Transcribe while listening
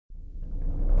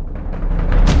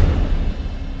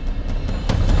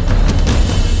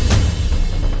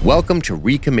Welcome to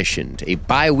Recommissioned, a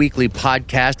bi-weekly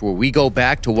podcast where we go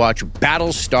back to watch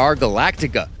Battlestar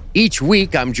Galactica. Each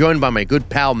week, I'm joined by my good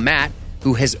pal Matt,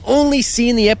 who has only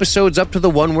seen the episodes up to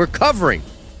the one we're covering.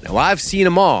 Now, I've seen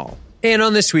them all. And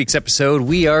on this week's episode,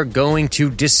 we are going to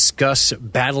discuss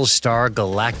Battlestar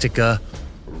Galactica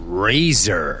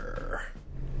Razor.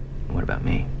 What about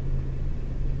me?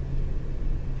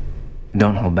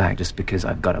 Don't hold back just because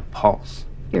I've got a pulse.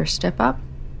 You're a step up,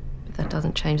 but that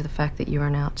doesn't change the fact that you're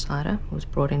an outsider who was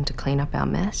brought in to clean up our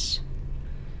mess.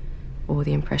 Or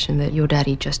the impression that your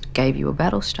daddy just gave you a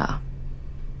Battlestar,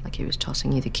 like he was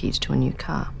tossing you the keys to a new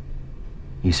car.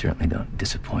 You certainly don't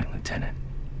disappoint, Lieutenant.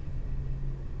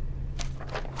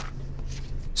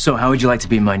 So, how would you like to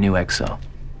be my new XO?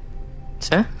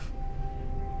 Sir?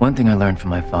 One thing I learned from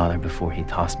my father before he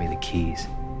tossed me the keys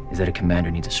is that a commander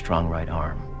needs a strong right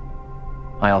arm.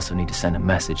 I also need to send a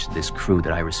message to this crew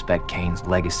that I respect Kane's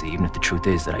legacy, even if the truth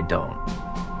is that I don't.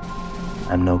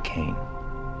 I'm no Kane,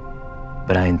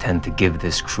 but I intend to give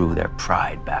this crew their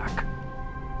pride back.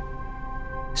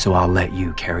 So I'll let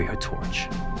you carry her torch.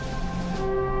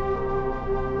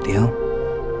 Deal?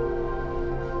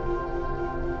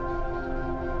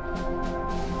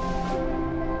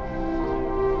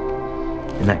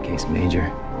 In that case, Major,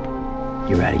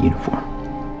 you're out of uniform.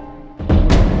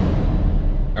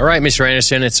 All right, Mr.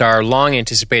 Anderson, it's our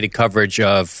long-anticipated coverage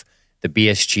of the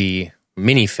BSG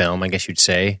mini-film, I guess you'd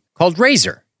say, called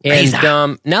Razor.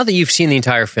 And now that you've seen the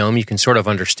entire film, you can sort of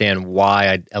understand why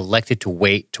I elected to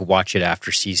wait to watch it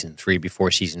after Season 3 before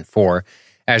Season 4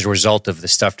 as a result of the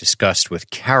stuff discussed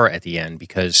with Kara at the end,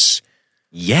 because...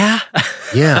 Yeah.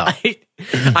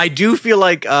 I do feel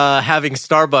like having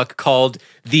Starbuck called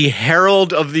the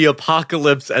Herald of the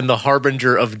Apocalypse and the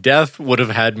Harbinger of Death would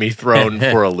have had me thrown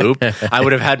for a loop. I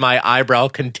would have had my eyebrow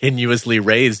continuously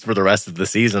raised for the rest of the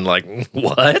season. Like,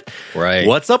 what? Right.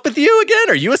 What's up with you again?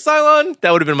 Are you a Cylon?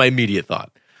 That would have been my immediate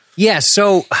thought. Yeah,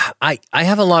 so I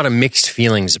have a lot of mixed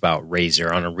feelings about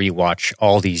Razor on a rewatch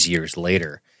all these years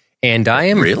later. And I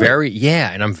am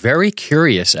I'm very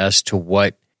curious as to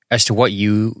what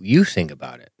you think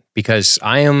about it. Because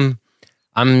I'm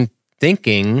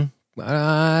thinking,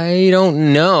 I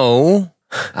don't know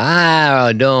how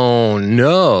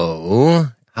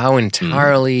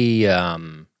entirely,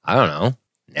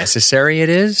 necessary it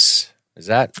is. Is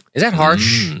that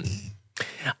harsh?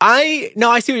 I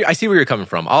see where you're coming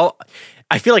from.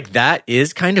 I feel like that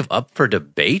is kind of up for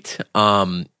debate.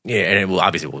 And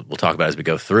obviously we'll talk about it as we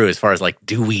go through, as far as like,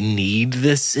 do we need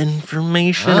this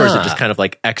information? Or is it just kind of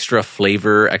like extra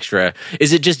flavor,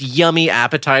 is it just yummy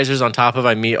appetizers on top of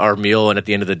our meal? And at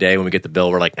the end of the day, when we get the bill,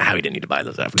 we're like, we didn't need to buy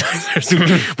those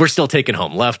appetizers. We're still taking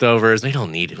home leftovers. We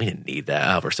didn't need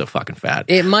that. We're so fucking fat.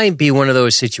 It might be one of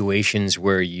those situations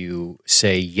where you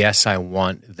say, yes, I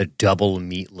want the double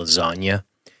meat lasagna.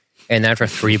 And after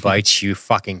 3 bites, you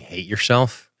fucking hate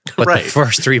yourself. But the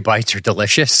first 3 bites are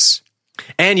delicious.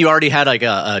 And you already had like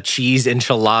a cheese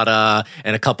enchilada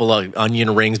and a couple of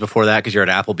onion rings before that because you're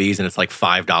at Applebee's and it's like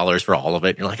 $5 for all of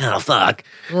it. You're like, oh, fuck.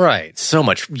 Right. So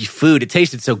much food. It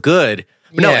tasted so good.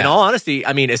 But no, in all honesty,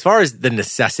 I mean, as far as the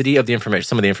necessity of the information,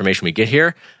 some of the information we get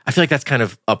here, I feel like that's kind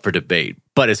of up for debate.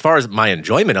 But as far as my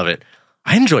enjoyment of it,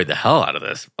 I enjoyed the hell out of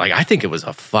this. Like, I think it was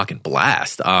a fucking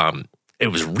blast. It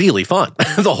was really fun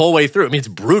the whole way through. I mean, it's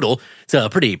brutal. It's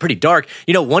pretty dark.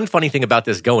 You know, one funny thing about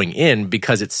this going in,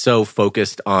 because it's so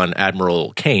focused on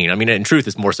Admiral Kane, I mean, in truth,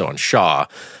 it's more so on Shaw.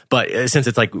 But since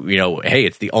it's like, hey,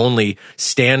 it's the only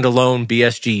standalone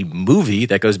BSG movie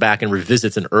that goes back and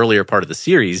revisits an earlier part of the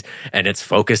series, and it's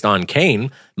focused on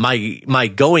Kane, my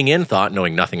going in thought,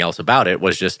 knowing nothing else about it,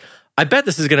 was just, I bet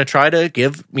this is going to try to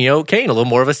give, Kane a little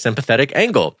more of a sympathetic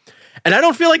angle. And I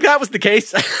don't feel like that was the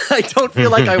case. I don't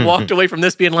feel like I walked away from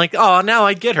this being like, oh, now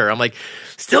I get her. I'm like,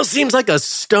 still seems like a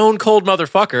stone cold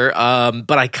motherfucker.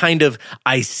 But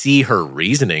I see her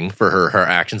reasoning for her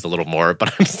actions a little more,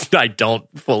 but I don't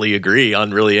fully agree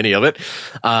on really any of it.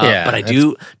 But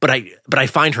I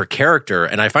find her character,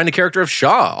 and I find the character of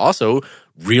Shaw also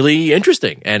really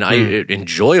interesting and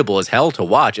enjoyable as hell to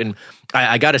watch. And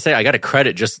I got to say, I got to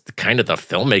credit just kind of the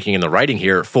filmmaking and the writing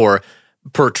here for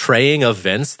portraying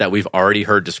events that we've already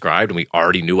heard described and we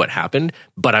already knew what happened,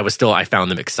 but I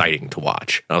found them exciting to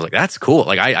watch. And I was like, that's cool.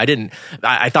 Like I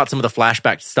thought some of the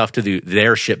flashback stuff to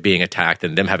their ship being attacked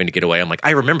and them having to get away, I'm like, I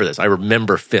remember this. I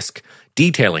remember Fisk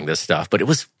detailing this stuff, but it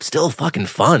was still fucking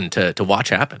fun to watch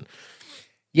happen.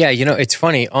 Yeah, it's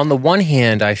funny. On the one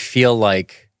hand, I feel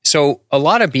like, so a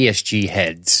lot of BSG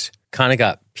heads kind of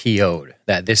got PO'd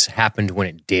that this happened when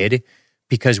it did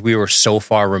because we were so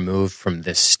far removed from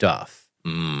this stuff.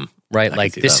 Right?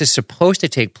 Like, this is supposed to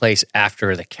take place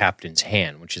after The Captain's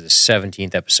Hand, which is the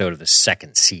 17th episode of the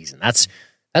second season. That's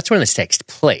when this takes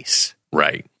place.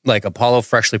 Right. Like, Apollo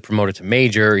freshly promoted to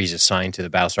major. He's assigned to the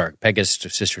Battlestar Pegasus to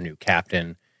assist her new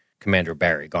captain, Commander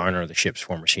Barry Garner, the ship's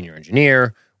former senior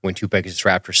engineer. When two Pegasus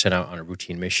Raptors sent out on a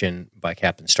routine mission by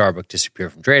Captain Starbuck disappear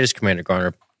from Dratus, Commander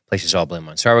Garner places all blame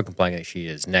on Starbuck, implying that she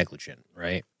is negligent,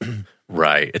 right?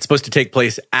 Right. It's supposed to take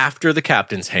place after The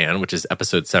Captain's Hand, which is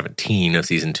episode 17 of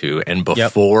season 2, and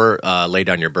before Lay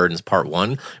Down Your Burdens Part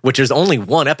 1, which is only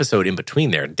one episode in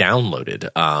between there, downloaded.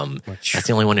 That's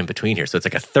the only one in between here. So it's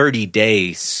like a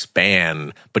 30-day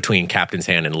span between Captain's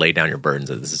Hand and Lay Down Your Burdens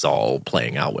that this is all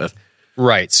playing out with.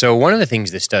 Right. So one of the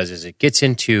things this does is it gets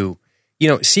into,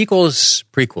 prequels,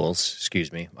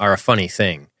 are a funny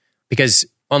thing. Because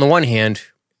on the one hand,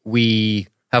 we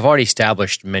have already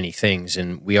established many things,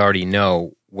 and we already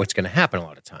know what's going to happen a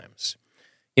lot of times.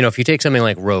 If you take something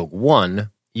like Rogue One,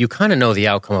 you kind of know the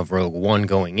outcome of Rogue One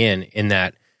going in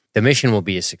that the mission will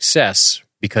be a success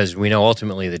because we know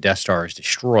ultimately the Death Star is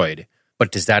destroyed.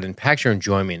 But does that impact your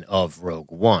enjoyment of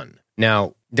Rogue One?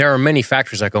 Now, there are many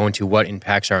factors that go into what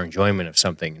impacts our enjoyment of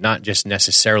something, not just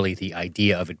necessarily the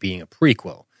idea of it being a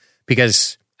prequel.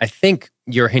 Because I think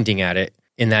you're hinting at it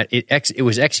in that it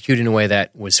was executed in a way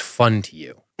that was fun to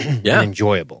you and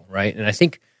enjoyable, right? And I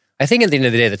think at the end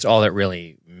of the day, that's all that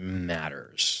really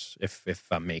matters, if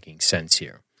I'm making sense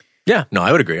here. Yeah, no,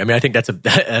 I would agree. I mean, I think that's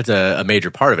a major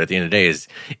part of it at the end of the day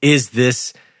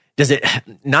does it,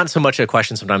 not so much a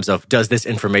question sometimes of, does this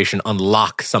information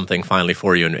unlock something finally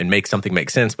for you and make something make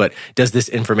sense, but does this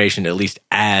information at least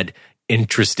add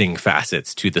interesting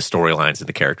facets to the storylines and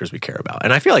the characters we care about?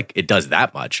 And I feel like it does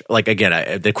that much. Like,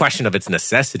 again, the question of its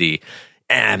necessity,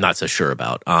 I'm not so sure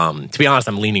about. To be honest,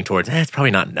 I'm leaning towards, it's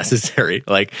probably not necessary,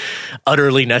 like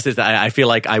utterly necessary. I feel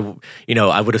like I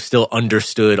would have still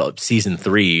understood season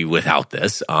 3 without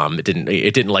this.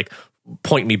 It didn't like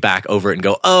point me back over it and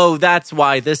go, oh, that's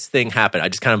why this thing happened. I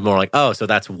just kind of more like, oh, so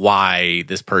that's why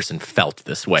this person felt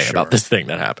this way about this thing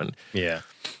that happened. Yeah.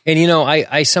 And,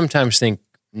 I sometimes think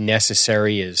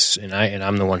necessary is, and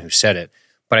I'm the one who said it,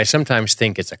 but I sometimes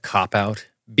think it's a cop-out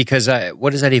because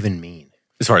what does that even mean?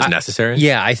 As far as necessary?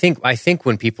 Yeah, I think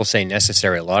when people say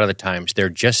necessary, a lot of the times they're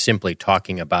just simply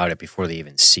talking about it before they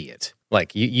even see it.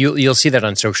 Like, you'll see that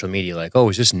on social media, like, oh,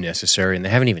 is this necessary? And they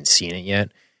haven't even seen it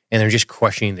yet. And they're just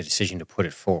questioning the decision to put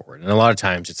it forward. And a lot of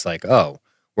times it's like, oh,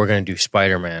 we're going to do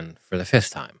Spider-Man for the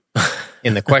 5th time.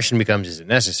 And the question becomes, is it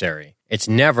necessary? It's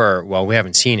never, well, we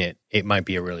haven't seen it. It might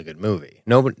be a really good movie.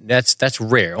 No, but that's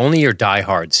rare. Only your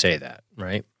diehards say that,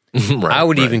 right? Right, I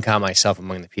would even count myself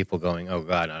among the people going, oh,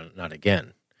 God, not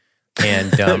again.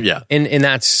 And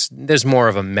and there's more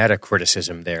of a meta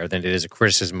criticism there than it is a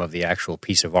criticism of the actual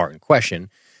piece of art in question.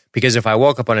 Because if I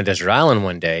woke up on a desert island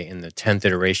one day and the 10th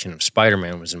iteration of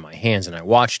Spider-Man was in my hands and I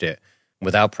watched it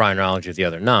without prior knowledge of the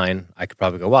other 9, I could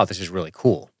probably go, wow, this is really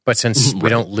cool. But since we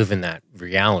don't live in that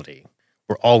reality,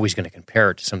 we're always going to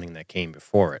compare it to something that came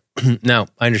before it. Now,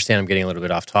 I understand I'm getting a little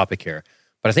bit off topic here,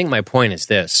 but I think my point is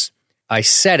this. I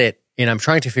said it, and I'm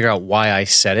trying to figure out why I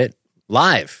said it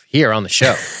live here on the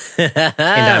show. And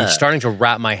I'm starting to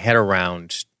wrap my head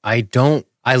around, I think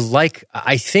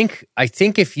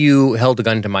if you held a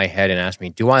gun to my head and asked me,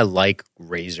 do I like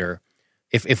Razor?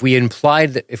 If we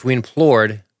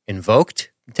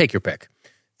invoked, take your pick,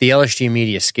 the LSG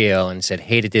media scale and said,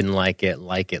 hate it, didn't like it,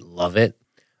 love it,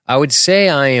 I would say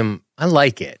I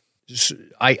like it.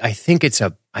 I think it's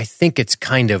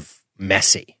kind of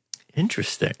messy.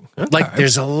 Interesting. Okay. Like,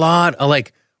 there's a lot of,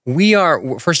 like,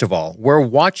 first of all, we're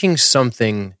watching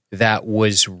something that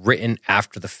was written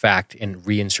after the fact and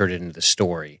reinserted into the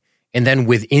story. And then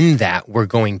within that, we're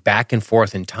going back and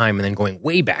forth in time and then going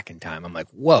way back in time. I'm like,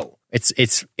 whoa.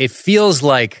 It feels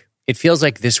like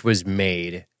this was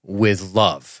made with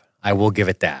love. I will give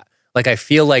it that. Like, I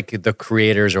feel like the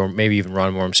creators, or maybe even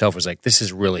Ron Moore himself, was like, this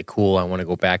is really cool. I want to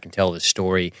go back and tell this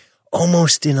story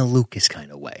almost in a Lucas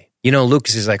kind of way.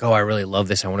 Lucas is like, oh, I really love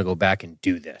this. I want to go back and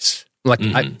do this. Like,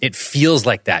 it feels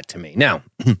like that to me. Now,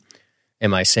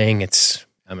 am I saying it's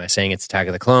Attack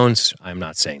of the Clones? I'm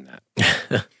not saying that.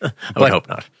 I would hope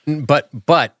not.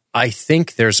 But I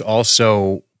think there's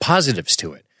also positives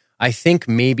to it. I think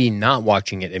maybe not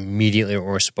watching it immediately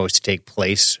or supposed to take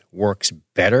place works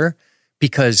better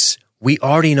because we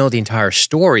already know the entire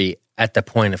story at the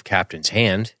point of Captain's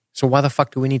Hand. So why the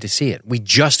fuck do we need to see it? We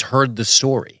just heard the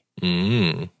story.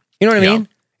 You know what I mean?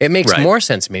 It makes more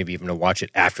sense maybe even to watch it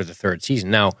after the 3rd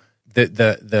season. Now,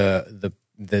 the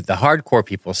hardcore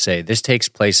people say this takes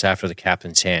place after the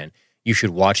Captain's Hand. You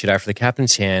should watch it after the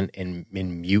Captain's Hand and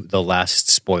mute the last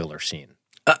spoiler scene.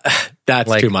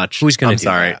 That's too much. Who's going to do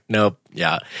that? that? Nope.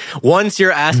 Yeah. Once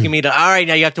you're asking me to, all right,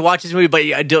 now you have to watch this movie,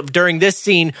 but during this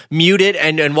scene, mute it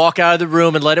and walk out of the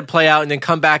room and let it play out and then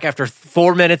come back after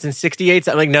 4 minutes and 68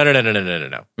 seconds. I'm like,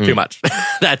 no. Too much.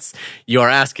 You're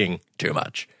asking too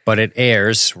much. But it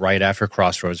airs right after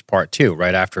Crossroads Part 2,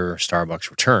 right after Starbuck's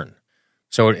Return.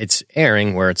 So it's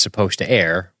airing where it's supposed to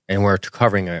air, and we're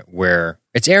covering it where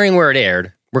it's airing where it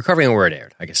aired. We're covering it where it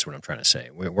aired, I guess is what I'm trying to say.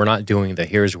 We're not doing the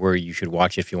here's where you should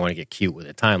watch it if you want to get cute with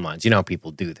the timelines. You know how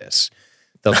people do this.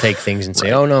 They'll take things and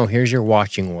say, oh, no, here's your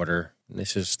watching order.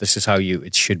 This is how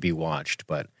it should be watched.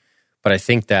 But I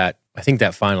think that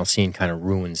final scene kind of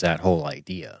ruins that whole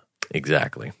idea.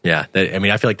 Exactly. Yeah. I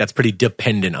mean, I feel like that's pretty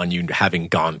dependent on you having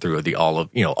gone through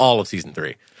all of season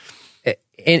 3.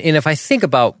 And if I think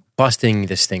about busting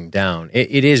this thing down,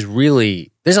 it is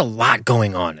really, there's a lot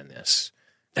going on in this.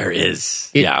 There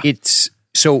is.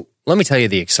 So let me tell you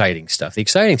the exciting stuff. The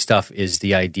exciting stuff is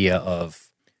the idea of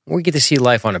we get to see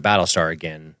life on a Battlestar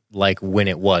again, like when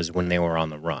it was when they were on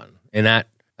the run. And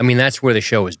that's where the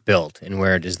show is built and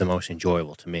where it is the most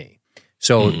enjoyable to me.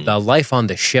 So the life on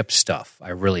the ship stuff, I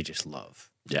really just love.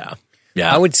 Yeah.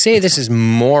 I would say this is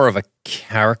more of a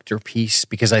character piece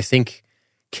because I think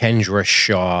Kendra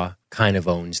Shaw kind of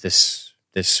owns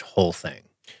this whole thing.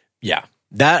 Yeah.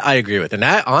 That I agree with. And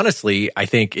that, honestly, I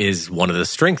think is one of the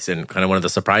strengths and kind of one of the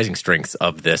surprising strengths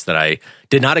of this that I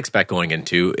did not expect going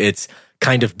into. It's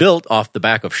kind of built off the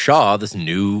back of Shaw, this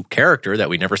new character that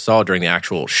we never saw during the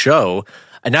actual show.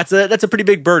 And that's a pretty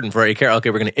big burden for a character.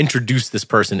 Okay, we're going to introduce this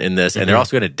person in this, and they're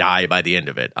also going to die by the end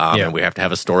of it. And we have to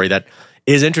have a story that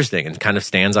is interesting and kind of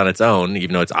stands on its own,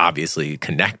 even though it's obviously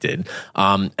connected.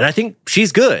 And I think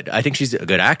she's good. I think she's a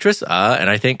good actress, and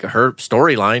I think her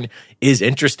storyline is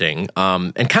interesting.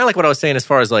 And kind of like what I was saying as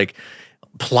far as like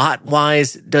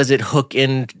plot-wise, does it hook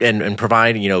in and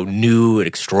provide, new and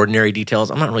extraordinary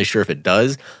details? I'm not really sure if it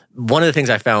does. One of the things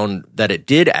I found that it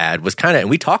did add was kind of, and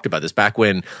we talked about this back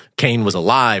when Kane was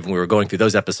alive, and we were going through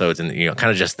those episodes and, kind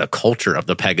of just the culture of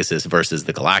the Pegasus versus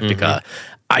the Galactica.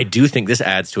 I do think this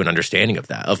adds to an understanding of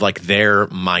that, of like their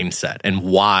mindset and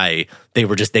why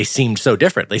they seemed so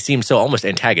different. They seemed so almost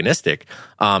antagonistic.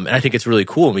 And I think it's really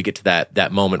cool when we get to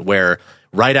that moment where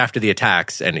right after the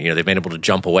attacks and, they've been able to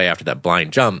jump away after that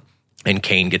blind jump, and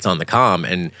Kane gets on the comm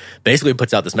and basically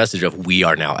puts out this message of we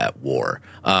are now at war.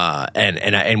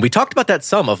 And we talked about that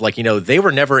some of like, they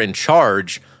were never in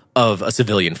charge of a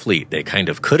civilian fleet. They kind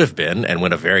of could have been and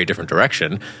went a very different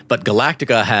direction. But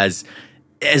Galactica has,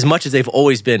 as much as they've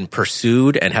always been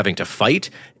pursued and having to fight,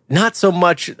 not so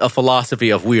much a philosophy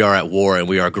of we are at war and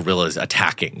we are guerrillas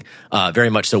attacking. Very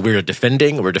much so we're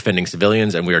defending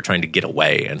civilians, and we are trying to get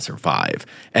away and survive.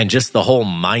 And just the whole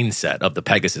mindset of the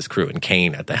Pegasus crew and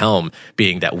Kane at the helm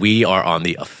being that we are on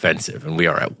the offensive and we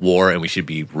are at war and we should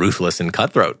be ruthless and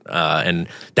cutthroat. And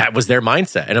that was their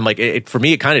mindset. And I'm like, for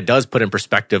me, it kind of does put in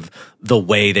perspective the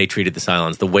way they treated the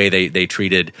Cylons, the way they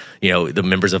treated, the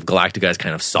members of Galactica as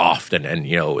kind of soft and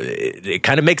it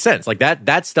kind of makes sense. Like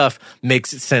that stuff makes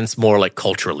sense more like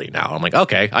culturally now. I'm like,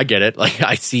 okay, I get it. Like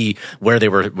I see where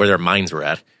their minds were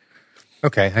at.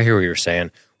 Okay, I hear what you're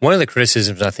saying. One of the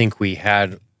criticisms I think we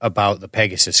had about the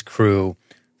Pegasus crew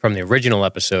from the original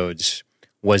episodes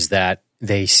was that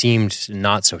they seemed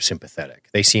not so sympathetic.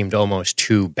 They seemed almost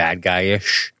too bad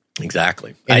guy-ish.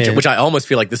 Exactly. Which I almost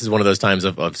feel like this is one of those times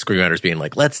of screenwriters being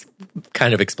like, let's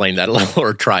kind of explain that a little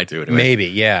or try to. Anyway. Maybe,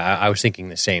 yeah. I was thinking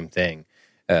the same thing.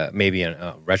 Maybe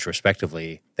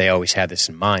retrospectively, they always had this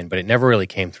in mind, but it never really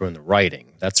came through in the writing.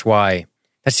 That's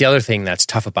the other thing that's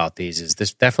tough about these is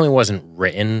this definitely wasn't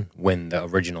written when the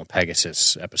original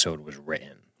Pegasus episode was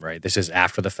written, right? This is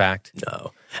after the fact.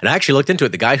 No. And I actually looked into it.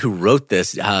 The guy who wrote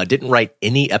this didn't write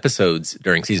any episodes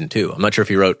during season 2. I'm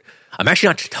actually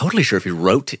not totally sure if he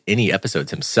wrote any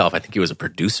episodes himself. I think he was a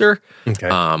producer. Okay.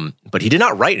 But he did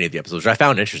not write any of the episodes, which I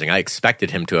found interesting. I expected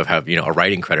him to have a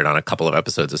writing credit on a couple of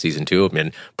episodes of season 2,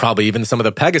 and probably even some of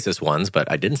the Pegasus ones,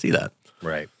 but I didn't see that.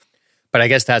 Right. But I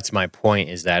guess that's my point,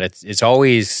 is that it's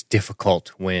always difficult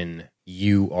when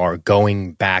you are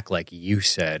going back, like you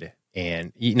said.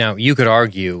 And now you could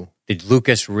argue, did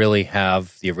Lucas really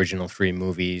have the original 3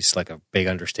 movies like a big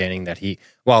understanding that he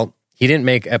didn't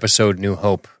make episode New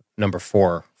Hope number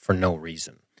 4 for no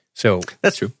reason. So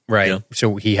that's true. Right. Yeah.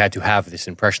 So he had to have this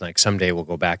impression like someday we'll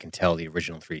go back and tell the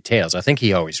original 3 tales. I think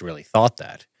he always really thought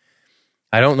that.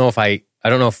 Now,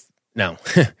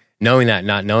 knowing that,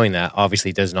 not knowing that,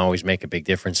 obviously doesn't always make a big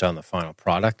difference on the final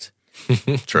product.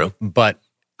 True. But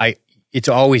it's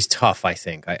always tough, I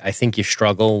think. I think you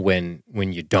struggle when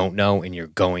you don't know and you're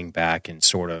going back and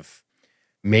sort of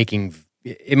making...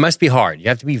 It must be hard. You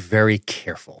have to be very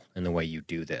careful in the way you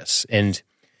do this. And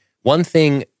one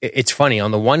thing, it's funny,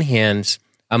 on the one hand,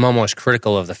 I'm almost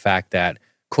critical of the fact that,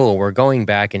 cool, we're going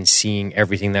back and seeing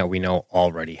everything that we know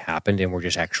already happened, and we're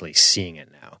just actually seeing it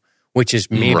now, which is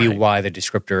maybe why the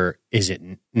descriptor "is it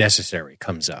necessary"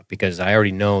 comes up, because I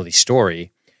already know the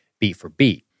story beat for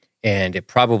beat. And it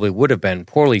probably would have been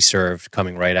poorly served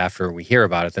coming right after we hear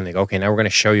about it. Then they go, okay, now we're going to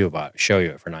show you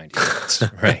it for 90 minutes,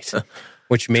 right?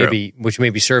 Which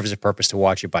maybe serve as a purpose to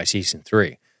watch it by season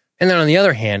 3. And then on the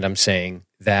other hand, I'm saying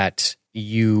that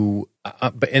and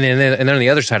then on the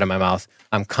other side of my mouth,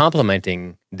 I'm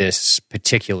complimenting this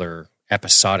particular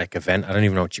episodic event. I don't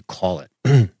even know what you call it.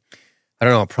 I don't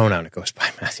know what pronoun it goes by,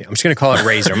 Matthew. I'm just going to call it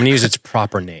Razor. I'm going to use its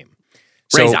proper name.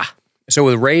 Razor. So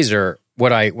with Razor,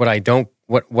 what I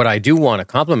do want to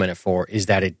compliment it for is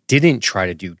that it didn't try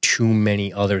to do too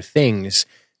many other things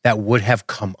that would have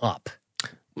come up.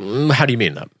 How do you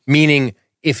mean that? Meaning,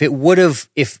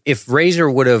 if Razor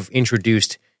would have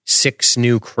introduced 6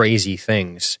 new crazy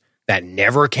things that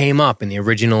never came up in the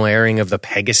original airing of the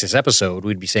Pegasus episode,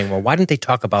 we'd be saying, well, why didn't they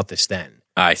talk about this then?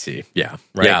 I see. Yeah.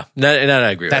 Right? Yeah. That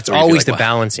I agree with. That's always the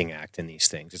balancing act in these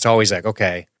things. It's always like,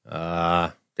 okay,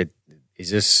 does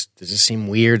this seem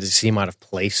weird? Does it seem out of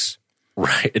place?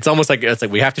 Right. It's almost like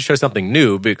we have to show something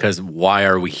new, because why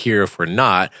are we here if we're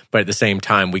not? But at the same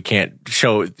time, we can't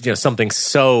show something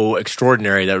so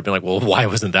extraordinary that would be like, well, why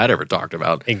wasn't that ever talked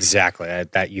about? Exactly.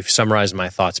 That you've summarized my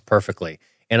thoughts perfectly.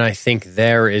 And I think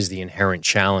there is the inherent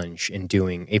challenge in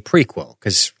doing a prequel,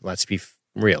 because let's be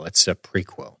real, it's a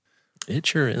prequel. It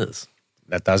sure is.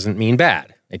 That doesn't mean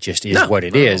bad. It just is what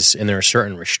it is, and there are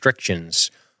certain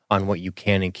restrictions on what you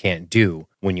can and can't do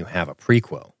when you have a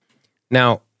prequel.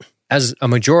 Now, as a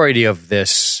majority of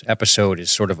this episode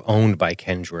is sort of owned by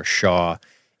Kendra Shaw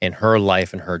and her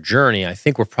life and her journey, I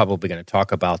think we're probably going to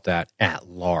talk about that at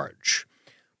large.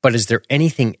 But is there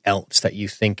anything else that you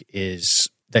think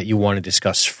that you want to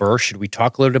discuss first? Should we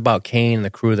talk a little bit about Kane and the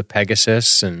crew of the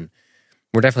Pegasus? And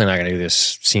we're definitely not going to do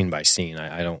this scene by scene.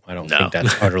 I don't think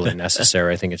that's utterly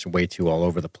necessary. I think it's way too all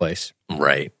over the place.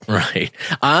 Right.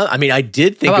 I mean, I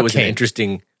did think it was an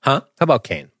interesting... Huh? How about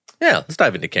Kane? Yeah, let's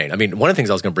dive into Kane. I mean, one of the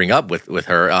things I was going to bring up with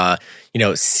her,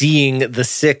 seeing the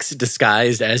 6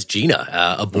 disguised as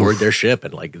Gina aboard their ship,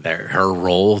 and like her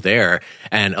role there,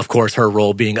 and of course her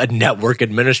role being a network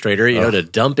administrator, to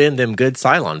dump in them good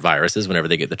Cylon viruses whenever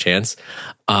they get the chance.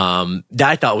 That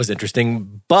I thought was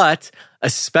interesting, but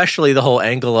especially the whole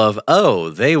angle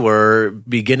of, they were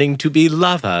beginning to be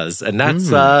lovers, and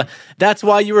that's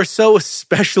why you were so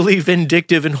especially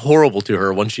vindictive and horrible to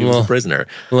her when she was a prisoner.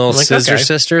 A little Scissor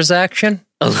Sisters action?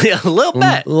 A little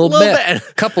bit. A little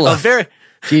bit. Couple of...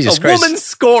 Jesus Christ. Woman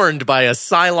scorned by a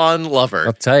Cylon lover.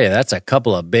 I'll tell you, that's a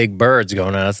couple of big birds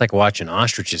going on. It's like watching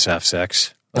ostriches have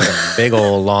sex. Like big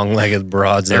old long-legged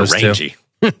broads. They're rangy.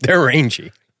 They're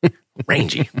rangy.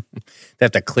 Rangy. They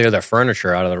have to clear their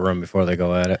furniture out of the room before they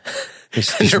go at it.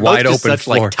 They're wide open such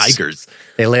floors. Like tigers.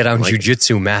 They lay down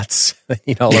jujitsu mats. They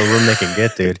need all the room they can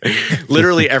get, dude.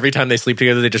 Literally every time they sleep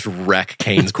together, they just wreck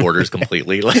Kane's quarters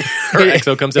completely. Like her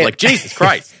exo comes in like, Jesus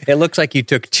Christ. It looks like you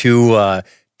took two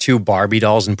Barbie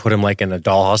dolls and put them like in a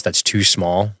dollhouse that's too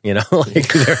small.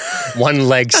 Like one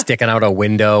leg sticking out a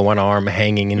window, one arm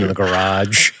hanging into the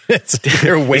garage.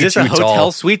 They're way too tall. Is this a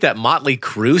hotel suite that Motley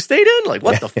Crue stayed in? Like,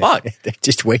 what the fuck? They're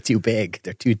just way too big.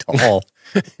 They're too tall.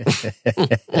 But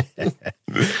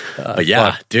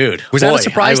yeah, dude. Was that a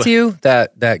surprise to you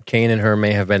that Kane and her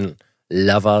may have been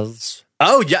lovers?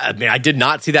 Oh, yeah. I mean, I did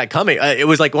not see that coming. It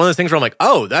was like one of those things where I'm like,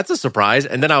 oh, that's a surprise.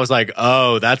 And then I was like,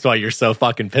 oh, that's why you're so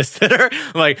fucking pissed at her.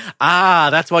 I'm like,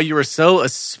 that's why you were so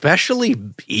especially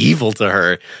evil to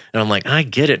her. And I'm like, I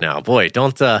get it now. Boy,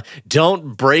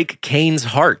 don't break Kane's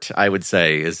heart, I would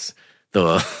say, is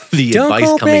the advice coming from this. Don't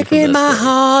go breaking my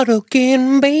heart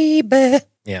again, baby.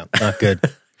 Yeah, not good.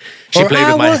 She played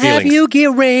with my feelings. Have you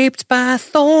get raped by a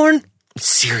thorn.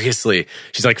 Seriously.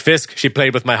 She's like, Fisk, she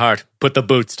played with my heart. Put the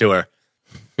boots to her.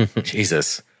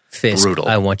 Jesus. Fisk, brutal.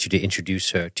 I want you to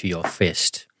introduce her to your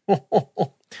fist.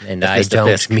 And I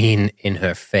don't mean in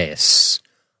her face.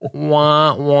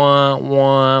 Wah, wah,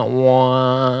 wah,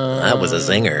 wah. That was a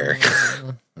zinger.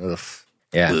 Oof.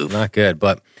 Yeah, not good.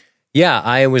 But yeah,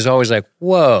 I was always like,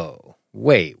 whoa,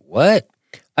 wait, what?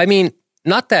 I mean,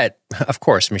 not that, of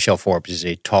course, Michelle Forbes is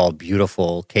a tall,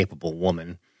 beautiful, capable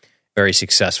woman, very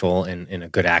successful and a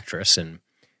good actress.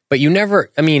 But you never,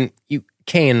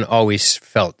 Kane always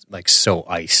felt like so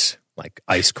ice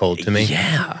cold to me.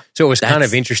 Yeah. So it was kind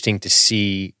of interesting to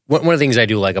see. One of the things I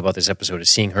do like about this episode is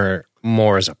seeing her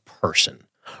more as a person.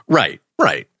 Right.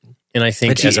 And I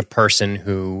think as a person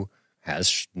who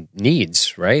has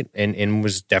needs, right? And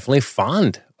was definitely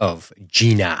fond of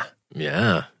Gina.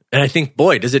 Yeah. And I think,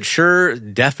 boy, does it sure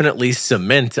definitely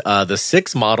cement the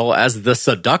 6 model as the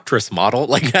seductress model.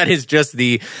 Like, that is just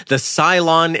the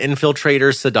Cylon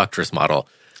infiltrator seductress model.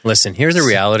 Listen, here's the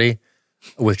reality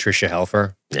with Tricia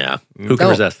Helfer. Yeah. Who can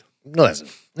resist? Listen,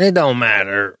 it don't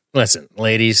matter. Listen,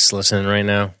 ladies listening right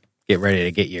now, get ready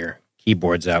to get your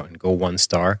keyboards out and go 1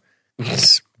 star.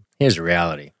 Here's the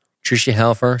reality. Tricia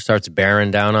Helfer starts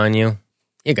bearing down on you.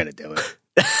 You're going to do it.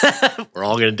 We're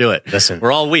all going to do it. Listen.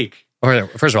 We're all weak.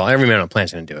 First of all, every man on the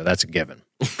planet's going to do it. That's a given.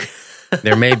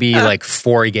 There may be like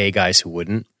 4 gay guys who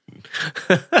wouldn't.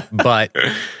 But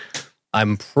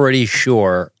I'm pretty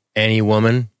sure any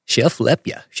woman, she'll flip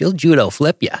you. She'll judo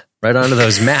flip you right onto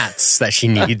those mats that she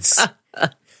needs.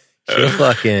 She'll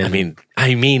fucking.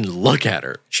 I mean, look at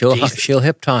her. She'll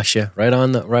hip toss you right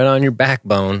on your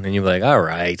backbone, and you'll be like, all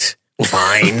right.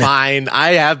 Fine. Fine.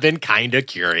 I have been kind of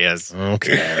curious.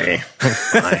 Okay.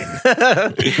 Fine.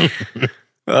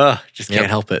 Just can't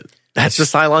help it. That's the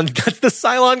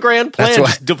Cylon grand plan.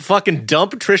 Just to fucking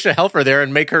dump Tricia Helfer there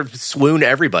and make her swoon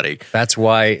everybody. That's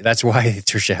why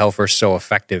Tricia Helfer's so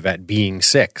effective at being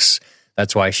 6.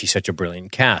 That's why she's such a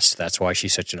brilliant cast. That's why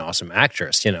she's such an awesome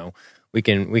actress. You know, we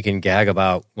can gag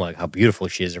about like how beautiful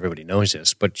she is. Everybody knows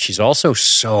this, but she's also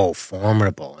so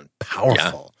formidable and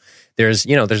powerful. Yeah.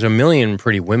 There's a million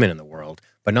pretty women in the world,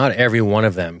 but not every one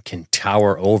of them can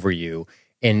tower over you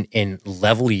and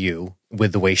level you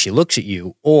with the way she looks at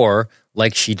you, or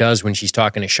like she does when she's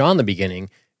talking to Shaw in the beginning,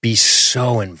 be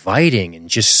so inviting and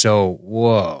just so,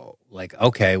 whoa, like,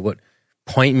 okay,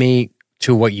 point me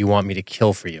to what you want me to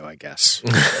kill for you, I guess.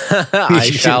 I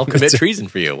shall commit treason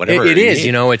for you, whatever it is.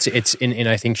 You know, it's and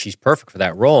I think she's perfect for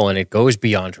that role, and it goes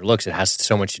beyond her looks. It has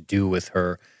so much to do with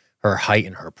her height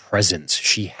and her presence.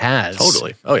 She has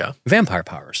totally. Oh yeah, vampire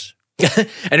powers.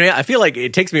 And I feel like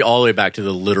it takes me all the way back to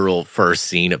the literal first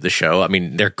scene of the show. I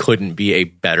mean, there couldn't be a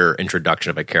better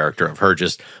introduction of a character of her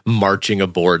just marching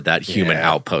aboard that human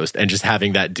outpost and just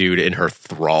having that dude in her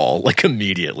thrall like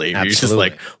immediately. Absolutely. You're just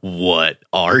like, what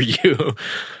are you?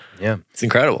 Yeah, it's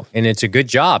incredible, and it's a good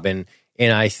job. And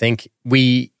I think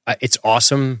it's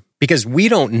awesome because we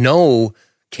don't know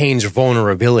Kane's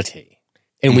vulnerability.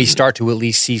 And we start to at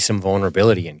least see some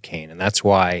vulnerability in Kane. And that's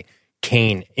why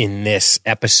Kane in this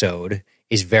episode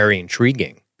is very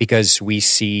intriguing because we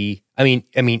see, I mean,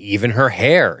 even her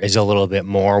hair is a little bit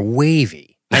more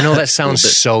wavy. I know that sounds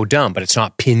so dumb, but it's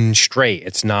not pinned straight.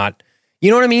 It's not,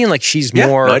 you know what I mean? Like she's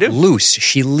more loose.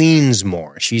 She leans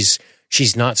more. She's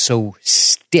not so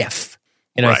stiff.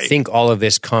 And I think all of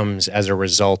this comes as a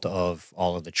result of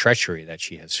all of the treachery that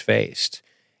she has faced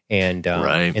and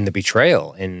the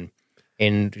betrayal and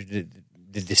the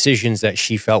decisions that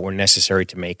she felt were necessary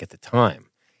to make at the time.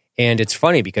 And it's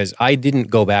funny because I didn't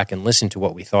go back and listen to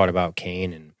what we thought about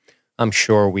Kane, and I'm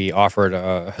sure we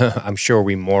moralized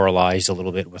a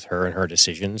little bit with her and her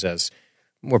decisions, as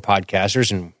we're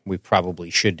podcasters, and we probably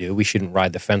should do. We shouldn't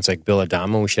ride the fence like Bill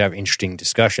Adama. We should have interesting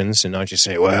discussions and not just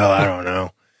say, well, I don't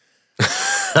know. Who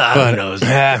knows?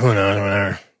 Who knows,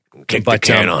 whatever. Kick the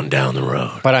can on down the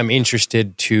road. But I'm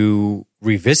interested to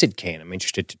revisit Kane. I'm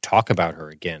interested to talk about her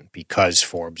again because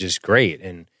Forbes is great.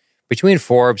 And between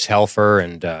Forbes, Helfer,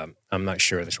 and I'm not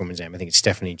sure this woman's name. I think it's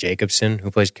Stephanie Jacobson who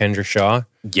plays Kendra Shaw.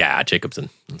 Yeah, Jacobson.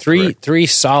 That's three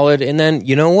solid. And then,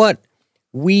 you know what?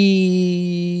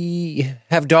 We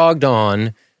have dogged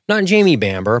on, not Jamie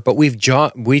Bamber, but we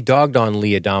dogged on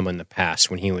Lee Adama in the past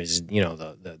when he was,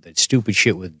 the stupid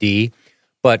shit with D.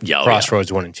 But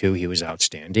Crossroads 1 and 2, he was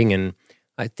outstanding. And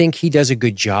I think he does a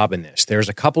good job in this. There's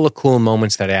a couple of cool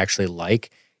moments that I actually like.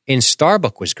 And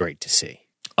Starbuck was great to see.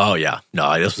 Oh, yeah.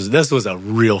 No, this was a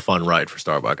real fun ride for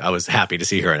Starbuck. I was happy to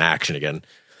see her in action again. It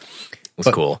was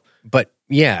cool. But,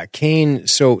 yeah, Kane,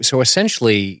 so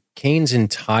essentially, Kane's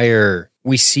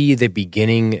we see the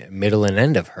beginning, middle, and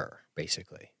end of her,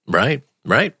 basically. Right.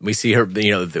 We see her,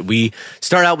 we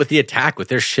start out with the attack with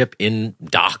their ship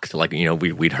docked. Like,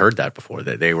 we'd heard that before,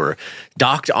 that they were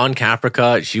docked on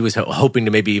Caprica. She was hoping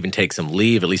to maybe even take some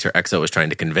leave. At least her XO was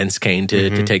trying to convince Kane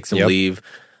to take some leave.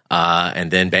 And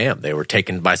then, bam, they were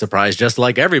taken by surprise just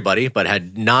like everybody, but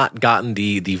had not gotten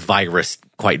the virus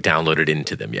quite downloaded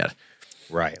into them yet.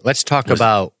 Right. Let's talk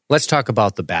about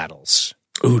the battles.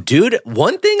 Ooh, dude,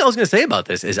 one thing I was going to say about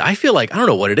this is I feel like, I don't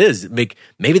know what it is.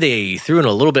 Maybe they threw in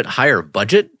a little bit higher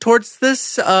budget towards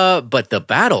this, but the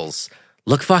battles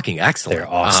look fucking excellent. They're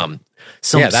awesome.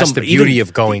 That's the beauty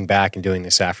of going back and doing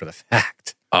this after the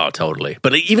fact. Oh, totally.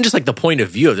 But even just like the point of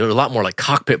view, there are a lot more like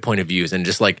cockpit point of views and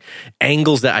just like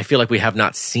angles that I feel like we have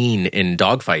not seen in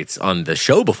dogfights on the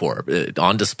show before,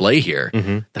 on display here,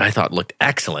 that I thought looked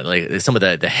excellent. Like some of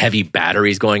the heavy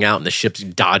batteries going out and the ships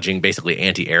dodging basically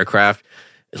anti-aircraft.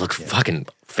 It looked fucking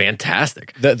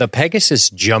fantastic. The Pegasus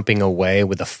jumping away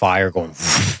with the fire going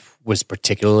was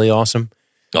particularly awesome.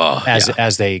 Oh,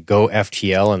 as they go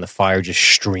FTL and the fire just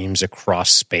streams across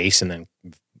space and then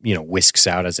whisks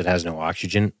out as it has no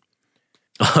oxygen.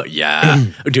 Oh yeah,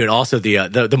 dude. Also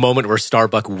the moment where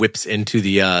Starbuck whips into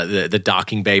the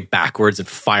docking bay backwards and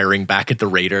firing back at the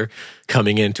Raider,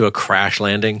 coming into a crash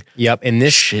landing. Yep, and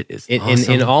this shit is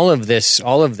awesome. In all of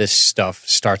this stuff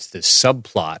starts this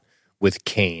subplot with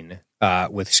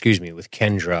with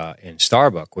Kendra and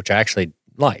Starbuck, which I actually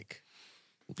like.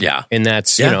 Yeah, and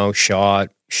that's Shaw.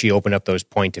 She opened up those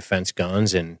point defense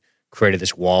guns and created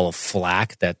this wall of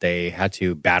flak that they had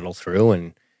to battle through,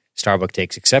 and Starbuck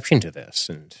takes exception to this,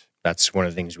 and that's one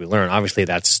of the things we learn. Obviously,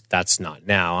 that's not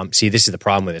now. See, this is the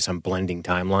problem with this. I'm blending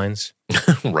timelines.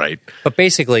 Right. But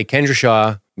basically, Kendra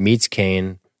Shaw meets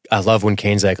Kane. I love when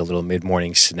Kane's like a little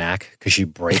mid-morning snack because she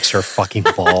breaks her fucking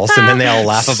balls, and then they all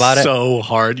laugh about it. So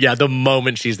hard. Yeah, the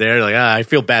moment she's there, like, I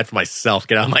feel bad for myself.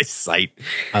 Get out of my sight.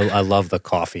 I love the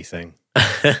coffee thing.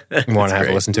 You want to have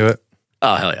a listen to it?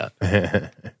 Oh, hell yeah.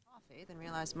 Coffee, then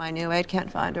realize my new aide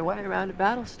can't find her way around a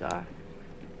Battlestar.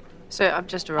 So I've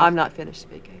just arrived. I'm not finished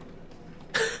speaking.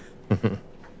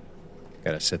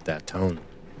 Gotta set that tone.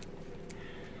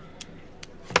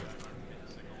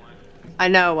 I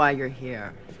know why you're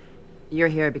here. You're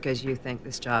here because you think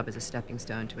this job is a stepping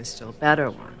stone to a still better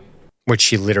one. Which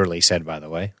she literally said, by the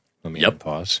way. Let me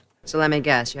pause. So let me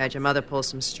guess, you had your mother pull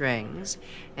some strings,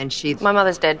 and she... My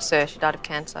mother's dead, sir. She died of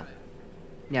cancer.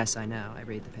 Yes, I know. I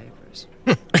read the papers.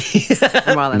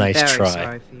 And while I'm Nice very try.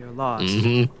 sorry for your loss,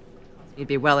 you'd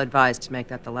be well advised to make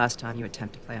that the last time you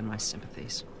attempt to play on my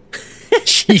sympathies.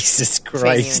 Jesus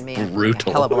Christ. Between you and me,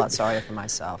 brutal. I'm a hell of a lot sorrier for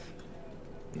myself.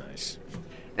 Nice.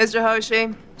 Mr.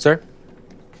 Hoshi, Sir?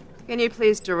 can you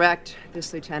please direct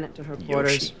this lieutenant to her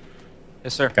quarters? Yoshi.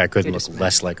 Yes, sir. Guy couldn't You're look dismissed.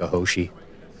 less like a Hoshi.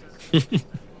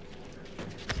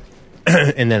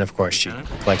 And then, of course, she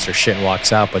collects her shit and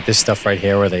walks out. But this stuff right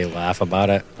here where they laugh about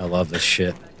it, I love this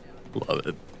shit. Love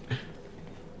it.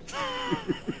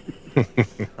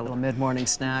 A little mid-morning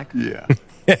snack. Yeah.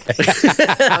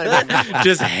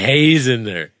 Just haze in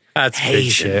there. That's Big hazing.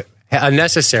 shit.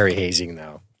 Unnecessary hazing,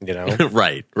 though.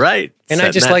 Right, right. And Setting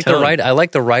I just that like tone. I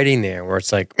like the writing there where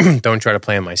it's like, don't try to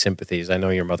play on my sympathies. I know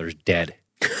your mother's dead.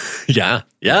 Yeah.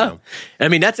 I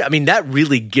mean, that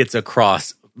really gets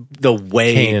across the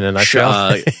way Kane in a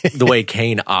nutshell. the way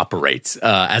Kane operates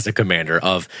as a commander.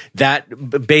 Of that,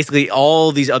 basically,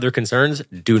 all these other concerns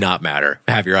do not matter.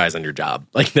 Have your eyes on your job.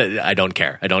 Like, I don't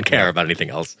care. I don't care about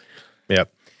anything else.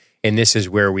 Yep. And this is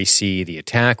where we see the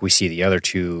attack. We see the other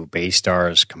two base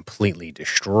stars completely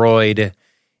destroyed,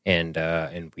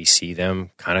 and we see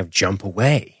them kind of jump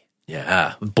away.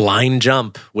 Yeah, blind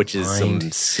jump, which is some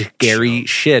scary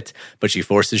shit, but she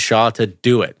forces Shaw to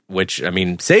do it, which, I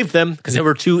mean, saved them because there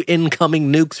were 2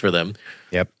 incoming nukes for them.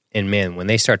 Yep. And man, when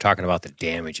they start talking about the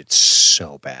damage, it's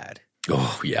so bad.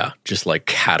 Oh, yeah, just like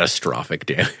catastrophic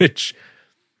damage.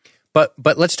 But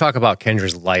let's talk about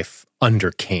Kendra's life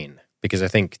under Kane, because I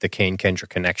think the Kane-Kendra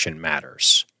connection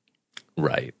matters.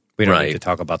 Right. We don't need to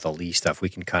talk about the Lee stuff. We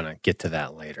can kind of get to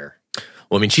that later.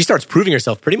 Well, I mean, she starts proving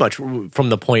herself pretty much from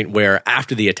the point where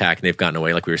after the attack and they've gotten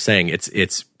away, like we were saying,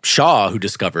 it's Shaw who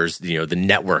discovers, the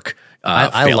network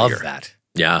I love that.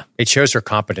 Yeah. It shows her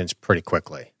competence pretty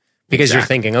quickly. Because you're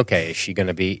thinking, okay, is she going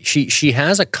to be... She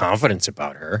has a confidence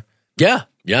about her. Yeah.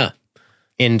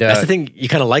 And that's the thing you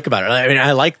kind of like about it. I mean,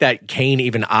 I like that Kane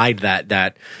even eyed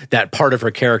that part of her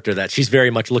character, that she's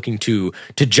very much looking to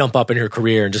jump up in her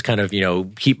career and just kind of,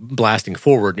 keep blasting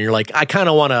forward. And you're like, I kind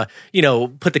of want to,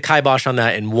 put the kibosh on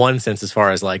that in one sense, as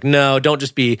far as like, no, don't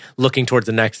just be looking towards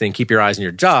the next thing. Keep your eyes on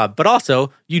your job. But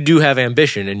also, you do have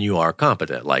ambition and you are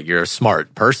competent. Like, you're a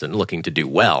smart person looking to do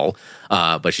well.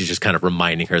 But she's just kind of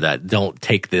reminding her that don't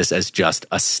take this as just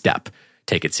a step.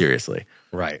 Take it seriously.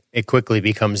 Right. It quickly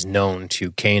becomes known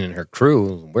to Kane and her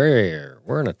crew,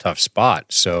 we're in a tough spot,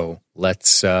 so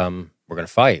let's we're going to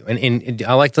fight. And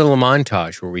I like the little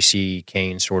montage where we see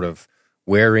Kane sort of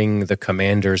wearing the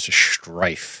commander's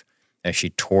strife as she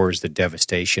tours the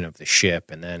devastation of the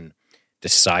ship, and then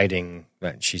deciding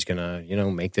that she's going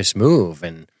to, make this move.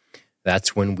 And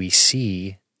that's when we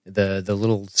see the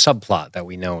little subplot that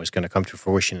we know is going to come to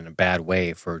fruition in a bad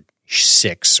way for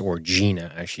Six, or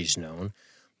Gina as she's known.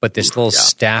 But this little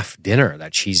staff dinner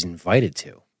that she's invited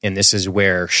to. And this is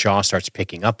where Shaw starts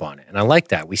picking up on it. And I like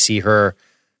that. We see her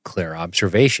clear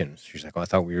observation. She's like, I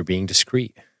thought we were being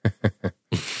discreet.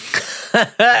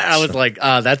 I was like,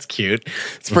 oh, that's cute.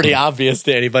 It's pretty obvious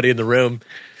to anybody in the room.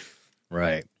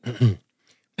 Right.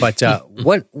 But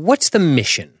what's the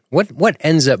mission? What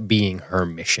ends up being her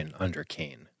mission under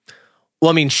Kane? Well,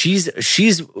 I mean, she's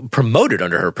promoted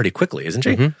under her pretty quickly, isn't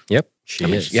she? Mm-hmm. Yep,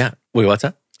 she is. Yeah. Wait, what's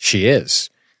that? She is.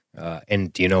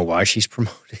 And do you know why she's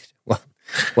promoted?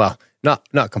 Well,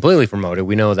 not completely promoted.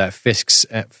 We know that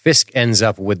Fisk ends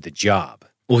up with the job.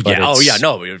 Well, yeah. Oh, yeah.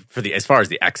 No, as far as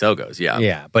the XO goes, yeah.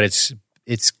 Yeah, but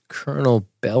it's Colonel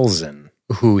Belzen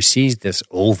who sees this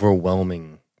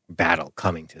overwhelming battle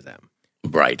coming to them.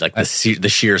 Right, like the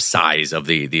sheer size of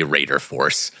the Raider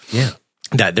force. Yeah.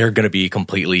 That they're going to be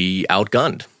completely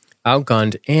outgunned.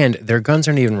 And their guns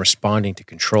aren't even responding to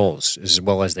controls as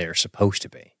well as they are supposed to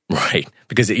be. Right,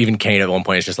 because even Kane at one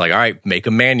point is just like, all right, make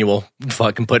a manual,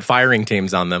 fucking put firing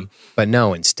teams on them. But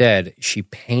no, instead, she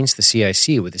paints the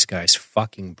CIC with this guy's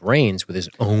fucking brains with his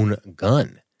own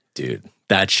gun. Dude,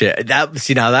 that shit.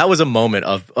 That was a moment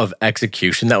of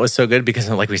execution that was so good because,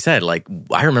 like we said, like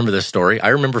I remember this story. I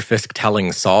remember Fisk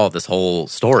telling Saul this whole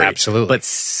story. Absolutely. But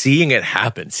seeing it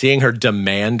happen, seeing her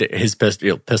demand his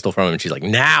pistol from him, and she's like,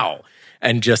 now.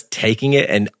 And just taking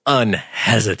it and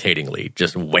unhesitatingly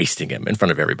just wasting him in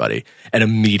front of everybody and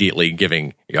immediately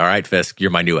giving, all right, Fisk,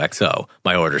 you're my new XO.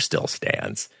 My order still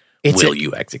stands. Will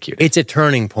you execute it? It's a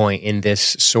turning point in this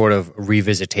sort of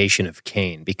revisitation of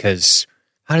Kane because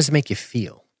how does it make you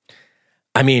feel?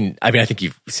 I mean, I think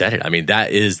you've said it. I mean,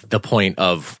 that is the point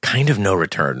of kind of no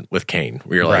return with Kane.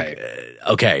 Where you're like,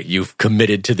 okay, you've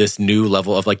committed to this new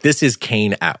level of like, this is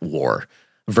Kane at war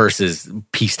versus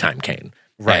peacetime Kane.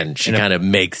 Right. And she kind of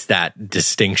makes that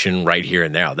distinction right here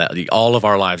and now that all of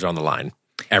our lives are on the line.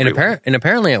 And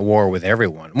apparently at war with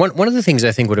everyone. One of the things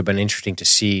I think would have been interesting to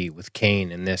see with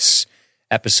Kane in this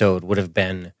episode would have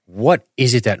been, what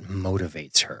is it that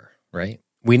motivates her, right?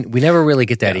 We never really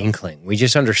get that inkling. We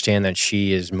just understand that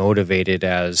she is motivated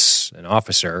as an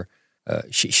officer.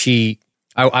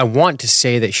 I want to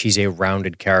say that she's a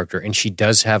rounded character, and she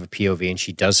does have a POV, and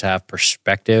she does have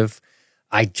perspective.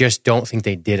 I just don't think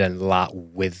they did a lot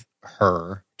with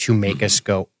her to make us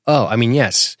go, oh, I mean,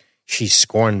 yes, she's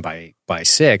scorned by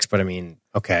 6, but I mean,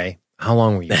 okay, how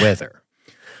long were you with her?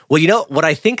 Well, you know, what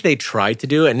I think they tried to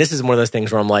do, and this is one of those things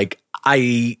where I'm like,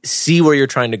 I see where you're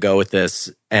trying to go with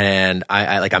this, and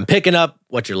I'm picking up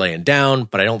what you're laying down,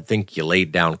 but I don't think you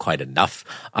laid down quite enough.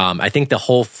 I think the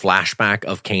whole flashback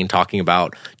of Kane talking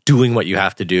about doing what you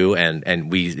have to do,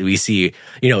 and we see,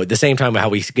 you know, at the same time how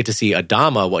we get to see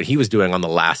Adama, what he was doing on the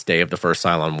last day of the first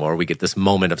Cylon War, we get this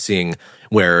moment of seeing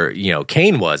where, you know,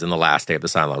 Kane was in the last day of the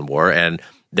Cylon War, and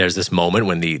there's this moment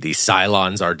when the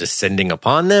Cylons are descending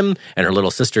upon them, and her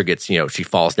little sister gets, you know, she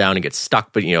falls down and gets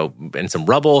stuck, but, you know, in some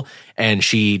rubble, and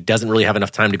she doesn't really have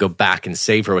enough time to go back and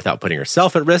save her without putting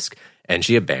herself at risk, and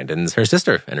she abandons her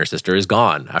sister, and her sister is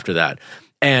gone after that.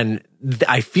 And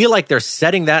I feel like they're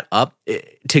setting that up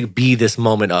to be this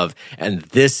moment of, and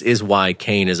this is why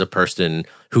Kane is a person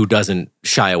who doesn't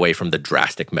shy away from the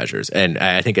drastic measures. And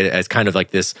I think it's kind of like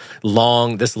this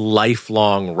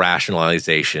lifelong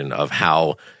rationalization of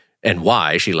how and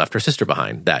why she left her sister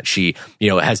behind, that she, you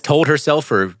know, has told herself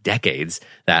for decades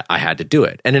that I had to do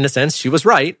it. And in a sense, she was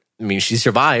right. I mean, she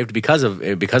survived because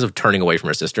of turning away from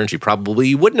her sister, and she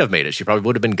probably wouldn't have made it. She probably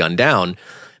would have been gunned down.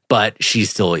 But she's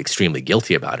still extremely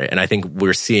guilty about it. And I think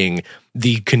we're seeing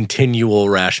the continual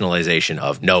rationalization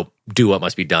of, nope, do what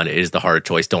must be done. It is the hard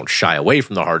choice. Don't shy away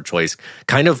from the hard choice.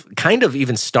 Kind of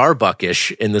even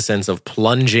Starbuckish in the sense of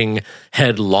plunging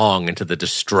headlong into the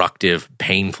destructive,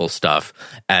 painful stuff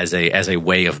as a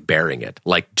way of bearing it.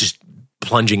 Like just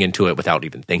plunging into it without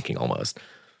even thinking almost.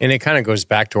 And it kind of goes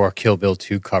back to our Kill Bill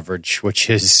 2 coverage, which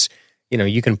is, you know,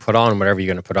 you can put on whatever you're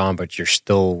going to put on, but you're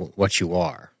still what you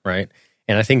are, right?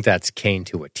 And I think that's Kane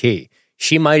to a T.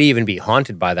 She might even be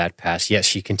haunted by that past, yet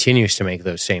she continues to make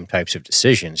those same types of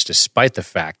decisions, despite the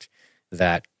fact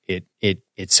that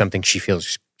it's something she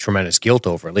feels tremendous guilt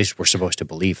over. At least we're supposed to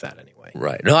believe that anyway.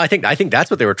 Right. No, I think that's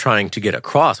what they were trying to get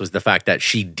across, was the fact that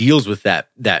she deals with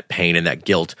that pain and that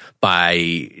guilt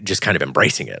by just kind of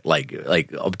embracing it, like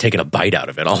taking a bite out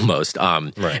of it almost.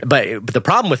 Right. But the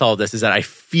problem with all this is that I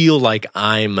feel like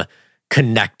I'm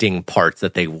connecting parts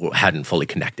that they hadn't fully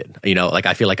connected. You know, like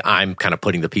I feel like I'm kind of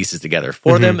putting the pieces together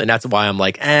for them, and that's why I'm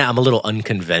like, I'm a little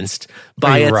unconvinced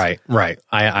by it. Right.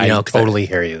 I totally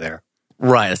hear you there.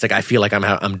 Right. It's like I feel like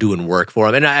I'm doing work for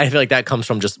them, and I feel like that comes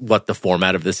from just what the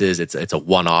format of this is. It's a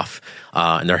one-off,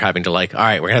 and they're having to like, all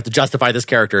right, we're gonna have to justify this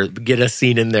character, get a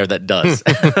scene in there that does.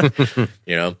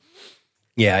 You know?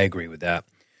 Yeah, I agree with that.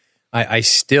 I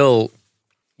still,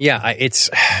 it's.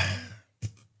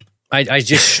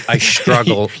 I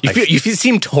struggle. You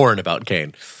seem torn about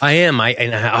Kane. I am.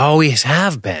 I always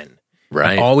have been.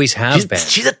 Right. I always have been.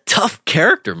 She's a tough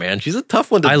character, man. She's a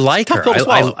tough one. I like her.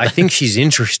 I think she's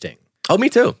interesting. Oh, me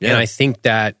too. Yeah. And I think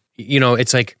that, you know,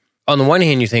 it's like, on the one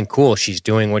hand, you think, cool, she's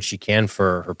doing what she can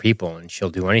for her people, and she'll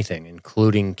do anything,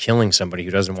 including killing somebody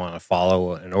who doesn't want to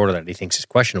follow an order that he thinks is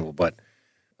questionable. But,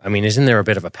 I mean, isn't there a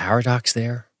bit of a paradox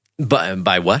there?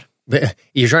 By what?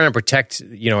 You're trying to protect,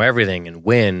 everything and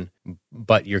win,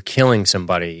 but you're killing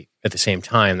somebody at the same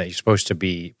time that you're supposed to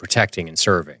be protecting and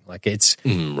serving. Like, it's...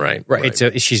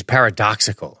 Right. She's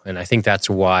paradoxical, and I think that's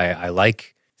why I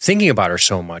like thinking about her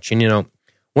so much. And,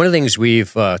 one of the things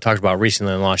we've talked about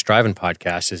recently on the Lost Driving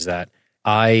podcast is that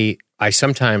I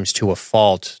sometimes, to a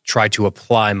fault, try to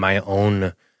apply my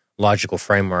own logical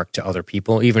framework to other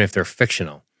people, even if they're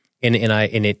fictional, and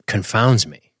it confounds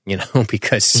me,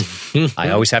 because I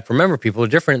always have to remember people are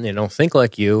different. And they don't think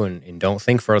like you, and don't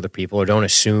think for other people, or don't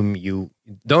assume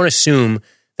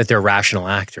that they're rational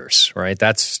actors. Right?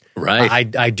 That's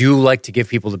right. I do like to give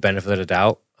people the benefit of the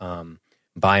doubt.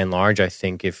 By and large, I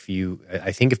think if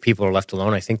people are left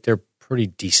alone, I think they're pretty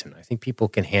decent. I think people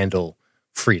can handle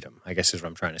freedom, I guess is what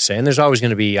I'm trying to say. And there's always going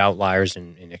to be outliers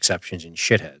and exceptions and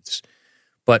shitheads.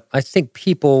 But I think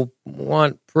people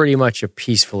want pretty much a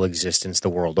peaceful existence the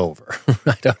world over.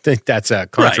 I don't think that's a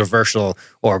controversial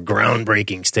or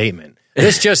groundbreaking statement.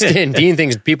 This just in. Dean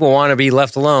thinks people want to be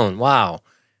left alone. Wow.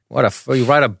 You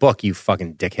write a book, you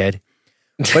fucking dickhead.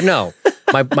 But no,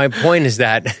 my point is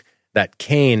that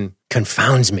Kane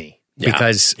confounds me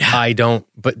because I don't,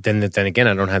 but then again,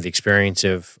 I don't have the experience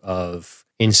of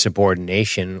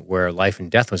insubordination where life and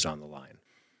death was on the line.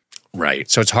 Right.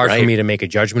 So it's hard for me to make a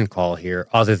judgment call here,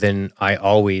 other than one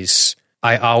of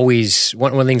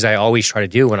the things I always try to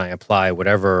do when I apply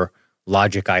whatever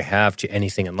logic I have to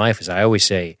anything in life is I always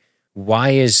say, why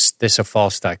is this a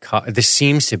false dichotomy? This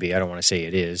seems to be, I don't want to say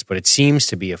it is, but it seems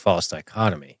to be a false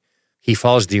dichotomy. He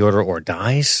follows the order or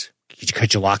dies.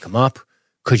 Could you lock him up?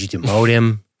 Could you demote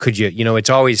him? Could you,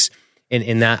 it's always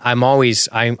in that I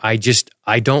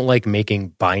don't like making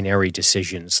binary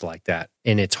decisions like that.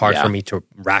 And it's hard for me to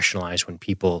rationalize when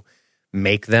people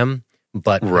make them.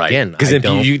 But again, because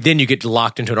then you get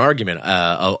locked into an argument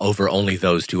over only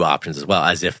those two options as well,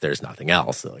 as if there's nothing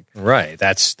else. Right.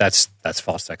 That's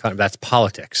false dichotomy. That's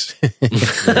politics.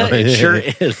 It sure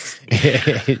is.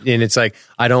 And it's like,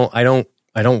 I don't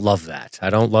love that. I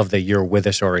don't love that you're with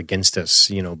us or against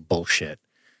us, bullshit.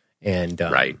 And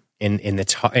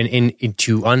and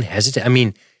to unhesitate. I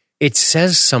mean, it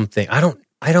says something. I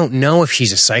don't know if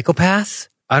she's a psychopath.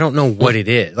 I don't know what it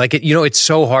is. Like it's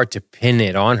so hard to pin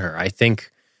it on her. I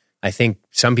think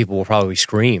some people will probably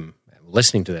scream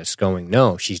listening to this, going,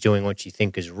 "No, she's doing what she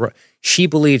thinks is right." She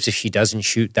believes if she doesn't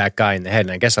shoot that guy in the head,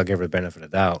 and I guess I'll give her the benefit of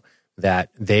the doubt, that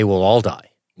they will all die.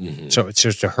 Mm-hmm. So it's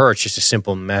just to her, it's just a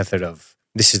simple method of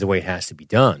this is the way it has to be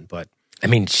done. But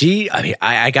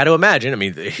I got to imagine,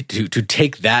 to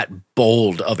take that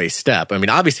bold of a step.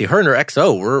 Obviously her and her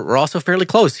XO were also fairly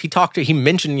close. He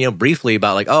mentioned, briefly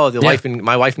about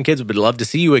my wife and kids would love to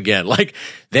see you again. Like,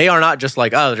 they are not just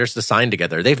like, they're just assigned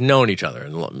together. They've known each other,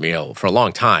 for a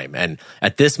long time. And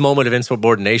at this moment of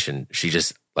insubordination, she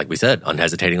just, like we said,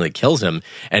 unhesitatingly kills him.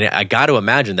 And I got to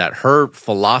imagine that her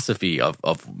philosophy of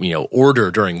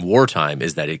order during wartime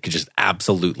is that it could just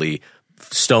absolutely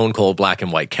stone cold, black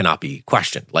and white, cannot be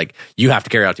questioned. Like, you have to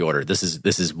carry out the order. This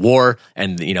is war,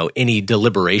 and any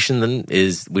deliberation then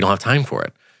we don't have time for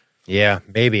it. Yeah,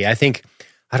 maybe. I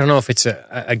don't know if it's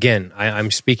I'm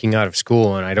speaking out of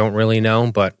school and I don't really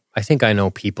know, but I think I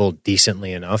know people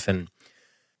decently enough, and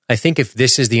I think if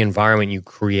this is the environment you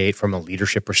create from a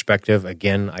leadership perspective,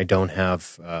 again, I don't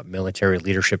have military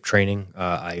leadership training.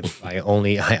 I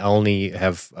only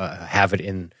have it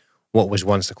in what was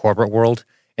once the corporate world.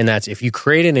 And that's if you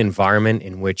create an environment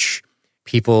in which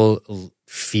people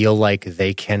feel like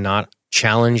they cannot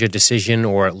challenge a decision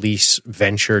or at least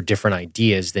venture different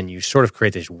ideas, then you sort of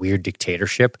create this weird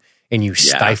dictatorship and you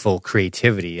stifle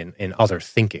creativity and other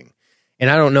thinking. And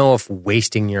I don't know if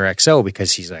wasting your XO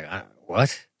because he's like,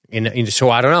 what? And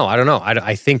so I don't know.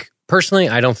 I think, personally,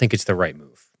 I don't think it's the right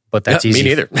move. But that's easy. Me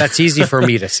neither. That's easy for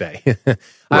me to say.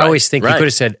 I always think he could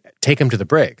have said, take him to the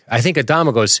brig. I think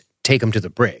Adama goes, take him to the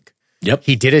brig. Yep.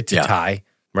 He did it to Ty,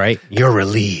 right? You're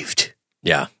relieved.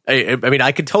 Yeah.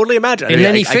 I could totally imagine. And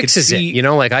then he fixes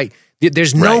it.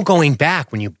 There's no going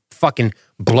back when you fucking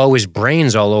blow his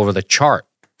brains all over the chart.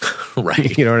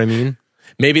 Right. You know what I mean?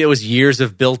 Maybe it was years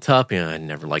of built up. I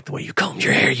never liked the way you combed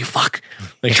your hair, you fuck.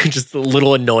 Like, just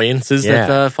little annoyances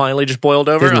that finally just boiled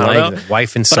over. The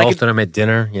wife insulted him at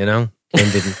dinner,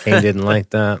 Kane didn't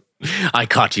like that. I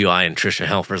caught you eyeing Trisha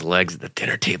Helfer's legs at the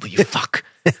dinner table, you fuck.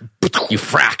 You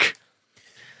frack.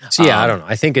 So I don't know.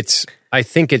 I think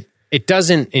it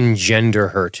doesn't engender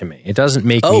her to me. It doesn't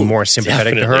make me more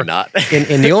sympathetic to her. Not.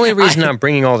 and the only reason I'm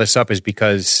bringing all this up is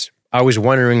because I was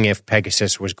wondering if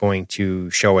Pegasus was going to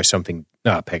show us something.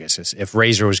 If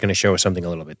Razor was going to show us something a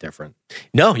little bit different.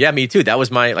 No, yeah, me too. That was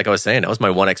like I was saying, that was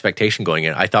my one expectation going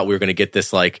in. I thought we were going to get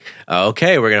this like,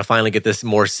 okay, we're going to finally get this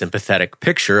more sympathetic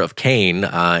picture of Kane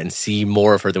and see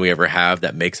more of her than we ever have.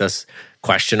 That makes us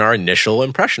question our initial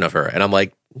impression of her. And I'm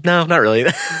like, no, not really.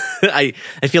 I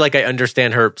feel like I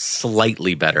understand her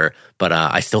slightly better, but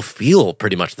I still feel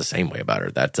pretty much the same way about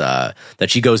her. That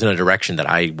she goes in a direction that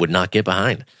I would not get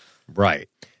behind. Right.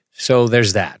 So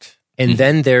there's that. And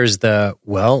then there's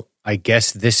I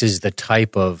guess this is the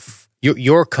type of,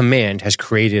 your command has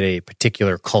created a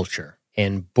particular culture.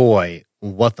 And boy,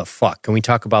 what the fuck? Can we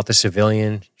talk about the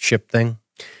civilian ship thing?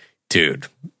 Dude,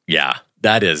 yeah,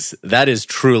 that is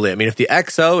truly, I mean, if the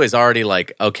XO is already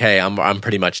like, okay, I'm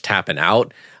pretty much tapping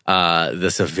out, the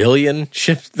civilian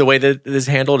ship, the way that it is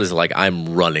handled is like,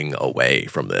 I'm running away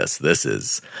from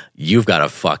this. You've got a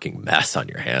fucking mess on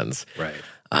your hands. Right.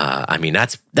 I mean,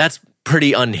 that's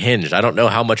pretty unhinged. I don't know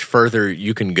how much further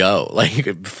you can go.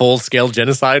 Like full-scale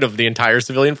genocide of the entire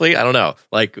civilian fleet? I don't know.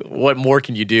 Like, what more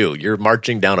can you do? You're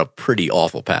marching down a pretty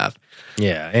awful path.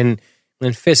 Yeah, and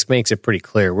Fisk makes it pretty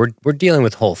clear. We're dealing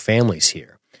with whole families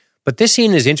here. But this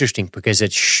scene is interesting because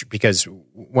because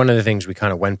one of the things we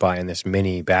kind of went by in this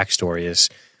mini backstory is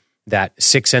that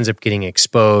 6 ends up getting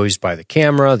exposed by the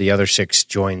camera. The other 6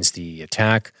 joins the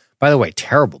attack. By the way,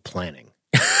 terrible planning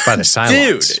by the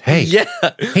Cylons. Dude, hey, yeah.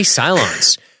 Hey,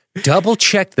 Cylons, double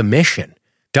check the mission.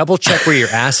 Double check where your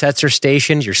assets are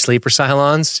stationed, your sleeper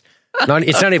Cylons.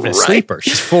 It's not even a sleeper.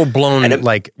 She's full-blown,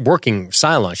 like, working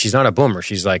Cylon. She's not a boomer.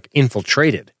 She's, like,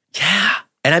 infiltrated. Yeah.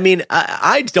 And I mean,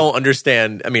 I don't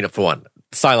understand. I mean, for one,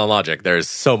 Cylon logic, there's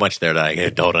so much there that I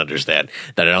don't understand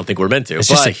that I don't think we're meant to. It's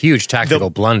just a huge tactical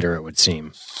blunder, it would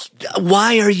seem.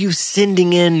 Why are you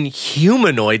sending in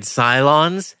humanoid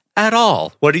Cylons at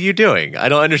all? What are you doing? I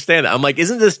don't understand that. I'm like,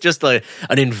 isn't this just an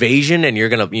invasion and you're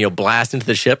going to, blast into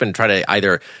the ship and try to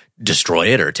either destroy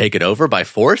it or take it over by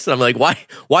force? And I'm like,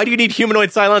 why do you need humanoid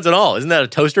Cylons at all? Isn't that a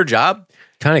toaster job?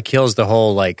 Kind of kills the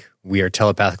whole, like, we are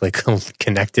telepathically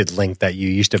connected link that you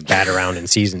used to bat around in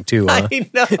season 2. Huh? I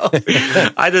know.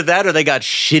 Either that or they got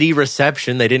shitty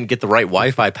reception. They didn't get the right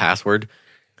Wi-Fi password.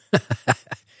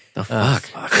 The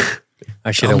fuck?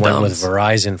 I should have went with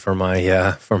Verizon for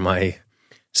my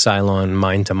Cylon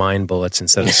mind-to-mind bullets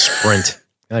instead of Sprint.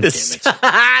 God damn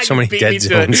it. So many dead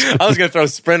zones. I was going to throw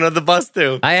Sprint on the bus,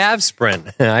 too. I have Sprint.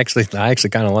 I actually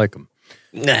kind of like them.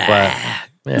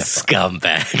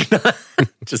 Scumbag.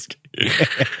 Just kidding.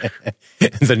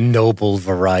 The noble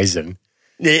Verizon.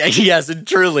 Yes, and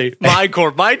truly,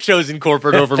 my chosen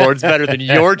corporate overlord's better than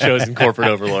your chosen corporate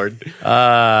overlord.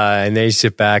 And they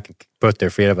sit back and put their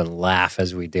feet up and laugh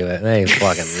as we do it. They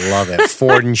fucking love it.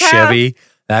 Ford and Chevy,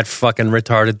 that fucking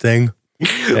retarded thing.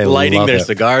 Lighting their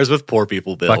cigars with poor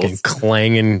people bills. Fucking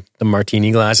clanging the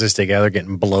martini glasses together,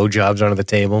 getting blowjobs under the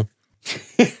table.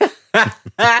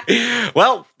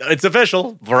 Well, it's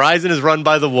official. Verizon is run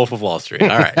by the Wolf of Wall Street. All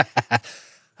right.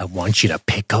 I want you to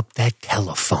pick up that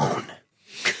telephone.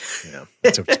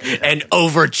 And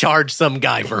overcharge some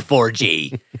guy for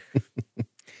 4G.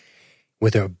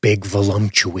 With her big,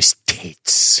 voluptuous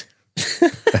tits.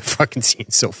 That fucking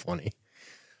scene's so funny.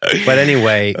 But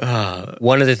anyway,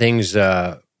 one of the things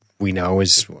we know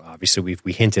is, obviously,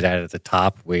 we hinted at it at the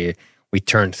top. We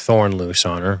turned Thorne loose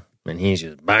on her, and he's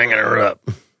just banging her up.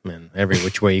 And every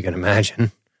which way you can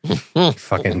imagine.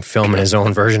 Fucking filming his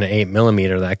own version of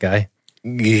 8mm, that guy.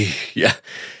 Yeah.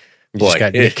 Just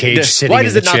got Nick Cage sitting Why in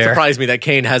does the it not chair. surprise me that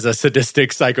Kane has a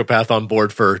sadistic psychopath on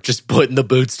board for just putting the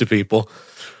boots to people?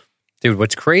 Dude,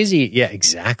 what's crazy? Yeah,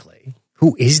 exactly.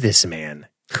 Who is this man?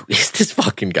 Who is this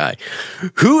fucking guy?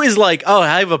 Who is like, oh,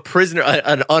 I have a prisoner,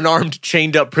 an unarmed,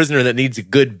 chained up prisoner that needs a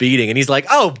good beating. And he's like,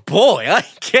 oh, boy,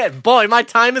 my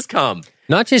time has come.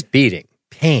 Not just beating,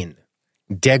 pain,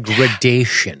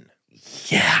 degradation.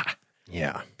 Yeah.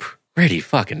 Yeah. Pretty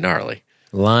fucking gnarly.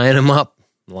 Line them up.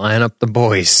 Line up the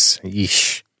boys.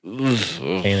 Yeesh.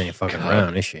 Kane ain't fucking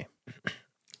around, is she?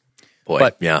 Boy,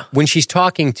 but yeah. When she's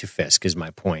talking to Fisk, is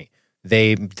my point,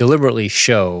 they deliberately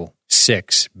show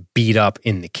 6 beat up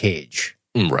in the cage.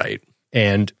 Right.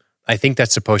 And I think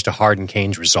that's supposed to harden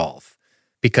Kane's resolve.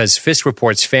 Because Fisk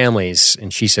reports families,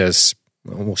 and she says,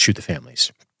 well, we'll shoot the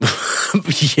families.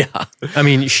 Yeah. I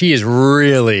mean, she is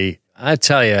really, I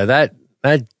tell you, that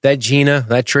Gina,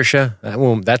 that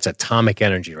Trisha, that's atomic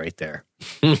energy right there.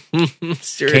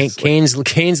 Seriously.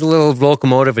 Kane's little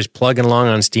locomotive is plugging along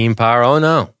on steam power. Oh,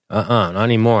 no. Not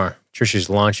anymore. Trisha's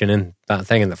launching in that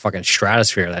thing in the fucking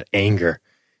stratosphere, that anger.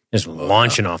 Just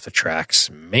launching off the tracks.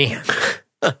 Man.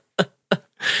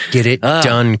 Get it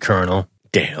done, Colonel.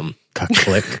 Damn.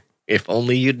 Click. If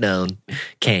only you'd known,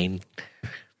 Kane.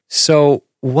 So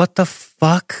what the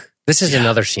fuck? This is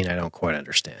another scene I don't quite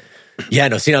understand. Yeah,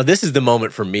 no, see, now this is the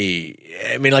moment for me.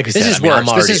 I mean, like I said, this is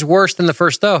worse. This is worse than the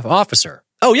first officer.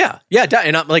 Oh yeah,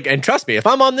 and I'm like, and trust me, if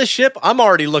I'm on this ship, I'm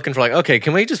already looking for like, okay,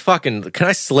 can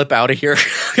I slip out of here?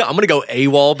 I'm gonna go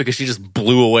AWOL because she just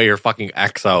blew away her fucking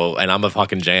exo, and I'm a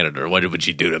fucking janitor. What would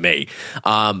she do to me?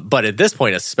 But at this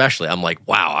point, especially, I'm like,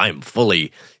 wow, I'm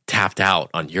fully tapped out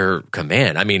on your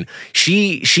command. I mean,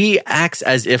 she acts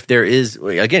as if there is,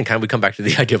 again, kind of we come back to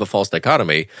the idea of a false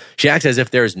dichotomy. She acts as if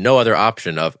there is no other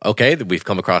option of, okay, we've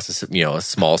come across a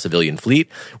small civilian fleet.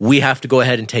 We have to go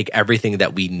ahead and take everything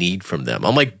that we need from them.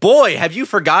 I'm like, boy, have you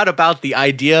forgot about the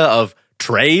idea of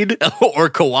trade or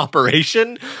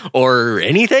cooperation or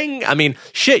anything? I mean,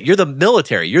 shit, you're the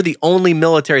military. You're the only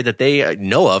military that they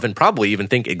know of and probably even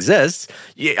think exists.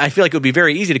 I feel like it would be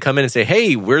very easy to come in and say,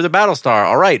 hey, we're the Battlestar.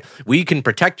 All right, we can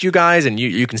protect you guys and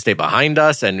you can stay behind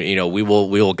us and, we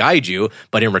will guide you.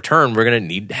 But in return, we're going to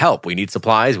need help. We need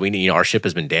supplies. We need, our ship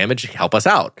has been damaged. Help us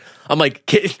out. I'm like,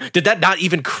 did that not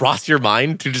even cross your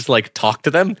mind to just like talk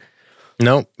to them?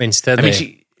 No, instead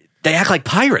they act like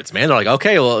pirates, man. They're like,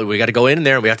 okay, well, we got to go in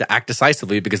there and we have to act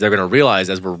decisively because they're going to realize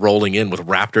as we're rolling in with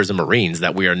Raptors and Marines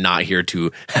that we are not here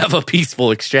to have a peaceful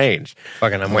exchange.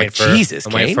 Fucking, I'm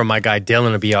waiting for my guy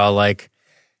Dylan to be all like,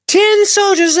 10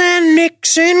 soldiers and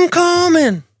Nixon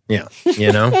coming. Yeah,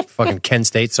 fucking Kent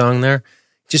State song there.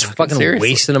 Just fucking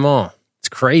wasting them all. It's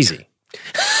crazy.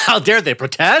 How dare they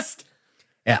protest?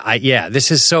 Yeah, this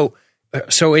is so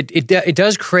it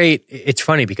does create, it's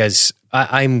funny because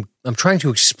I'm trying to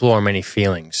explore many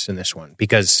feelings in this one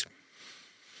because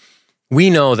we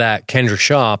know that Kendra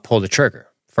Shaw pulled the trigger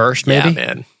first, maybe? Yeah,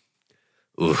 man.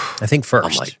 Oof. I think first.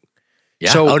 I'm like, yeah.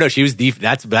 So, she was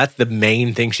that's the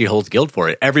main thing she holds guilt for.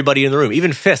 It. Everybody in the room,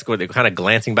 even Fisk, where they're kind of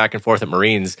glancing back and forth at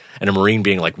Marines, and a Marine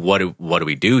being like, what do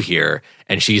we do here?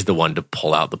 And she's the one to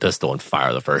pull out the pistol and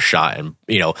fire the first shot and,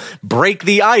 break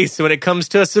the ice when it comes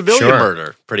to a civilian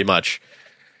murder, pretty much.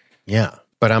 Yeah.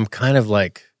 But I'm kind of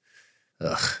like,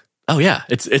 ugh. Oh yeah,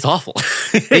 it's awful.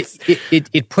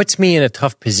 It puts me in a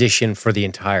tough position for the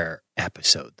entire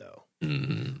episode, though.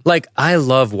 Like, I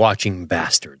love watching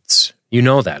Bastards. You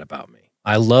know that about me.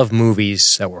 I love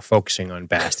movies that were focusing on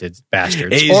bastards.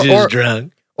 He's just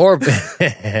drunk. Or he's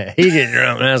just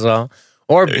drunk, that's all.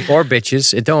 Or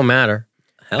bitches. It don't matter.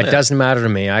 It doesn't matter to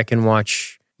me. I can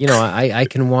watch, I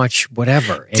can watch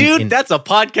whatever. Dude, that's a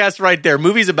podcast right there.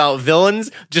 Movies about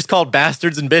villains just called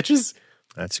Bastards and Bitches.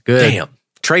 That's good. Damn.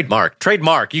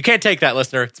 Trademark. You can't take that,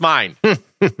 listener. It's mine.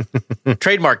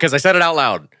 Trademark, because I said it out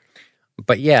loud.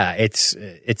 But yeah, it's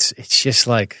just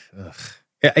like, ugh.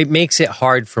 It makes it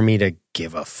hard for me to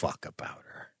give a fuck about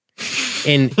her.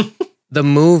 And the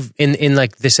move in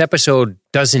like this episode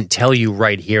doesn't tell you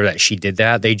right here that she did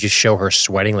that. They just show her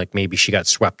sweating, like maybe she got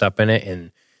swept up in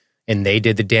it and they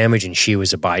did the damage and she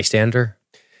was a bystander.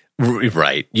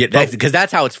 Right. Yeah, because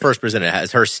that's how it's first presented,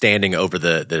 as her standing over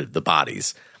the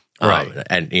bodies. Right.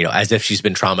 And, as if she's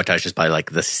been traumatized just by like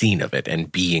the scene of it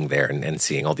and being there and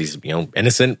seeing all these,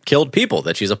 innocent killed people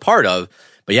that she's a part of.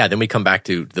 But yeah, then we come back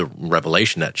to the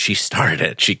revelation that she started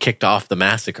it. She kicked off the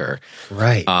massacre.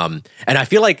 Right. And I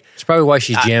feel like it's probably why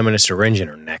she's jamming a syringe in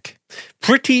her neck.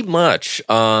 Pretty much.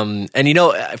 And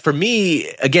for me,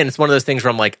 again, it's one of those things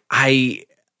where I'm like, I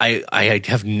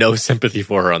have no sympathy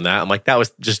for her on that. I'm like, that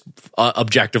was just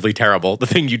objectively terrible. The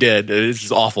thing you did is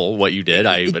just awful. What you did,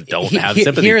 I don't have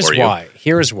sympathy for you.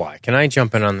 Here's why. Can I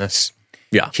jump in on this?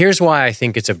 Yeah. Here's why I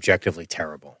think it's objectively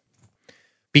terrible.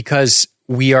 Because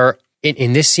we are,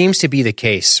 and this seems to be the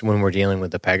case when we're dealing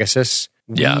with the Pegasus.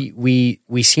 We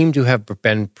seem to have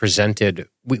been presented.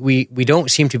 We don't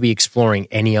seem to be exploring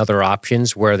any other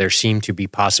options where there seem to be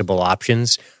possible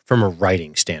options from a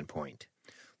writing standpoint.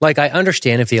 Like, I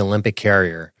understand if the Olympic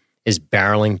carrier is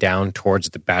barreling down towards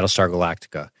the Battlestar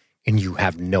Galactica and you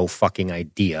have no fucking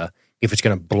idea if it's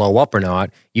going to blow up or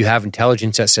not. You have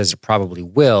intelligence that says it probably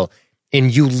will,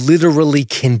 and you literally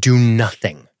can do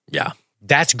nothing. Yeah.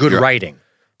 That's good writing.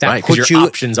 Right, because your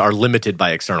options are limited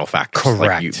by external factors.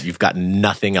 Correct. Like you've got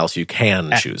nothing else you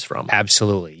can choose from.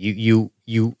 Absolutely. You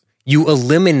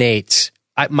eliminate.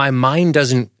 My mind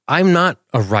doesn't. I'm not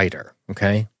a writer.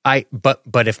 Okay.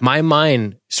 But if my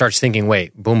mind starts thinking,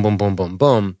 wait, boom, boom, boom, boom,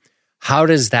 boom, how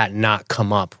does that not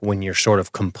come up when you're sort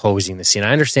of composing the scene?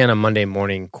 I understand I'm Monday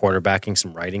morning quarterbacking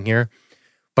some writing here,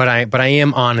 but I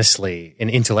am honestly and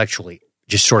intellectually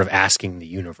just sort of asking the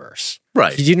universe.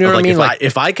 Right. You know what I mean?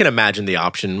 If I can imagine the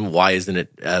option, why isn't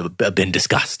it been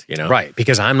discussed? Right.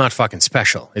 Because I'm not fucking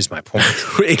special is my point.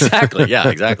 Exactly. Yeah,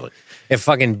 exactly. If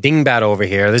fucking Dingbat over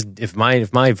here, if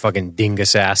my fucking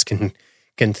dingus ass can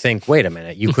can think, wait a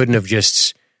minute, you couldn't have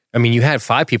just, I mean, you had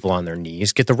 5 people on their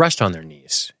knees, get the rest on their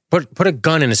knees. Put a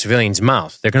gun in a civilian's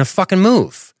mouth. They're going to fucking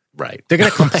move. Right. They're going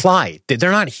to comply.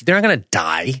 They're not going to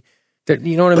die.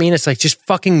 You know what I mean? It's like, just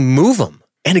fucking move them.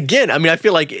 And again, I mean, I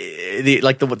feel like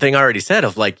the thing I already said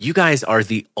of like, you guys are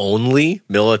the only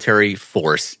military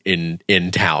force in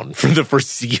town for the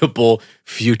foreseeable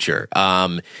future.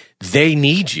 They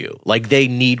need you. Like, they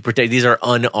need protect. These are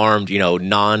unarmed,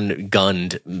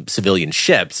 non-gunned civilian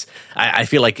ships. I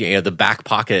feel like, the back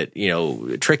pocket,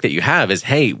 trick that you have is,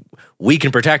 hey, we can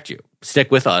protect you.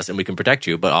 Stick with us and we can protect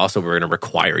you, but also we're going to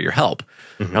require your help.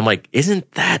 Mm-hmm. I'm like,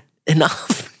 isn't that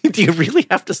enough? Do you really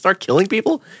have to start killing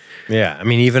people? Yeah. I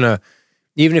mean, even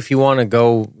if you want to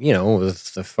go,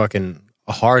 with the fucking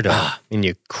hard up and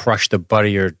you crush the butt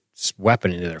of your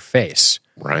weapon into their face.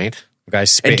 Right. The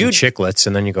guy's spitting chiclets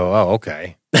and then you go, oh,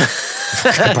 okay.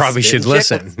 I probably should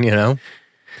listen,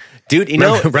 Dude,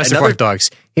 Reservoir Dogs,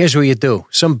 here's what you do.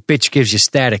 Some bitch gives you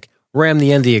static. Ram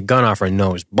the end of your gun off her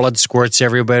nose. Blood squirts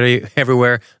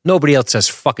everywhere. Nobody else says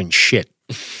fucking shit.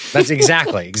 That's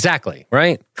exactly,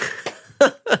 right?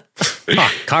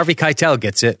 Harvey Keitel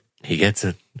gets it. He gets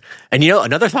it. And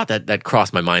another thought that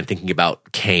crossed my mind thinking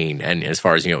about Kane and as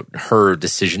far as, her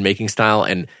decision-making style.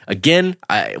 And again,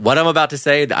 what I'm about to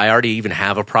say, I already even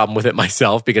have a problem with it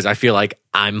myself because I feel like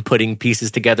I'm putting pieces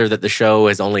together that the show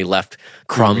has only left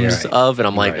crumbs of. And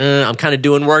I'm like, I'm kind of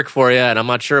doing work for you and I'm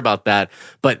not sure about that.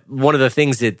 But one of the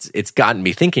things it's gotten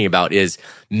me thinking about is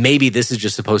maybe this is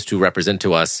just supposed to represent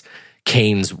to us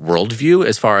Kane's worldview,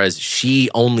 as far as she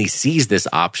only sees this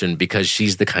option because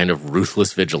she's the kind of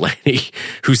ruthless vigilante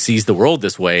who sees the world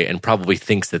this way and probably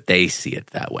thinks that they see it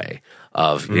that way.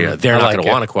 They're not going to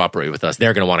want to cooperate with us.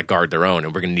 They're going to want to guard their own,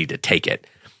 and we're going to need to take it.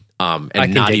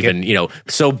 And not even,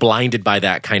 so blinded by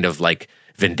that kind of like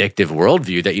vindictive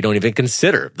worldview that you don't even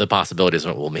consider the possibilities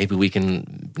of, well, maybe we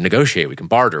can negotiate, we can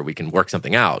barter, we can work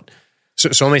something out.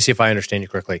 So let me see if I understand you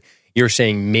correctly. You're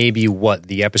saying maybe what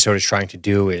the episode is trying to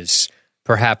do is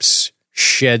perhaps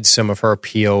shed some of her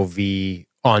POV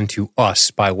onto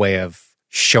us by way of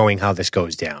showing how this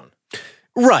goes down.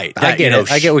 Right. I get it.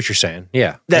 I get what you're saying.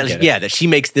 Yeah. That she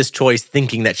makes this choice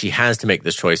thinking that she has to make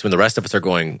this choice when the rest of us are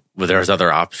going, well, there's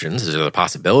other options, there's other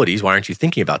possibilities. Why aren't you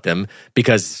thinking about them?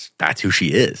 Because that's who she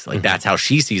is. Like, that's how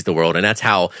she sees the world. And that's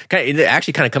how, it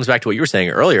actually kind of comes back to what you were saying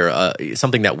earlier,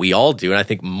 something that we all do. And I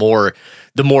think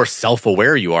the more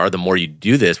self-aware you are, the more you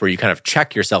do this, where you kind of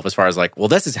check yourself as far as like, well,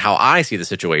 this is how I see the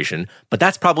situation, but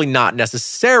that's probably not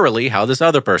necessarily how this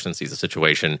other person sees the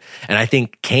situation. And I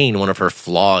think Kane, one of her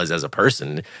flaws as a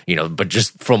person, but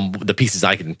just from the pieces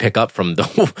I can pick up from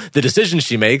the decisions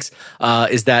she makes,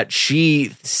 is that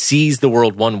she sees the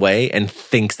world one way and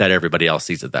thinks that everybody else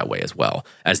sees it that way as well,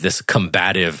 as this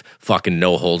combative fucking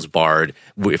no holds barred.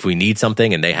 If we need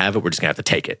something and they have it, we're just gonna have to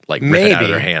take it, like rip it out of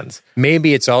their hands.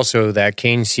 Maybe it's also that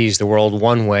Kane sees the world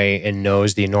one way and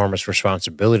knows the enormous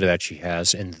responsibility that she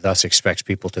has, and thus expects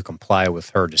people to comply with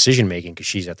her decision making because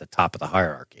she's at the top of the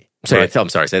hierarchy. I'm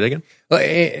sorry. Say that again.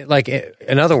 Like,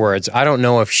 in other words, I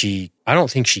don't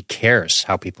think she cares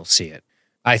how people see it.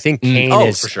 I think Kane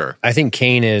is for sure. I think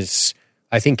Kane is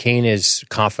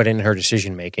confident in her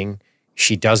decision making.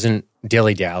 She doesn't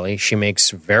dilly dally. She makes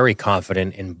very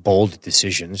confident and bold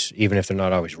decisions, even if they're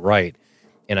not always right.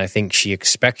 And I think she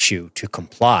expects you to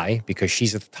comply because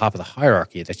she's at the top of the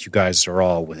hierarchy that you guys are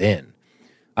all within.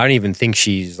 I don't even think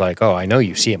she's like, oh, I know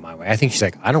you see it my way. I think she's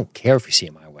like, I don't care if you see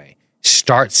it my way.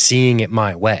 Start seeing it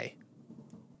my way.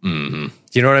 Mm-hmm.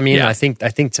 Do you know what I mean? Yeah. I think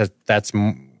that's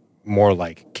more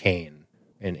like Kane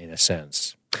in a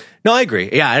sense. No, I agree.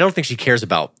 Yeah, I don't think she cares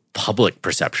about public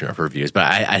perception of her views, but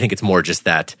I think it's more just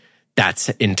that's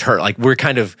internal. Like, we're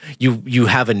kind of you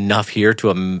have enough here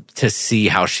to see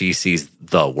how she sees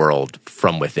the world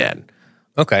from within.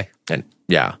 Okay, and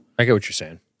yeah, I get what you're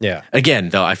saying. Yeah. Again,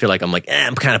 though, I feel like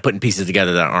I'm kind of putting pieces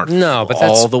together that aren't but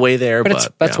all the way there.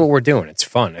 But that's what we're doing. It's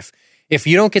fun. If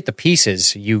you don't get the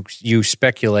pieces, you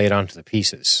speculate onto the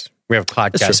pieces. We have a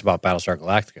podcast about Battlestar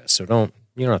Galactica, so you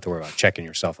don't have to worry about checking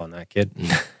yourself on that, kid.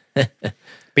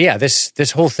 But yeah,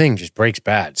 this whole thing just breaks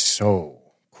bad so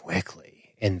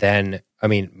quickly. And then, I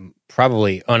mean,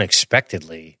 probably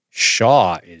unexpectedly,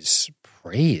 Shaw is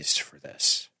praised for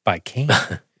this by Kane.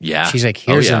 Yeah. She's like,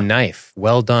 here's a knife.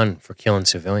 Well done for killing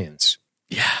civilians.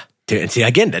 Yeah. Dude, and see,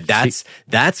 again,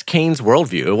 that's Kane's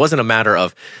worldview. It wasn't a matter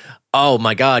of, oh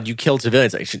my God, you killed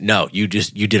civilians. No, you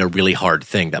did a really hard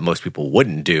thing that most people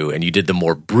wouldn't do, and you did the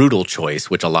more brutal choice,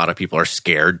 which a lot of people are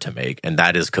scared to make, and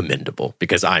that is commendable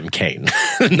because I'm Kane.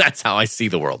 And that's how I see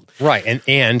the world. Right,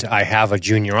 and I have a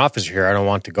junior officer here. I don't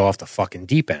want to go off the fucking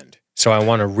deep end. So I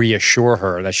want to reassure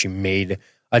her that she made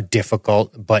a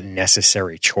difficult but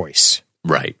necessary choice.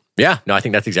 Right. Yeah. No, I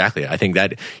think that's exactly it. I think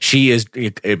that she is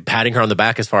patting her on the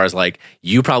back as far as like,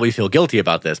 you probably feel guilty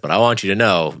about this, but I want you to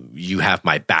know you have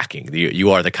my backing.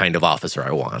 You are the kind of officer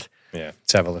I want. Yeah.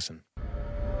 Let's have a listen.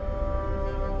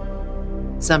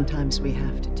 Sometimes we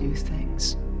have to do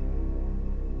things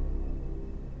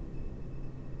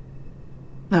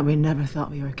that we never thought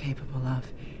we were capable of.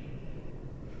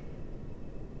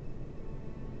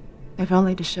 If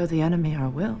only to show the enemy our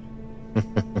will.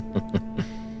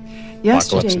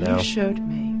 Yesterday you showed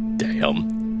me that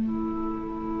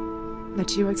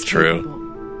you are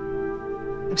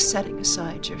capable of setting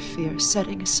aside your fear,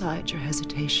 setting aside your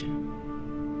hesitation,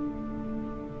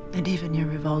 and even your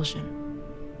revulsion.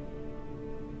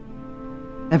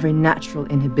 Every natural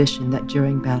inhibition that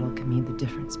during battle can mean the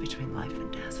difference between life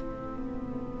and death.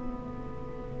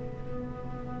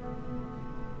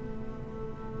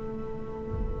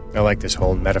 I like this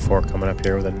whole metaphor coming up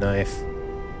here with a knife.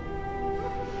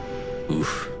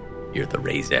 Oof, you're the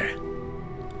razor.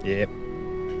 Yep.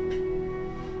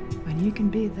 When you can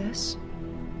be this,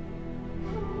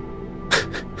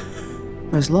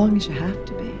 for as long as you have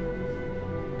to be,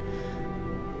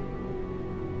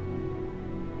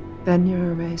 then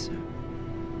you're a razor.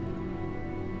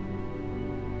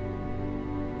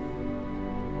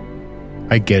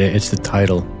 I get it. It's the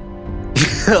title.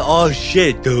 Oh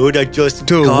shit, dude!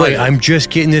 Dude, wait! I'm just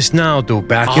getting this now, dude.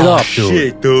 Back it up, dude.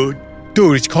 Shit, dude!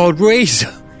 Dude, it's called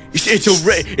Razor.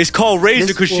 It's called Razor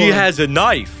because she has a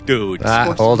knife, dude.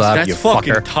 Hold up, That's you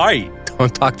fucking fucker. tight.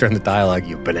 Don't talk during the dialogue,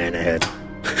 you banana head.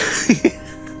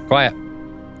 Quiet.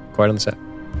 Quiet on the set.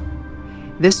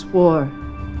 This war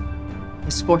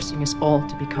is forcing us all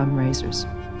to become razors.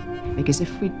 Because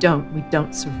if we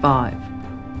don't survive.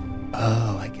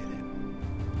 Oh, I get it.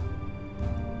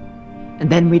 And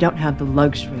then we don't have the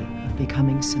luxury of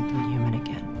becoming simply human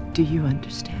again. Do you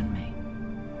understand me?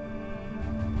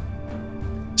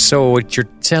 So what you're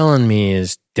telling me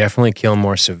is definitely kill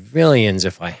more civilians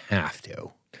if I have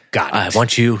to. Got it. I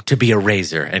want you to be a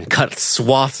razor and cut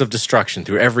swaths of destruction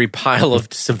through every pile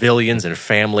of civilians and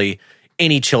family,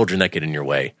 any children that get in your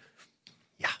way.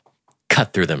 Yeah.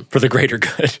 Cut through them for the greater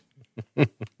good.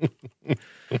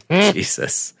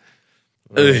 Jesus.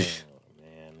 Oh, man.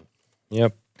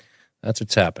 Yep. That's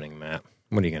what's happening, Matt.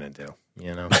 What are you going to do?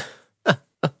 You know?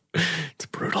 It's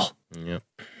brutal. Yep.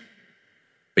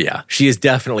 But yeah, she is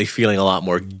definitely feeling a lot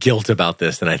more guilt about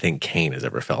this than I think Kane has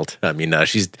ever felt. I mean,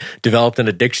 she's developed an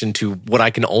addiction to what I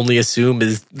can only assume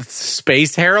is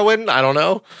space heroin. I don't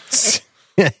know.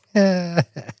 I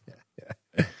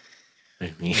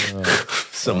mean,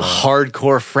 some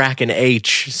hardcore fracking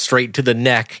H straight to the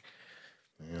neck.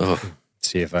 Yeah.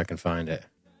 See if I can find it.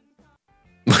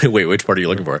 Wait, which part are you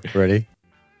looking for? Ready?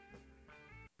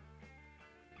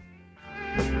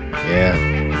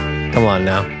 Yeah. Come on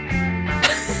now.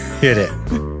 Hit it.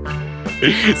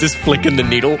 Is this flicking the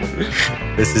needle?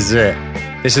 This is it.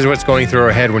 This is what's going through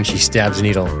her head when she stabs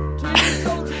needle.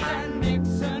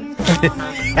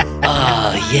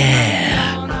 Oh,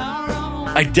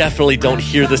 yeah. I definitely don't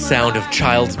hear the sound of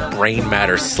child's brain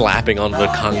matter slapping on the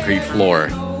concrete floor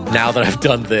now that I've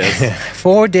done this.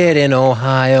 4 dead in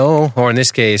Ohio, or in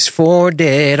this case, 4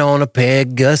 dead on a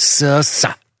Pegasus.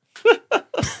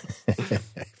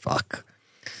 Fuck.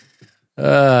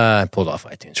 I pulled off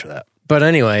iTunes for that. But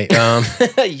anyway,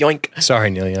 yoink. Sorry,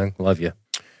 Neil Young. Love you.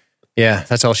 Yeah,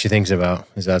 that's all she thinks about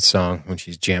is that song when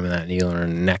she's jamming that needle in her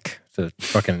neck to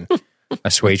fucking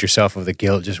assuage herself of the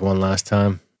guilt just one last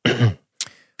time.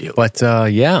 But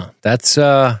yeah, that's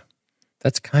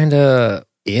kind of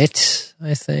it,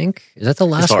 I think. Is that the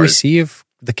last we see of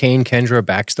the Kane Kendra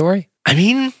backstory? I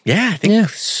mean, yeah, I think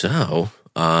so.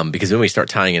 Because then we start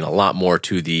tying in a lot more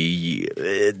to the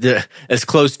as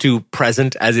close to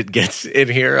present as it gets in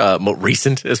here, more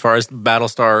recent as far as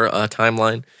Battlestar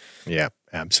timeline. Yeah,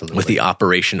 absolutely. With the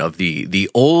operation of the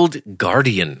old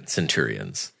Guardian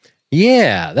Centurions.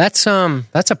 Yeah, that's a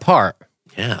part.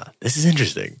 Yeah, this is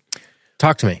interesting.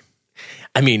 Talk to me.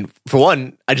 I mean, for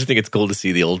one, I just think it's cool to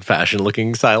see the old-fashioned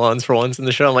looking Cylons for once in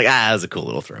the show. I'm like, that was a cool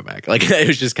little throwback. Like, it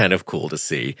was just kind of cool to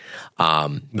see.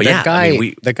 But that guy, I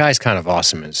mean, the guy's kind of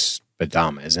awesome as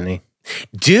Adama, isn't he?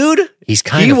 Dude, he's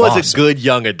kind of awesome. He was a good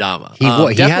young Adama. He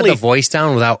had the voice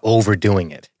down without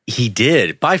overdoing it. He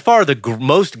did. By far the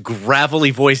most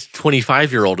gravelly voiced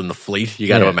 25-year-old in the fleet, you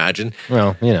got to imagine.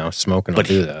 Well, smoking will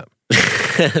do that.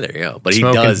 There you go. But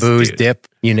smoking, he does. Booze, dip,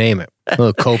 you name it. A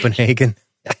little Copenhagen.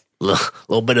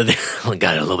 Little bit of the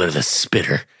got a little bit of the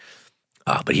spitter.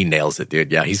 But he nails it,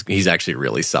 dude. Yeah, he's actually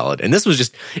really solid. And it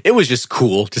was just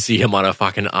cool to see him on a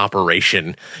fucking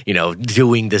operation,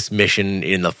 doing this mission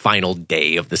in the final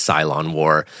day of the Cylon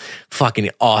War.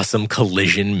 Fucking awesome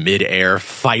collision midair,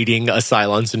 fighting a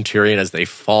Cylon Centurion as they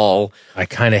fall. I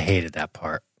kind of hated that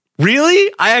part.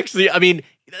 Really? I mean,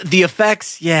 the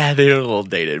effects, yeah, they're a little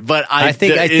dated, but I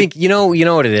think you know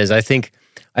what it is. I think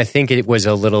it was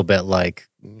a little bit like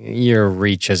your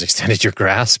reach has extended your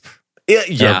grasp.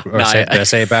 Yeah. Did I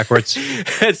say it backwards?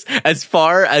 As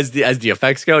far as the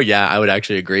effects go, yeah, I would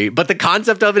actually agree. But the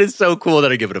concept of it is so cool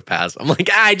that I give it a pass. I'm like,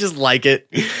 I just like it.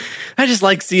 I just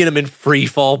like seeing him in free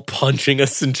fall punching a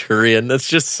Centurion. That's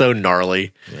just so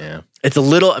gnarly. Yeah. It's a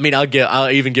little, I mean, I'll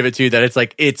even give it to you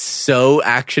that it's so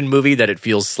action movie that it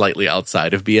feels slightly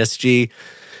outside of BSG.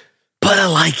 But I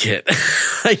like it.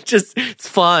 It's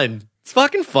fun. It's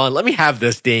fucking fun. Let me have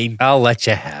this, Dean. I'll let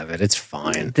you have it. It's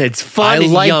fine. It's fun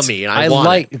and yummy, and I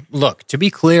want it. Look, to be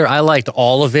clear, I liked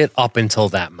all of it up until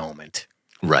that moment.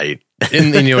 Right.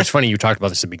 and it's funny, you talked about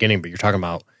this at the beginning, but you're talking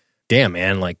about, damn,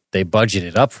 man, like they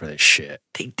budgeted up for this shit.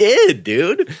 They did,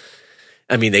 dude.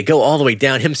 I mean, they go all the way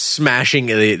down, him smashing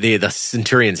the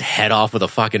Centurion's head off with a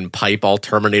fucking pipe, all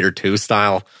Terminator 2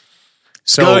 style.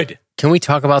 So, good. Can we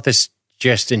talk about this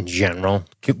just in general?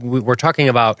 We're talking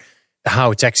about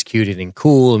how it's executed and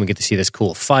cool, and we get to see this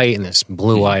cool fight and this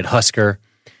blue-eyed Husker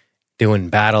doing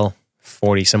battle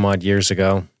 40 some odd years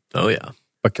ago. Oh yeah.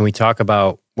 But can we talk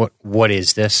about what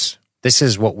is this? This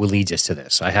is what leads us to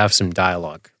this. I have some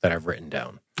dialogue that I've written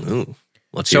down. Ooh,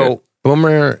 let's hear it.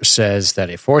 Boomer says that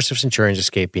a force of Centurions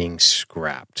escaped being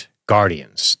scrapped.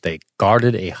 Guardians, they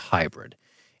guarded a hybrid,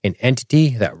 an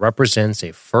entity that represents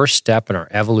a first step in our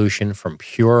evolution from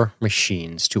pure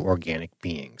machines to organic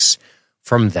beings.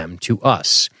 From them to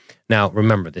us. Now,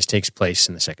 remember, this takes place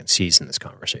in the second season, this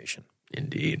conversation.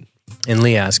 Indeed. And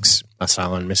Lee asks, a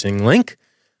Cylon missing link?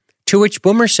 To which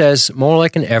Boomer says, more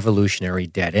like an evolutionary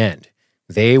dead end.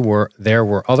 There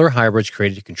were other hybrids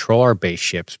created to control our base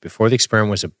ships before the experiment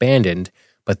was abandoned,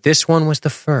 but this one was the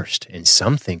first, and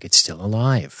some think it's still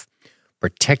alive.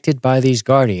 Protected by these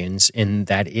Guardians in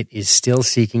that it is still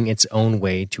seeking its own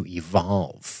way to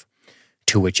evolve.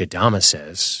 To which Adama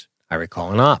says, I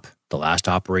recall an op. The last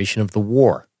operation of the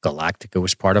war, Galactica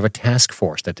was part of a task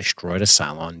force that destroyed a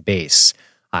Cylon base.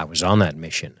 I was on that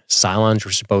mission. Cylons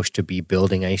were supposed to be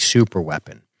building a super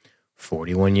weapon.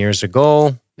 41 years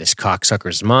ago, this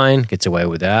cocksucker's mine gets away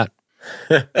with that.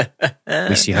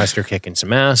 We see Husker kicking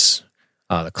some ass.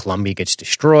 The Columbia gets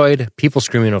destroyed. People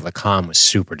screaming over the comm was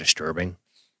super disturbing.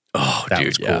 Oh, that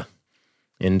was cool. Yeah.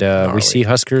 And we see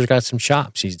Husker's got some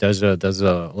chops. He does a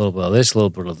little bit of this, a little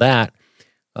bit of that.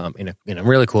 In a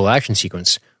really cool action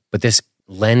sequence, but this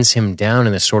lends him down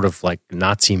in this sort of like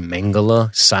Nazi Mengele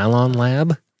Cylon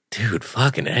lab. Dude,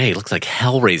 fucking A, looks like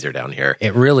Hellraiser down here.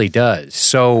 It really does.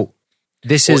 So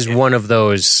this is one of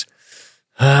those,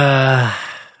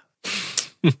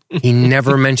 he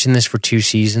never mentioned this for 2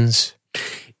 seasons.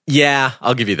 Yeah,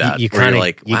 I'll give you that. You kind of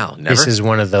like, wow, never? This is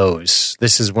one of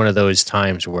those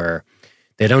times where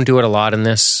they don't do it a lot in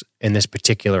this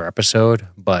particular episode,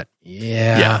 but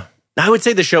yeah. I would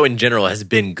say the show in general has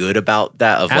been good about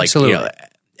that. Of Absolutely. Like,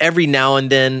 every now and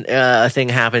then a thing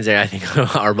happens. And I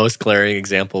think our most glaring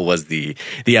example was the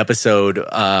episode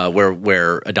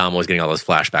where Adama was getting all those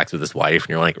flashbacks with his wife, and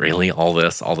you're like, really, all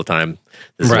this all the time?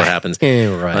 This is what happens.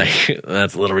 Yeah, right. Like,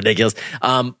 that's a little ridiculous.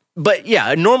 But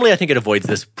yeah, normally I think it avoids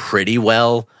this pretty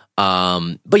well.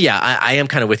 But yeah, I am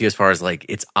kind of with you as far as like,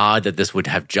 it's odd that this would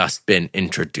have just been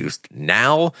introduced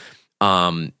now.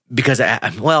 Because,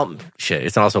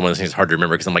 it's also one of those things that's hard to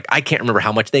remember because I'm like, I can't remember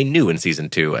how much they knew in season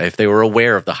 2, if they were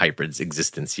aware of the hybrid's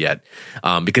existence yet.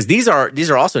 Because these are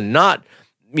also not,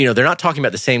 they're not talking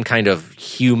about the same kind of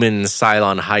human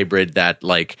Cylon hybrid that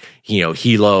like,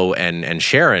 Hilo and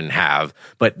Sharon have,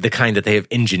 but the kind that they have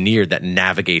engineered that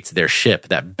navigates their ship,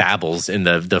 that babbles in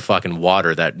the fucking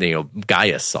water that,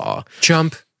 Gaius saw.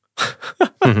 Jump.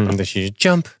 They should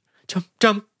jump. Jump,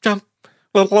 jump, jump.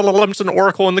 It's an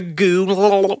oracle in the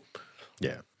goo.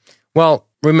 Yeah. Well,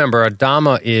 remember,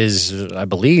 Adama is, I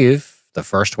believe, the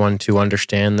first one to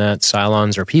understand that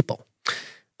Cylons are people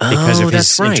because of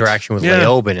his interaction with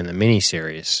Leoben in the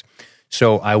miniseries.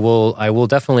 So I will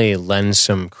definitely lend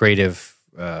some creative,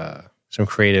 what am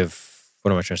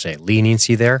I trying to say?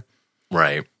 Leniency there.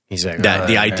 Right. He's like, that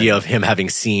the idea of him having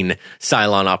seen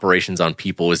Cylon operations on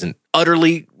people isn't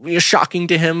utterly shocking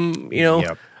to him,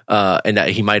 Yep. And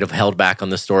that he might have held back on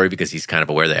the story because he's kind of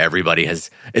aware that everybody is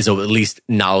at least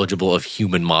knowledgeable of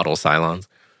human model Cylons.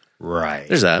 Right.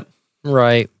 There's that.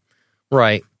 Right.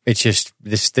 It's just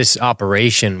this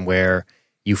operation where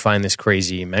you find this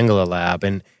crazy Mengele lab,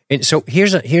 and so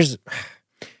here's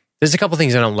There's a couple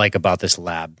things I don't like about this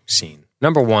lab scene.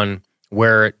 Number one,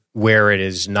 where it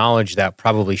is knowledge that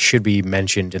probably should be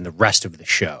mentioned in the rest of the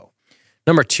show.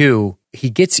 Number two,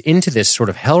 he gets into this sort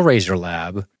of Hellraiser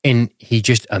lab and he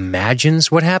just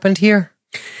imagines what happened here.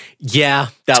 Yeah,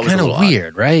 that was kind of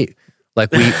weird, right?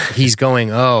 Like he's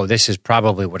going, oh, this is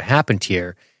probably what happened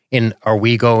here. And are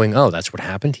we going, oh, that's what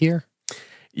happened here?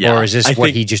 Yeah, or is this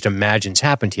he just imagines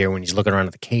happened here when he's looking around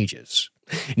at the cages?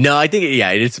 No, I think,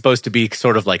 it's supposed to be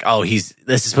sort of like, this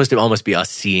is supposed to almost be us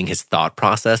seeing his thought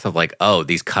process of like, oh,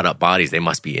 these cut up bodies, they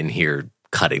must be in here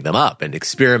cutting them up and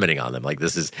experimenting on them. Like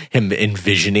this is him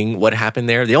envisioning what happened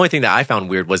there. The only thing that I found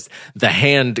weird was the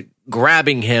hand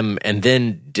grabbing him and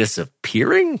then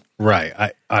disappearing.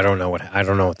 Right. I don't know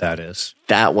what that is.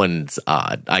 That one's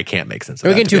odd. I can't make sense of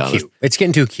We're that. Getting too cute. It's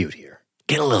getting too cute here.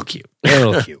 Getting a little cute.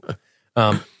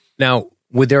 Now,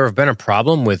 would there have been a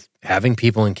problem with having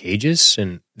people in cages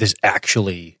and this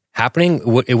actually happening?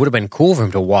 It would have been cool for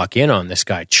him to walk in on this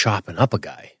guy chopping up a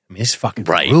guy. I mean, it's fucking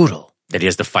brutal. That he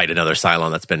has to fight another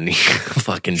Cylon that's been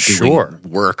fucking doing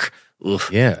work. Oof.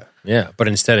 Yeah. But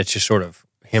instead, it's just sort of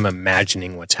him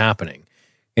imagining what's happening.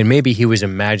 And maybe he was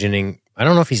imagining, I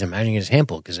don't know if he's imagining his hand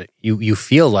pull, because you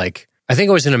feel like, I think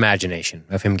it was an imagination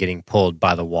of him getting pulled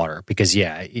by the water. Because,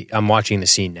 I'm watching the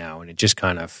scene now, and it just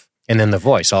kind of, and then the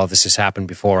voice, all of this has happened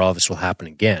before, all of this will happen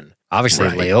again. Obviously,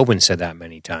 Leoben said that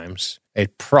many times.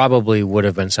 It probably would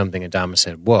have been something Adama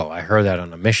said, whoa, I heard that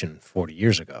on a mission 40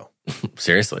 years ago.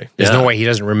 Seriously. There's no way he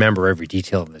doesn't remember every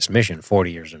detail of this mission,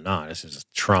 40 years or not. This is a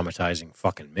traumatizing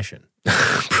fucking mission.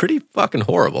 Pretty fucking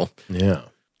horrible. Yeah.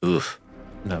 Oof.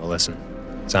 No, listen.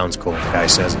 Sounds cool. The guy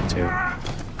says it too.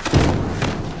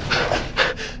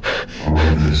 All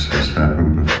of this has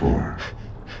happened before.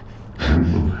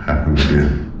 And will happen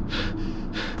again.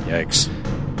 Yikes.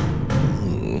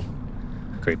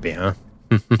 Creepy, huh?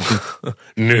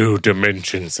 New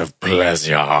dimensions of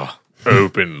pleasure.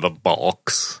 Open the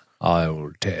box. I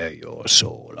will tear your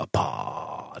soul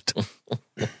apart.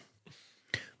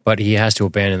 But he has to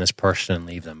abandon this person and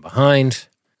leave them behind.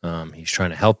 He's trying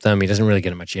to help them. He doesn't really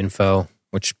get much info,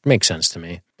 which makes sense to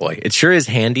me. Boy, it sure is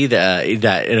handy that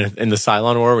in the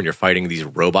Cylon War, when you're fighting these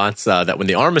robots, that when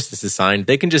the armistice is signed,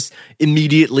 they can just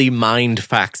immediately mind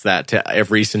fax that to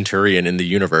every Centurion in the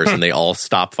universe and they all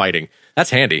stop fighting. That's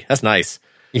handy. That's nice.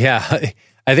 Yeah.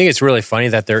 I think it's really funny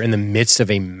that they're in the midst of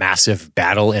a massive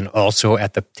battle and also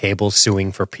at the table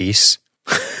suing for peace.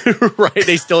 Right.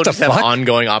 They still just have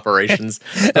ongoing operations.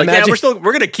 Like, we're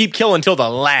going to keep killing until the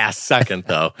last second,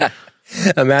 though.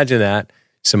 Imagine that.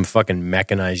 Some fucking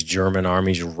mechanized German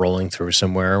armies rolling through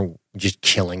somewhere, just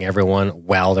killing everyone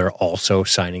while they're also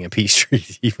signing a peace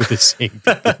treaty with the same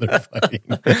people they're fighting.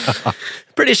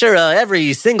 Pretty sure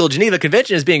every single Geneva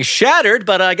Convention is being shattered,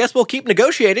 but I guess we'll keep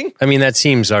negotiating. I mean, that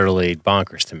seems utterly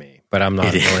bonkers to me, but I'm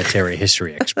not a military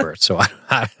history expert, so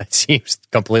it seems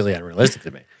completely unrealistic to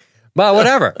me. But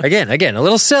whatever. Again, a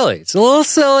little silly. It's a little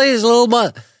silly. It's a little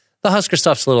the Husker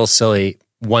stuff's a little silly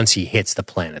once he hits the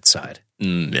planet side.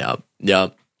 Yeah.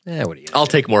 What do you I'll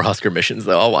take more Husker missions,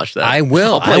 though. I'll watch that. I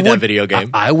will. I'll play that video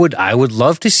game. I would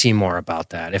love to see more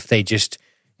about that. If they just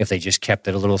kept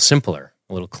it a little simpler,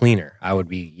 a little cleaner, I would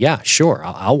be, sure.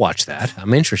 I'll watch that.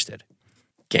 I'm interested.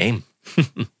 Game.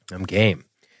 I'm game.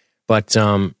 But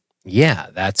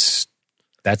that's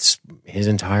his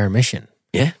entire mission.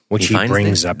 Yeah, which he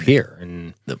brings up here,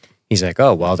 and he's like,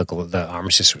 "Oh, well, the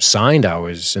armistice was signed. I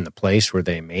was in the place where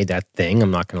they made that thing.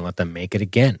 I'm not going to let them make it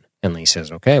again." And Lee says,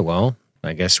 "Okay, well,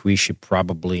 I guess we should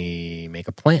probably make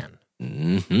a plan."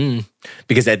 Mm-hmm.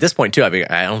 Because at this point, too, I mean,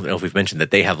 I don't know if we've mentioned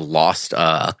that they have lost,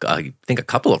 I think, a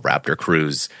couple of Raptor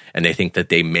crews, and they think that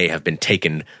they may have been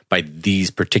taken by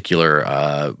these particular,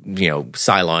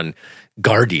 Cylon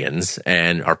guardians,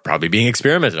 and are probably being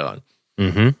experimented on.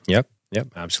 Mm-hmm. Yep,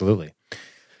 absolutely.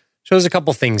 So there's a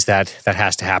couple things that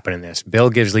has to happen in this. Bill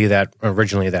gives Lee that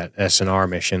SNR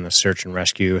mission, the search and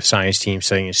rescue science team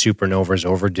studying a supernova is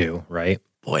overdue, right?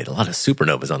 Boy, a lot of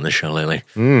supernovas on this show lately.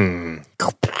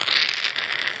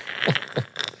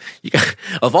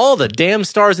 Of all the damn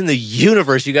stars in the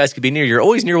universe you guys could be near, you're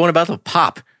always near one about to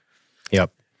pop.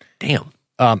 Yep. Damn.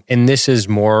 And this is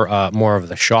more of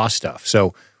the Shaw stuff.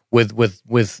 So with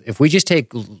if we just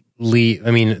take Lee, I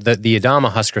mean the Adama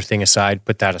Husker thing aside,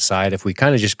 put that aside. If we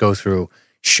kind of just go through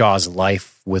Shaw's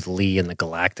life with Lee and the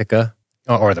Galactica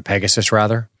or the Pegasus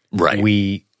rather, right?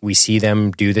 We see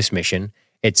them do this mission.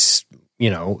 It's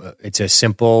it's a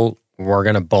simple. We're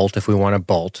going to bolt if we want to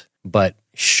bolt, but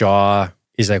Shaw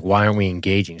is like, why aren't we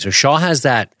engaging? So Shaw has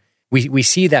that. We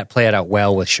see that play it out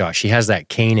well with Shaw. She has that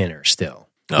Kane in her still.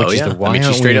 Why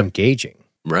aren't we engaging?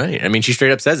 Right. I mean, she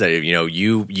straight up says that,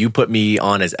 you put me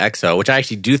on as XO, which I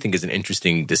actually do think is an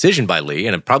interesting decision by Lee,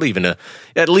 and probably even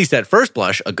at least at first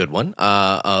blush, a good one,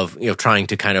 of, trying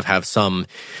to kind of have some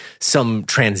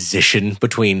transition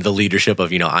between the leadership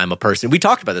of, I'm a person. We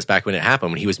talked about this back when it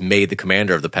happened, when he was made the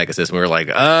commander of the Pegasus, and we were like,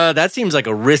 that seems like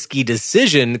a risky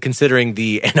decision considering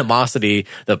the animosity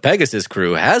the Pegasus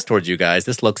crew has towards you guys.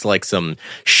 This looks like some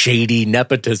shady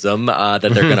nepotism that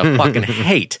they're going to fucking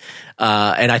hate.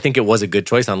 And I think it was a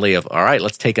good choice on Lee of, all right,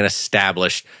 let's take an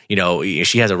established,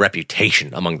 she has a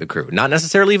reputation among the crew. Not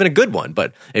necessarily even a good one,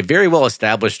 but a very well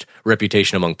established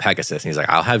reputation among Pegasus. And he's like,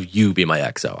 I'll have you be my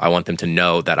XO. I want them to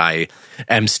know that I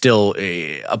am still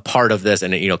a part of this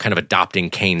and, kind of adopting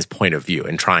Kane's point of view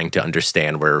and trying to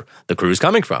understand where the crew's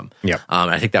coming from. Yeah.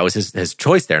 I think that was his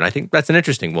choice there. And I think that's an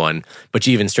interesting one. But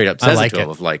she even straight up says it to him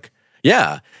of like,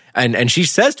 yeah. And she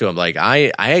says to him, like,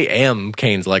 I am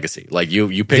Kane's legacy. Like, you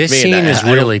picked me. This scene is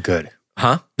really good.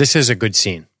 Huh? This is a good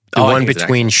scene. The one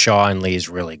between Shaw and Lee is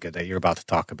really good that you're about to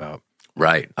talk about.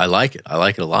 Right. I like it. I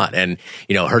like it a lot. And,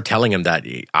 her telling him that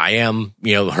I am,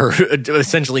 her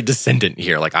essentially descendant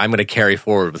here. Like, I'm going to carry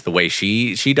forward with the way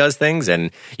she does things,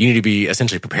 and you need to be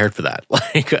essentially prepared for that.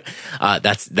 Like,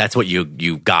 that's what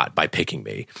you got by picking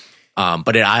me.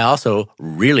 But I also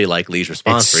really like Lee's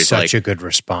response. It's such a good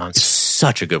response.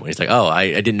 Such a good one. He's like, oh,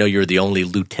 I didn't know you were the only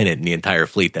lieutenant in the entire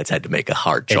fleet that's had to make a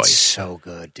hard choice. It's so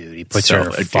good, dude. He puts her in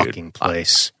her fucking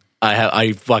place.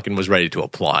 I fucking was ready to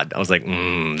applaud. I was like,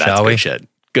 that's good shit.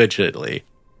 Good shit, Lee.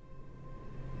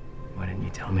 Why didn't you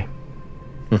tell me?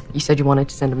 You said you wanted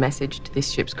to send a message to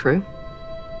this ship's crew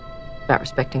about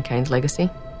respecting Kane's legacy.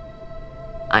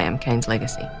 I am Kane's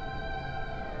legacy.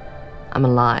 I'm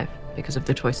alive because of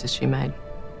the choices she made.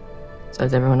 So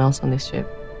is everyone else on this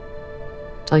ship.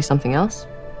 Tell you something else?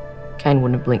 Kane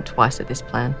wouldn't have blinked twice at this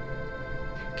plan.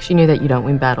 Because she knew that you don't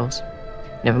win battles,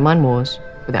 never mind wars,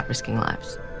 without risking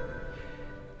lives.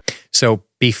 So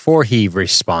before he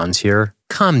responds here,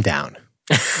 calm down.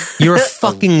 You're a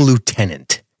fucking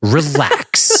lieutenant.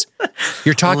 Relax.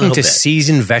 You're talking to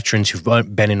seasoned veterans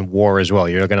who've been in war as well.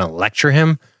 You're going to lecture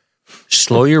him?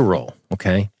 Slow your roll,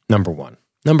 okay? Number one.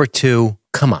 Number two,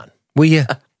 come on. Will you?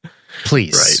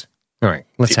 Please. Right. All right,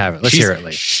 let's have it. Let's hear it,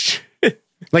 Lee.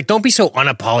 Like, don't be so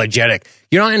unapologetic.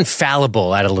 You're not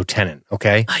infallible at a lieutenant,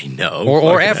 okay? I know.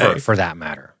 Or ever, for that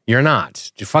matter. You're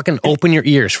not. You fucking open your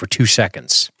ears for 2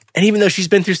 seconds. And even though she's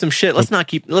been through some shit,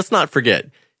 let's not forget,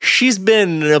 she's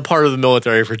been a part of the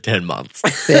military for 10 months.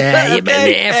 Yeah, you've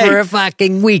been there for a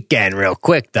fucking weekend real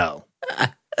quick, though.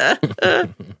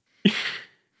 I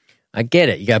get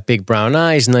it. You got big brown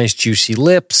eyes, nice juicy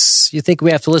lips. You think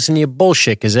we have to listen to your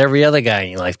bullshit because every other guy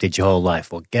in your life did your whole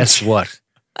life. Well, guess what?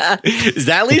 Is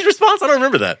that Lee's response? I don't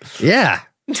remember that. Yeah.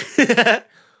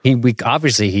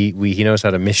 He knows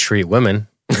how to mistreat women.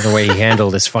 The way he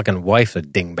handled his fucking wife, a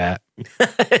dingbat.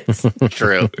 It's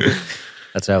true.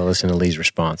 Let's have a listen to Lee's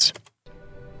response.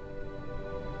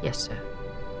 Yes, sir.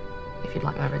 If you'd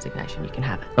like my resignation, you can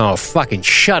have it. Oh, fucking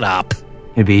shut up.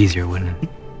 It'd be easier, wouldn't it?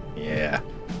 Yeah.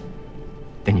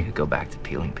 Then you could go back to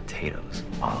peeling potatoes,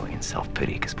 wallowing in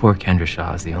self-pity, because poor Kendra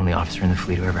Shaw is the only officer in the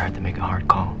fleet who ever had to make a hard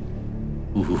call.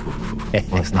 Well,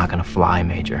 it's not going to fly,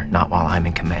 Major. Not while I'm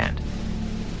in command.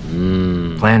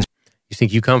 Plans. You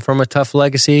think you come from a tough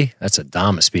legacy? That's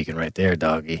Adama speaking right there,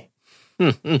 doggy.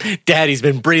 Daddy's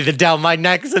been breathing down my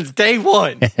neck since day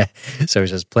one. So he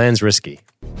says, plan's risky.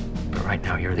 But right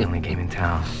now, you're the only game in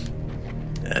town.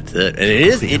 That's it. And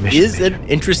it is an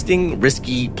interesting,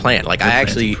 risky plan. Like, I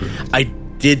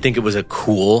did think it was a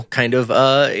cool kind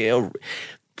of,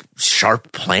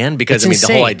 sharp plan because, it's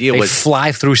the whole idea was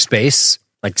fly through space.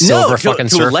 Like Silver fucking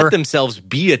to Surfer? let themselves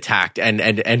be attacked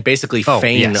and basically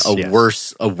feign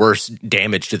worse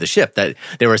damage to the ship. That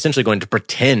they were essentially going to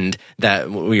pretend that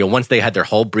once they had their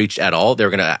hull breached at all, they were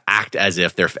going to act as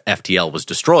if their FTL was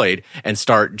destroyed and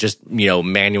start just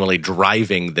manually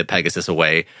driving the Pegasus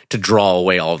away to draw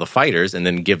away all the fighters and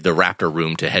then give the Raptor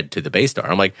room to head to the base star.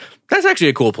 I'm like, that's actually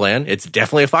a cool plan. It's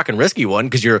definitely a fucking risky one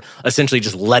because you're essentially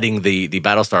just letting the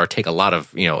Battlestar take a lot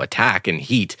of attack and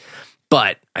heat.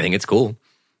 But I think it's cool.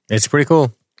 It's pretty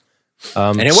cool.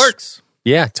 And it works.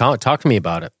 Yeah, talk to me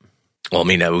about it. Well,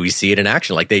 we see it in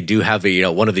action. Like they do have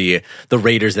one of the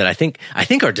raiders that I think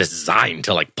are designed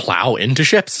to like plow into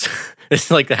ships.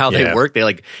 It's like how they work. They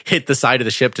like hit the side of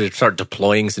the ship to start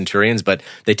deploying Centurions, but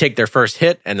they take their first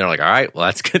hit and they're like, all right, well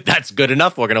that's good. That's good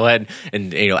enough. We're going to go ahead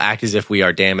and act as if we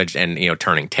are damaged and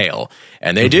turning tail.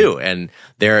 And they do. And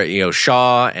they're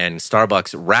Shaw and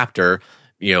Starbuck's Raptor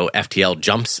FTL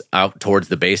jumps out towards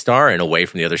the Bay Star and away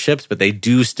from the other ships, but they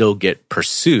do still get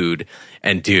pursued.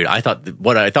 And dude,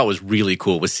 what I thought was really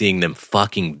cool was seeing them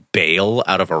fucking bail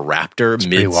out of a Raptor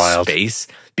mid-space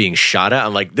being shot at.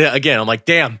 I'm like,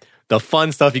 damn, the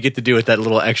fun stuff you get to do with that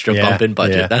little extra bump in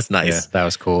budget. That's nice. Yeah, that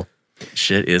was cool.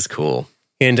 Shit is cool.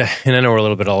 And I know we're a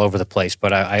little bit all over the place,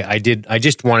 but I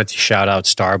just wanted to shout out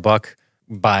Starbuck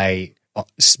by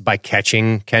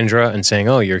catching Kendra and saying,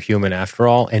 "Oh, you're human after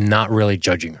all," and not really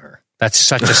judging her. That's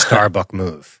such a Starbuck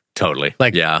move. Totally.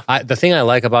 The thing I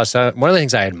like about one of the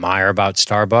things I admire about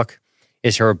Starbuck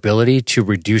is her ability to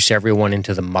reduce everyone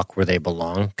into the muck where they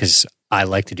belong. Because I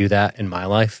like to do that in my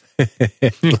life.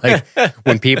 Like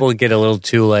when people get a little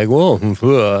too like, whoa,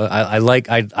 I like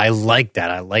that. I like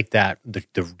that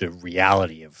the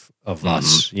reality of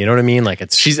us. You know what I mean?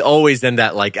 Like she's always in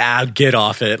that like, get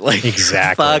off it. Like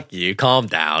exactly. Fuck you, calm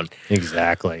down.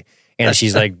 Exactly. And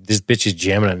she's like, this bitch is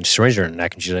jamming a syringe in her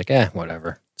neck, and she's like,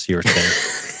 whatever. It's your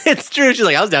thing. It's true. She's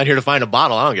like, I was down here to find a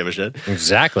bottle. I don't give a shit.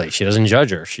 Exactly. She doesn't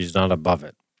judge her. She's not above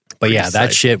it. But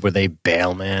that shit where they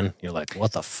bail, man, you're like,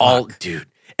 what the fuck? Dude.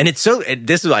 And it's so,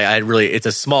 this is why it's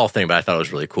a small thing, but I thought it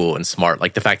was really cool and smart.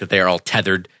 Like the fact that they are all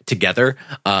tethered together.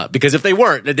 Because if they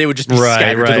weren't, they would just be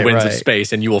scattered to the winds of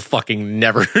space and you will fucking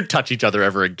never touch each other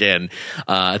ever again.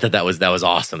 I thought that was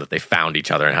awesome that they found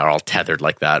each other and how they're all tethered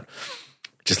like that.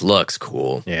 Just looks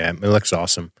cool. Yeah, it looks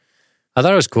awesome. I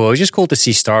thought it was cool. It was just cool to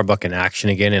see Starbuck in action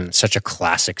again in such a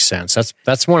classic sense.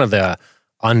 That's one of the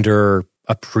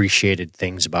underappreciated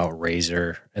things about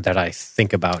Razor that I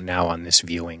think about now on this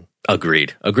viewing.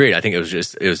 Agreed. I think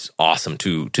it was awesome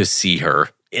to see her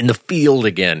in the field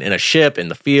again, in a ship, in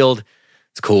the field.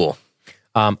 It's cool.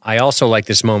 I also like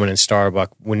this moment in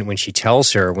Starbuck when she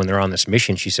tells her when they're on this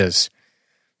mission, she says,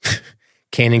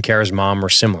 Kane and Kara's mom were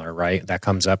similar, right? That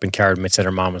comes up, and Kara admits that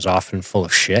her mom was often full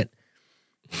of shit.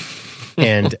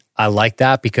 And I like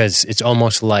that because it's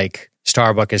almost like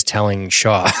Starbuck is telling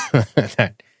Shaw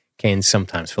that Kane's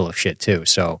sometimes full of shit too.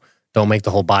 So don't make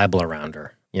the whole Bible around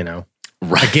her, you know?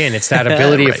 Right. Again, it's that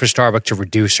ability for Starbuck to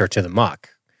reduce her to the muck,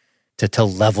 to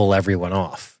level everyone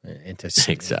off.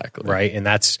 Exactly. Right? And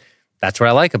that's what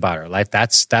I like about her. Like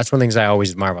that's one of the things I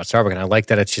always admire about Starbuck. And I like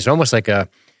that she's almost like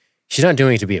she's not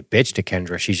doing it to be a bitch to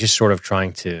Kendra. She's just sort of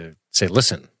trying to say,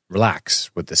 listen,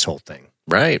 relax with this whole thing.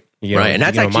 Right. Right. And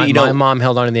that's my mom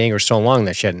held on to the anger so long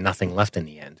that she had nothing left in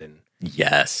the end. And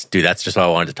yes, dude, that's just what I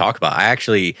wanted to talk about.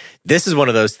 This is one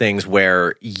of those things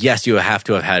where, yes, you have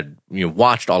to have had,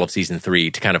 watched all of season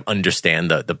 3 to kind of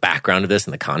understand the background of this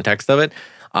and the context of it.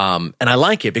 And I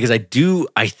like it because I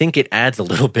think it adds a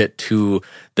little bit to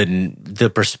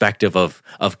the perspective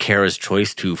of Kara's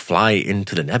choice to fly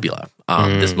into the nebula.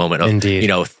 This moment of, indeed.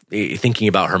 Thinking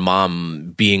about her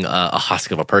mom being a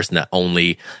husk of a person that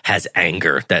only has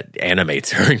anger that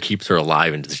animates her and keeps her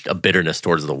alive, and just a bitterness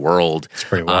towards the world. It's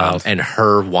pretty wild. And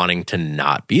her wanting to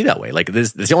not be that way. Like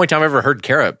this is the only time I've ever heard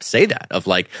Kara say that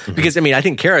because I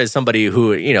think Kara is somebody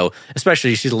who,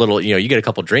 especially she's a little, you get a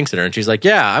couple drinks in her and she's like,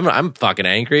 yeah, I'm fucking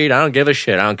angry. I don't give a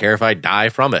shit. I don't care if I die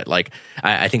from it. Like,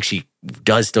 I think she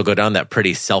does still go down that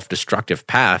pretty self-destructive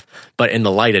path, but in the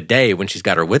light of day, when she's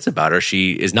got her wits about her,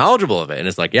 she is knowledgeable of it, and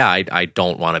it's like, yeah, I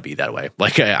don't want to be that way.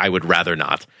 Like, I would rather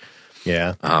not.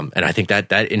 Yeah. And I think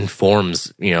that her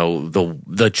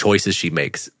the choices she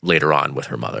makes later on with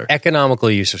her mother.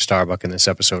 Economical use of Starbuck in this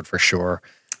episode for sure.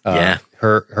 Yeah.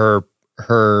 Her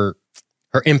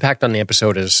impact on the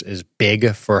episode is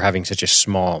big for having such a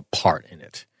small part in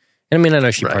it. And I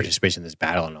know she participates in this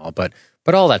battle and all, but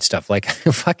all that stuff, like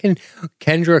fucking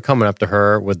Kendra coming up to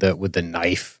her with the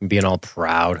knife and being all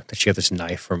proud that she got this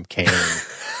knife from Kane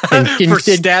and for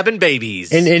stabbing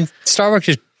babies, and Starbuck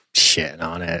just shitting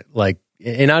on it, like,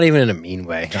 and not even in a mean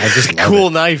way. I just love cool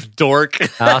it. Knife, dork.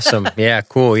 Awesome, yeah,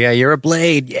 cool, yeah. You're a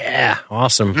blade, yeah,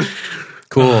 awesome,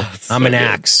 cool. I'm an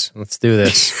axe. Let's do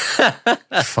this.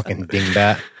 Fucking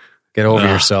dingbat, get over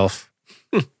yourself.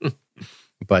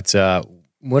 But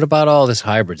what about all this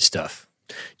hybrid stuff?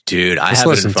 Dude, I have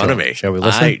it in front of me. Shall we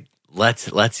listen?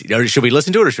 Let's. Should we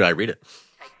listen to it or should I read it?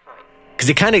 Because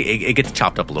it kind of it gets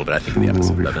chopped up a little bit, I think, in the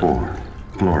episode. Before,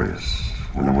 glorious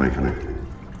when awakening,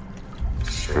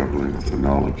 struggling with the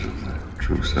knowledge of the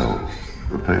true selves,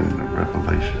 the pain of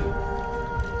revelation,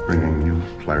 bringing new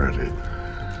clarity.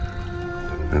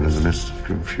 And in the midst of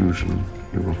confusion,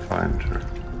 you will find her.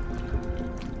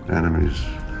 Enemies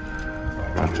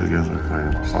brought together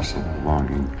by impossible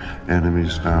longing.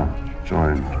 Enemies now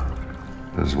joined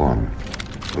as one.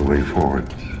 The way forward.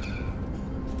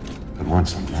 At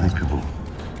once unthinkable,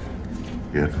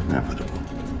 yet inevitable.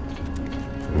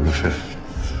 And the fifth,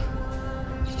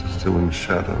 still in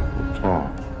shadow, will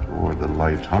talk toward the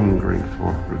light, hungering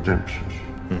for redemption.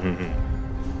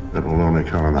 that will only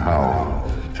come in the howl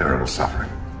of terrible suffering.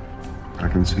 I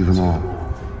can see them all.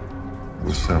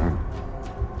 The 7,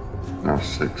 now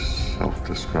 6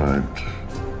 self-described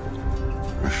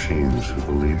machines who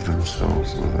believe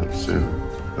themselves without sin,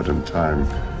 but in time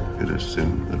it is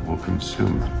sin that will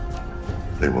consume them.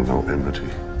 They will know enmity,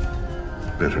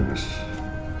 bitterness,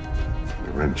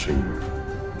 the wrenching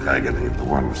agony of the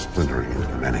one splintering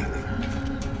into many.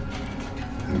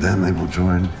 And then they will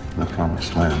join the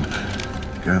promised land,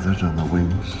 gathered on the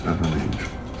wings of an angel.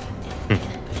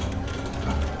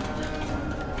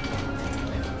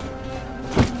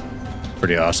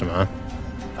 Pretty awesome, huh?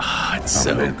 Oh, it's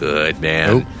so good,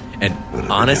 man. And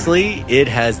honestly, it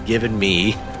has given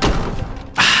me,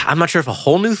 I'm not sure if a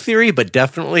whole new theory, but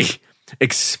definitely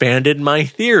expanded my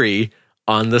theory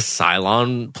on the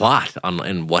Cylon plot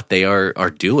and what they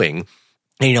are doing.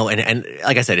 And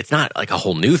like I said, it's not like a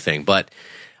whole new thing, but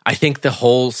I think the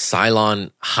whole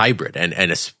Cylon hybrid and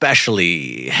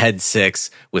especially Head 6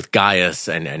 with Gaius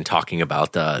and talking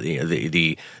about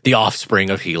the offspring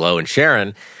of Helo and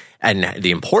Sharon and the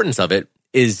importance of it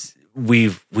is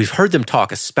we've heard them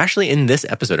talk, especially in this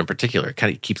episode in particular. It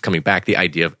kind of keeps coming back, the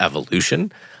idea of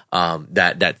evolution,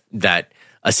 that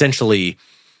essentially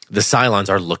the Cylons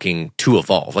are looking to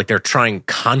evolve, like they're trying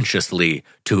consciously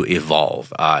to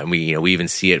evolve. And we even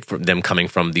see it from them coming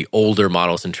from the older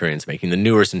model Centurions, making the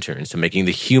newer Centurions, to making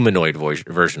the humanoid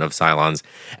version of Cylons.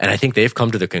 And I think they've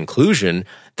come to the conclusion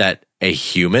that a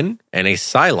human and a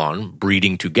Cylon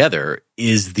breeding together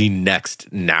is the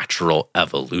next natural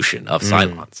evolution of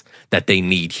Cylons, that they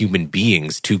need human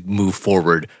beings to move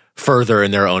forward further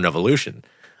in their own evolution.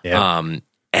 Yeah.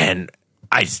 And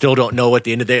I still don't know at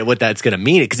the end of the day what that's going to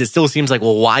mean, because it still seems like,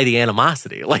 well, why the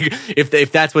animosity? Like, if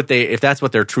that's what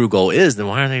their true goal is, then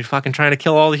why are they fucking trying to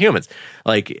kill all the humans?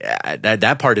 Like,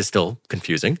 that part is still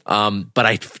confusing. But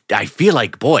I feel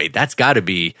like, boy, that's got to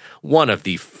be one of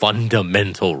the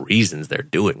fundamental reasons they're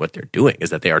doing what they're doing, is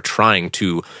that they are trying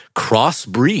to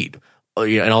crossbreed,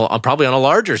 and probably on a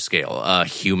larger scale,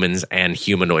 humans and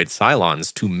humanoid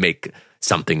Cylons to make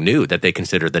something new that they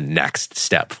consider the next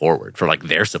step forward for like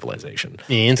their civilization,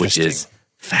 which is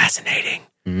fascinating.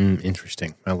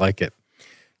 Interesting. I like it.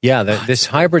 Yeah, this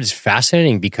hybrid is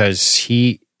fascinating because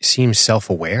he seems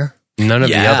self-aware. None of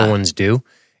the other ones do.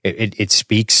 It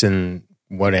speaks in,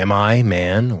 what am I,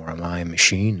 man, or am I a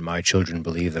machine? My children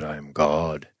believe that I am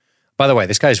God. By the way,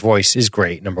 this guy's voice is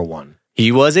great, number one.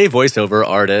 He was a voiceover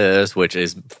artist, which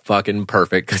is fucking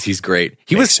perfect because he's great.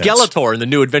 He was Skeletor in the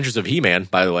New Adventures of He-Man,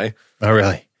 by the way. Oh,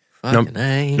 really?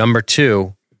 Number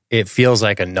 2, it feels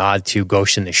like a nod to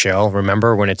Ghost in the Shell.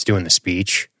 Remember when it's doing the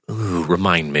speech? Ooh,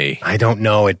 remind me. I don't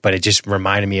know it, but it just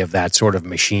reminded me of that sort of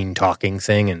machine talking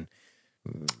thing. And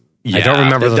I don't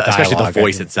remember the dialogue. Especially the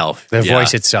voice itself. The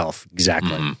voice itself,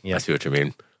 exactly. I see what you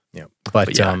mean. Yeah,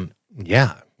 but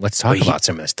let's talk about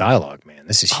some of this dialogue, man.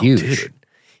 This is huge. Dude.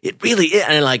 It really is,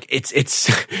 and like it's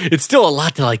still a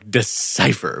lot to like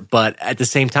decipher, but at the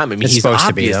same time, I mean, he's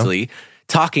obviously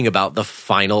talking about the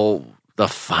final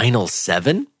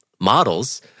 7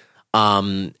 models.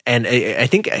 And I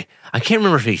think I can't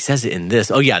remember if he says it in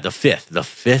this. Oh yeah, the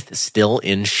fifth still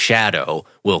in shadow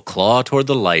will claw toward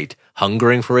the light,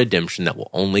 hungering for redemption that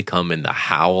will only come in the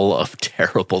howl of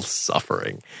terrible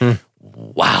suffering.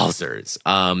 Wowzers.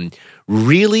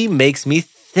 Really makes me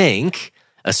think,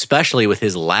 especially with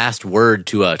his last word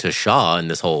to Shaw in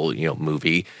this whole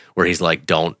movie, where he's like,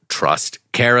 "Don't trust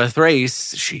Kara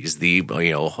Thrace. She's the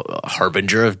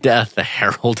harbinger of death, the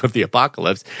herald of the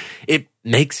apocalypse." It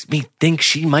makes me think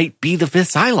she might be the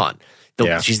 5th Cylon.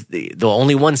 She's the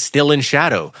only one still in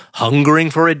shadow,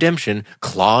 hungering for redemption,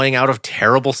 clawing out of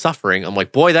terrible suffering. I'm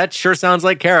like, boy, that sure sounds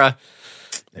like Kara.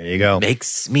 There you go.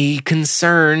 Makes me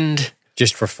concerned.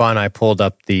 Just for fun, I pulled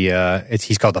up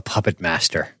he's called the Puppet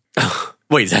Master.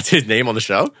 Wait, that's his name on the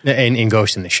show? In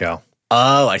Ghost in the Shell.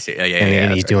 Oh, I see.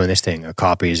 And he's doing this thing. A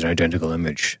copy is an identical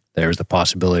image. There's the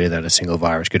possibility that a single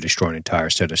virus could destroy an entire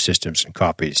set of systems, and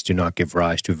copies do not give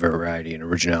rise to variety and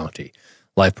originality.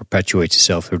 Life perpetuates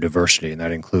itself through diversity, and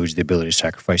that includes the ability to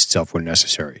sacrifice itself when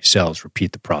necessary. Cells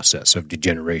repeat the process of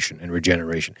degeneration and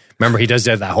regeneration. Remember, he does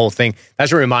that whole thing.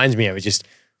 That's what it reminds me of. It's just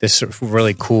this sort of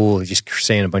really cool, just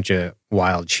saying a bunch of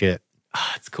wild shit.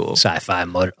 It's cool. Sci-fi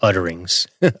utterances.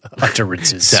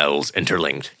 Cells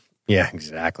interlinked. Yeah,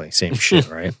 exactly. Same shit,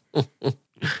 right?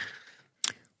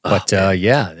 But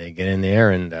they get in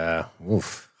there and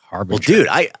Harbinger. Well, dude,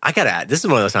 I gotta add, this is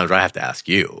one of those times where I have to ask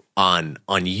you on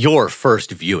your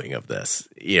first viewing of this.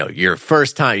 Your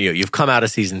first time, you've come out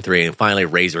of season 3 and finally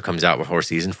Razor comes out before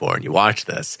season 4 and you watch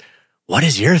this. What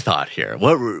is your thought here?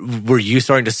 What were you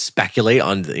starting to speculate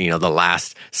on? The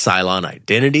last Cylon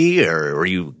identity, or were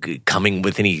you coming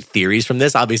with any theories from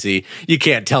this? Obviously, you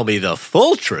can't tell me the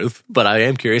full truth, but I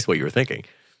am curious what you were thinking.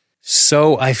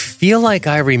 So I feel like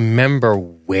I remember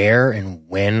where and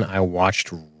when I watched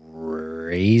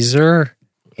Razor,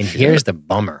 and here's the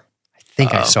bummer. I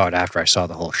think I saw it after I saw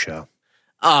the whole show.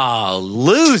 Oh,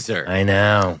 loser! I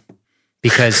know.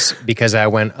 Because I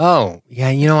went, oh, yeah,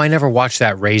 I never watched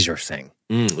that Razor thing.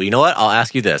 Well, you know what? I'll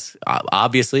ask you this.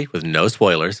 Obviously, with no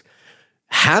spoilers,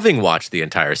 having watched the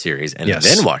entire series and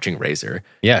then watching Razor,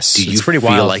 yes, do you it's pretty feel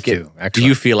wild like too, it? Do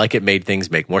you feel like it made things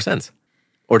make more sense,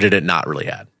 or did it not really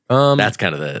add? That's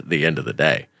kind of the end of the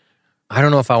day. I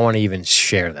don't know if I want to even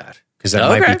share that because that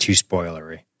might be too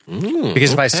spoilery.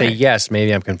 Because if I say yes,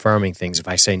 maybe I'm confirming things. If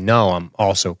I say no, I'm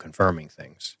also confirming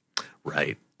things.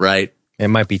 Right. It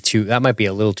might be that might be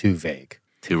a little too vague.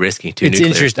 Too risky, too It's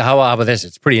nuclear. interesting. How about this?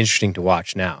 It's pretty interesting to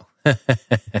watch now.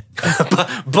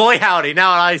 Boy, howdy. Now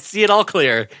I see it all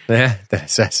clear. Yeah,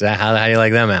 how do you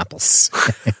like them apples?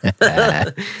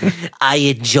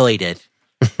 I enjoyed it.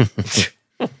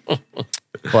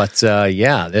 But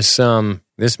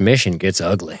this mission gets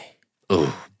ugly.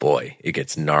 Oh, boy. It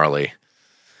gets gnarly.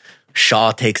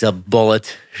 Shaw takes a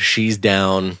bullet. She's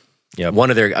down. Yep.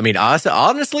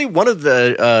 Honestly, one of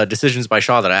the decisions by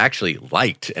Shaw that I actually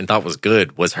liked and thought was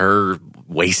good was her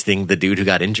wasting the dude who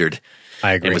got injured.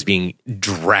 I agree. And was being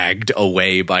dragged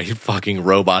away by fucking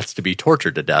robots to be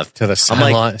tortured to death. To the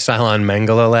Cylon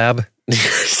Mangala lab.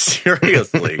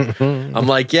 Seriously. I'm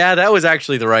like, yeah, that was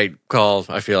actually the right call.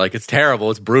 I feel like it's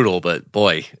terrible. It's brutal, but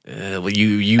boy,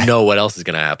 you know what else is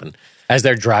going to happen. As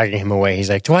they're dragging him away, he's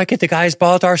like, do I get the guy's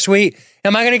Baltar suite?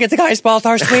 Am I going to get the guy's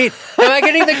Baltar suite? Am I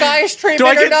getting the guy's treatment Do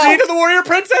I get no? Xena the Warrior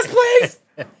Princess, please?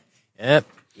 Yep.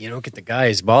 You don't get the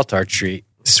guy's Baltar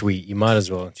suite. You might as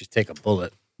well just take a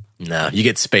bullet. No, you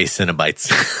get space Cenobites.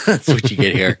 That's what you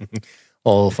get here.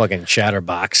 Whole fucking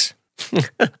chatterbox.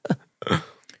 But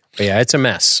yeah, it's a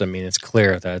mess. I mean, it's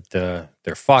clear that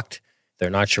they're fucked. They're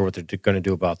not sure what they're going to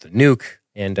do about the nuke.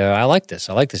 And I like this.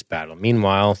 I like this battle.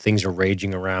 Meanwhile, things are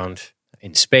raging around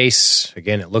in space.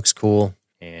 Again, it looks cool.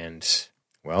 And,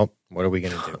 well, what are we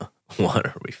going to do? What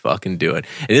are we fucking doing?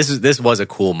 And this was a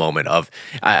cool moment of,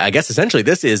 I guess essentially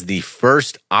this is the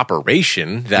first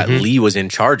operation that Lee was in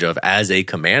charge of as a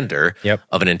commander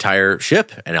of an entire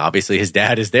ship. And obviously his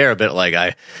dad is there, but like,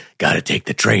 I got to take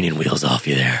the training wheels off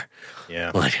you there.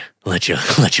 Yeah. Let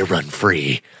you run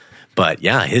free. But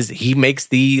yeah, he makes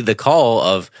the call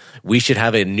of we should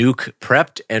have a nuke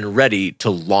prepped and ready to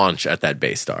launch at that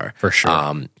base star. For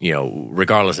sure.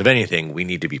 Regardless of anything, we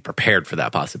need to be prepared for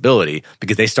that possibility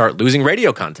because they start losing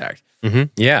radio contact.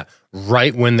 Mm-hmm. Yeah.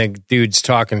 Right when the dude's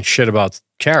talking shit about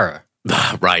Kara.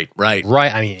 Right.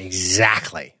 I mean,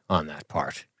 exactly on that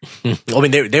part. I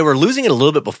mean, they were losing it a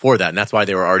little bit before that, and that's why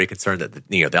they were already concerned that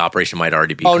the operation might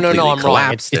already be completely I'm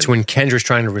collapsed. wrong. It's when Kendra's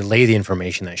trying to relay the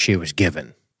information that she was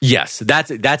given. Yes,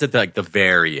 that's at the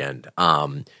very end.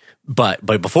 But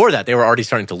before that, they were already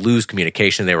starting to lose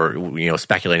communication. They were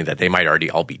speculating that they might already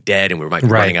all be dead, and we might be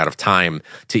running out of time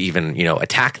to even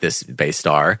attack this base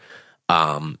star.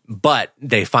 But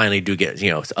they finally do get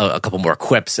a couple more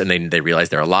quips, and then they realize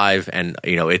they're alive. And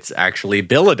it's actually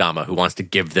Bill Adama who wants to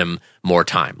give them more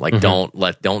time. Like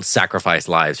don't sacrifice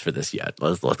lives for this yet.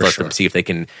 Let's let them see if they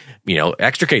can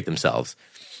extricate themselves.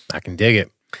 I can dig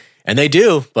it. And they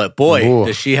do, but boy,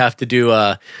 does she have to do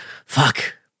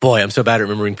fuck. Boy, I'm so bad at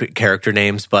remembering character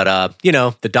names, but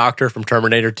the doctor from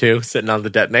Terminator 2 sitting on the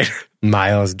detonator.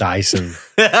 Miles Dyson.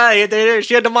 She had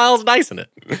the Miles Dyson it.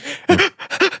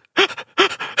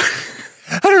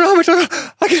 I don't know how much longer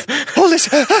I can hold this.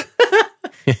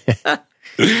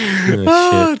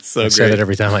 It's so I great. say that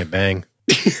every time I bang.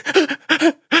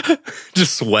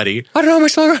 Just sweaty. I don't know how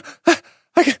much longer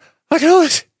I can hold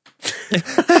this.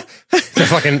 The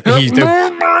fucking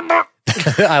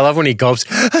I love when he gulps.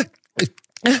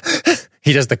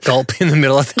 He does the gulp in the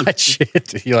middle of that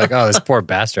shit. You're like, oh, this poor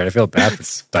bastard. I feel bad for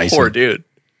Dyson. Poor dude.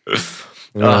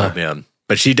 Oh, man.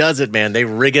 But she does it, man. They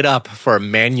rig it up for a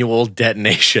manual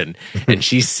detonation. And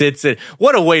she sits it.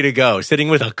 What a way to go. Sitting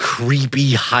with a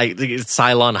creepy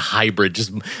Cylon hybrid,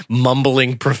 just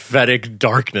mumbling prophetic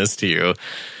darkness to you.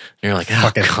 You're like,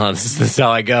 oh, God, this is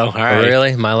how I go. All right.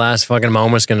 Really? My last fucking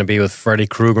moment's going to be with Freddy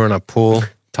Krueger in a pool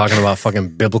talking about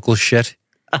fucking biblical shit.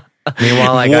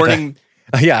 Meanwhile, I got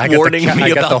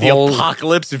the whole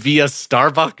apocalypse via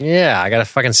Starbucks. Yeah, I got to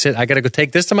fucking sit. I got to go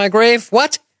take this to my grave.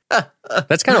 What?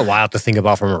 That's kind of wild to think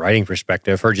about from a writing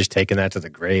perspective. Her just taking that to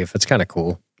the grave. That's kind of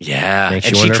cool. Yeah.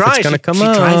 Makes you wonder if it's going to come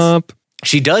up.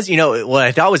 She does. What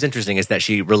I thought was interesting is that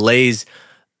she relays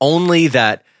only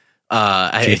that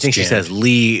I think she says,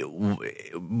 Lee,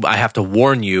 I have to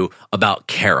warn you about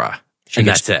Kara.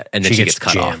 That's it. And then she gets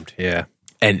cut off. Yeah.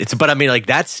 And but I mean, like,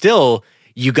 that's still,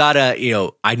 you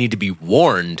gotta, I need to be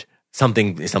warned.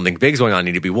 Something big's going on. I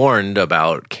need to be warned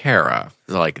about Kara.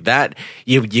 Like that,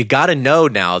 you gotta know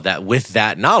now that with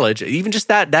that knowledge, even just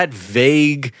that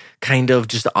vague kind of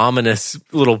just ominous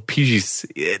little piece,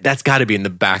 that's got to be in the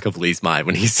back of Lee's mind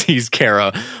when he sees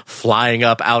Kara flying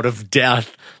up out of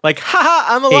death. Like,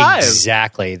 haha, I'm alive.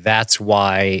 Exactly. That's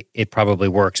why it probably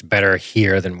works better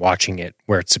here than watching it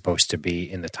where it's supposed to be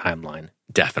in the timeline.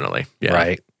 Definitely. Yeah.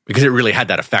 Right. Because it really had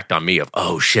that effect on me of,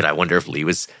 oh shit, I wonder if Lee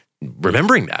was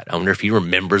remembering that. I wonder if he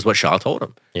remembers what Shaw told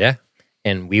him. Yeah.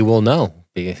 And we will know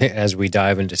as we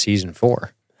dive into season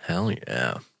 4. Hell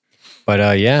yeah.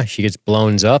 But she gets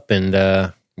blown up, and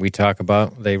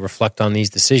they reflect on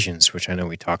these decisions, which I know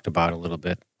we talked about a little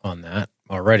bit on that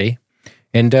already.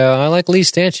 And I like Lee's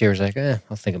stance here. It's like,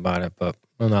 I'll think about it, but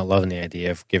I'm not loving the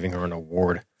idea of giving her an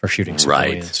award for shooting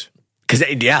civilians. Because,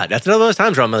 that's another one of those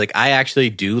times where I'm like, I actually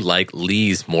do like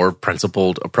Lee's more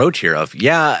principled approach here of,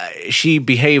 she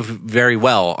behaved very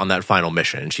well on that final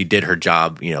mission. She did her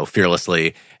job,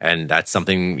 fearlessly. And that's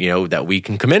something, that we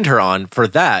can commend her on for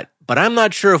that. But I'm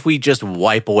not sure if we just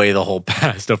wipe away the whole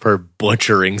past of her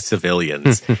butchering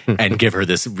civilians and give her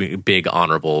this big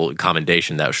honorable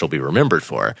commendation that she'll be remembered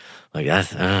for. Like, I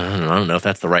don't know if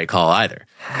that's the right call either.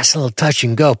 That's a little touch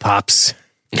and go, Pops.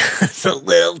 It's a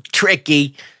little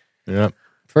tricky. Yep.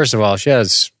 First of all,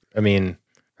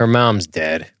 her mom's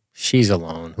dead. She's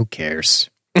alone. Who cares?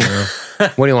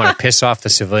 What do you want to piss off the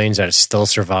civilians that have still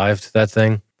survived that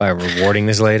thing by rewarding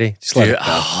this lady? Just let it go.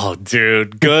 Oh,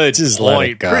 dude, good Just point. let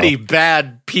it go. Pretty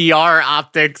bad PR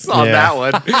optics on that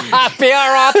one.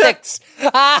 PR optics.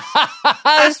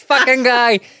 This fucking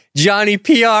guy, Johnny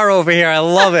PR over here. I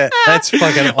love it. That's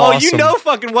fucking awesome.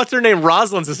 Fucking what's her name?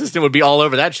 Rosalind's assistant would be all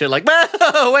over that shit. Like,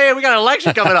 wait, we got an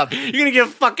election coming up. You're gonna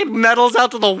give fucking medals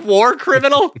out to the war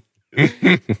criminal?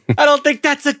 I don't think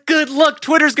that's a good look.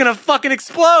 Twitter's gonna fucking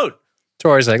explode.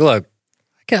 Tori's like, look,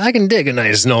 I can dig a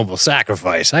nice noble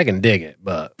sacrifice. I can dig it,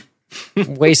 but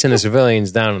wasting the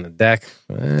civilians down on the deck.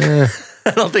 I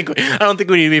don't think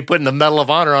we need to be putting the Medal of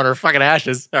Honor on her fucking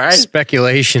ashes. All right.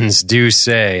 Speculations do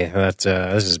say that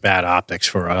this is bad optics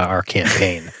for our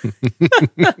campaign,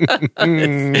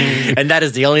 and that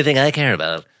is the only thing I care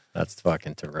about. That's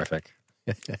fucking terrific.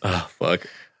 Oh fuck.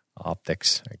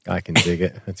 Optics. I can dig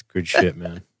it. That's good shit,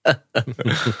 man.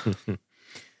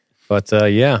 But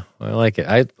I like it.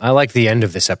 I like the end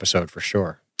of this episode for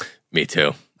sure. Me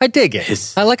too. I dig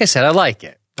it. Like I said, I like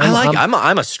it.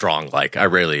 I'm a strong like. I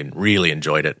really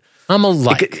enjoyed it. I'm a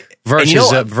like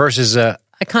versus I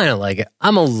kind of like it.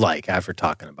 I'm a like after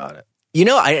talking about it.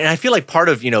 I feel like part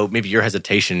of, maybe your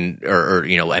hesitation or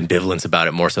ambivalence about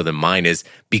it more so than mine is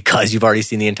because you've already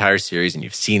seen the entire series and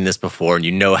you've seen this before and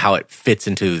you know how it fits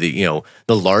into the,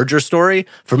 the larger story.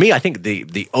 For me, I think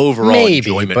the overall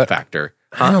enjoyment factor.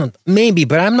 But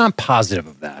I'm not positive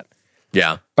of that.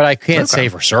 Yeah. But I can't say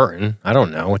for certain. I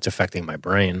don't know. It's affecting my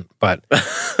brain. But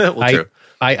true.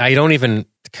 I don't even,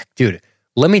 dude,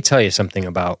 let me tell you something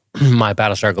about my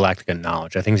Battlestar Galactica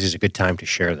knowledge. I think this is a good time to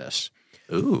share this.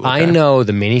 Ooh, okay. I know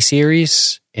the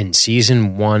miniseries in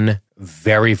season 1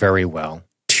 very, very well.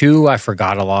 2, I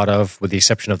forgot a lot of, with the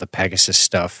exception of the Pegasus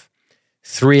stuff.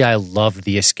 3, I loved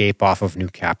the escape off of New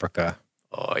Caprica.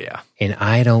 Oh, yeah. And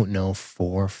I don't know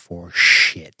 4 for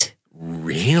shit.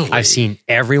 Really? I've seen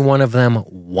every one of them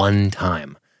 1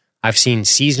 time. I've seen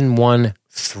season 1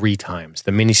 3 times.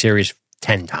 The miniseries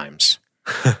 10 times.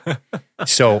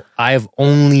 So I've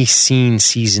only seen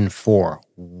season 4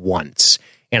 once.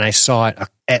 And I saw it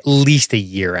at least a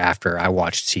year after I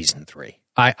watched season 3.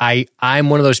 I'm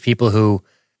one of those people who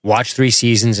watched 3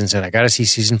 seasons and said, I got to see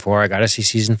season 4. I got to see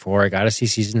season 4. I got to see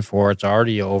season 4. It's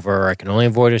already over. I can only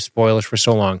avoid spoilers for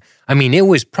so long. I mean, it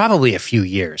was probably a few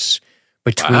years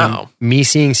between me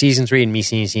seeing season 3 and me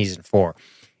seeing season 4.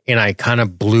 And I kind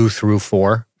of blew through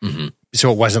 4. Mm-hmm. So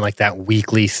it wasn't like that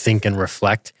weekly think and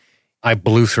reflect. I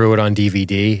blew through it on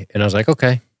DVD and I was like,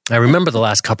 okay. I remember the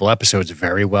last couple episodes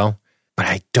very well. But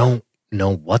I don't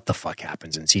know what the fuck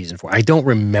happens in season 4. I don't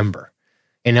remember.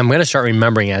 And I'm going to start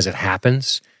remembering as it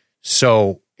happens.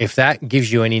 So if that gives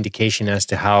you any indication as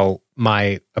to how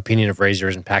my opinion of Razor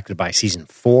is impacted by season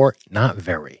 4, not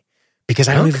very. Because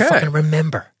I don't even fucking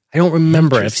remember. I don't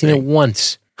remember. I've seen it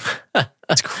once.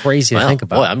 It's crazy to think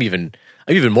about. Boy, I'm even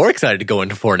more excited to go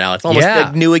into 4 now. It's almost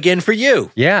like new again for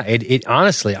you. Yeah, it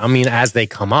honestly, I mean, as they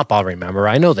come up, I'll remember.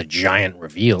 I know the giant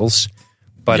reveals.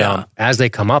 But as they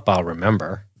come up, I'll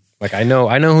remember. Like I know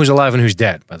who's alive and who's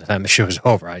dead by the time the show's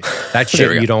over. That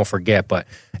shit you don't forget. But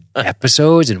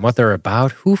episodes and what they're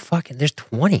about. There's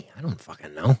 20. I don't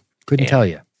fucking know. Couldn't tell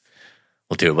you.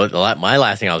 Well, dude, my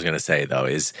last thing I was going to say, though,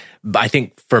 is I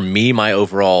think for me, my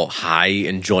overall high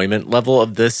enjoyment level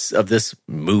of this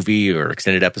movie or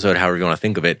extended episode, however you want to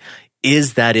think of it,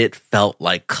 is that it felt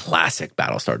like classic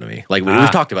Battlestar to me. Like we've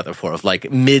talked about that before, of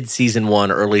like mid-season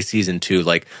 1, early season 2,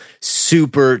 like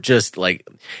super just like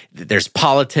there's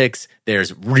politics,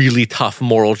 there's really tough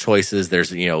moral choices,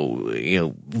 there's you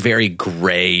know very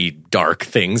gray, dark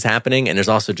things happening, and there's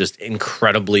also just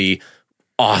incredibly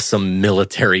awesome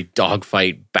military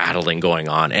dogfight battling going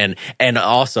on, and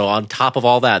also on top of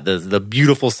all that, the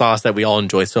beautiful sauce that we all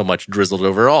enjoy so much drizzled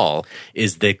over all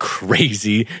is the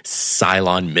crazy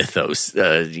Cylon mythos,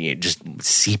 just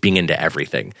seeping into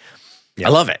everything. Yeah. I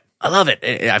love it.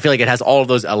 I feel like it has all of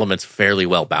those elements fairly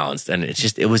well balanced, and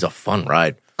it was a fun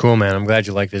ride. Cool, man. I'm glad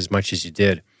you liked it as much as you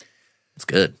did. It's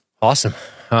good. Awesome.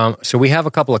 So we have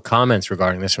a couple of comments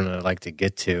regarding this one that I'd like to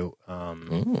get to.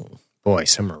 Boy,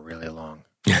 some are really long.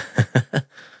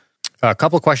 A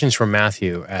couple of questions from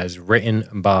Matthew, as written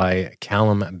by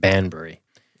Callum Banbury.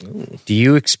 Ooh. Do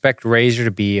you expect Razor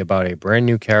to be about a brand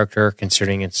new character,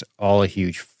 considering it's all a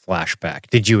huge flashback?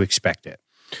 Did you expect it?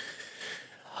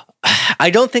 I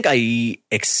don't think I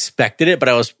expected it,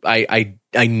 but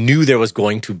I knew there was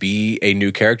going to be a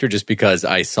new character just because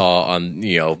I saw on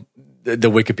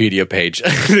the Wikipedia page,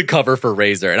 the cover for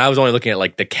Razor, and I was only looking at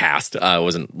like the cast. I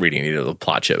wasn't reading any of the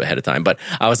plot shit ahead of time, but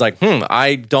I was like,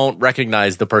 I don't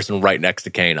recognize the person right next to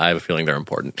Kane. I have a feeling they're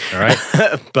important. All right.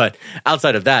 But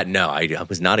outside of that, no, I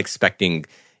was not expecting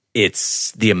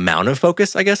it's the amount of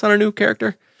focus, I guess, on a new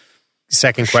character.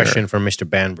 Second question from Mr.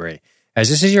 Banbury. As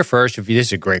this is your first view, this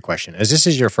is a great question. As this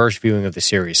is your first viewing of the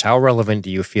series, how relevant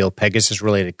do you feel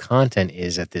Pegasus-related content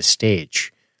is at this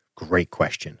stage? Great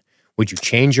question. Would you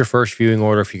change your first viewing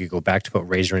order if you could go back to put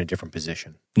Razor in a different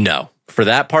position? No. For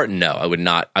that part, no. I would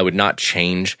not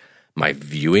change my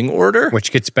viewing order.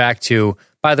 Which gets back to,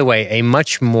 by the way, a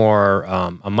much more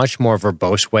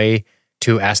verbose way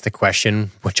to ask the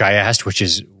question, which I asked, which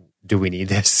is, do we need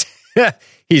this?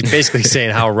 He's basically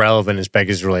saying how relevant is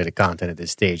Pegasus-related content at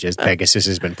this stage, as Pegasus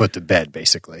has been put to bed,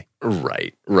 basically.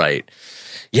 Right.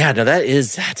 Yeah, no,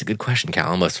 that's a good question,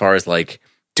 Callum, as far as like,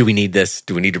 do we need this?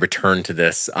 Do we need to return to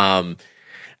this? I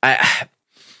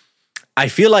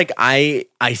feel like I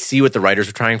see what the writers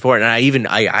are trying for, and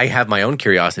I have my own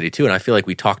curiosity too, and I feel like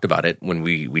we talked about it when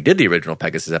we did the original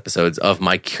Pegasus episodes of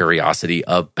my curiosity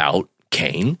about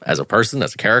Kane as a person,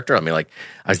 as a character. I mean, like,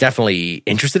 I was definitely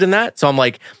interested in that. So I'm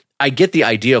like, I get the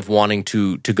idea of wanting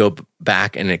to go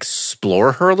back and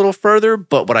explore her a little further,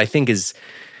 but what I think is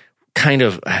kind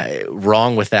of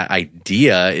wrong with that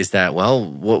idea is that, well,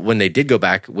 when they did go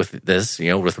back with this,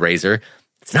 with Razor,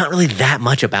 it's not really that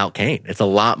much about Kane. It's a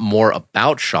lot more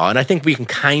about Shaw. And I think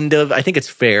I think it's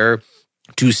fair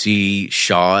to see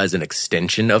Shaw as an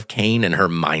extension of Kane and her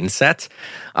mindset,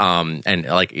 and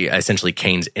like essentially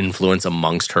Kane's influence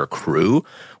amongst her crew,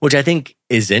 which I think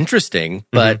is interesting,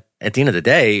 but at the end of the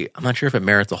day, I'm not sure if it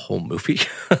merits a whole movie,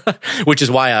 which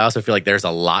is why I also feel like there's a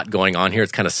lot going on here.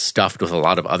 It's kind of stuffed with a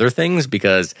lot of other things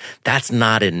because that's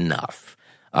not enough.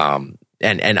 And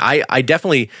I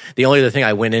definitely, the only other thing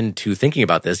I went into thinking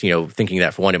about this, thinking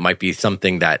that for one, it might be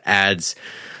something that adds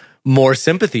more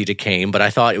sympathy to Kane, but I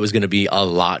thought it was going to be a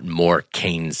lot more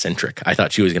Kane-centric. I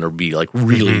thought she was going to be like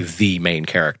really the main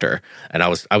character, and I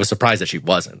was surprised that she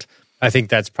wasn't. I think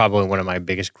that's probably one of my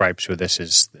biggest gripes with this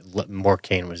is more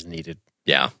Kane was needed.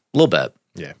 Yeah, a little bit.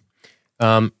 Yeah.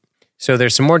 So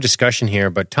there's some more discussion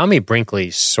here, but Tommy Brinkley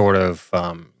sort of,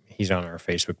 he's on our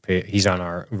Facebook page. He's on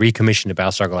our Recommissioned to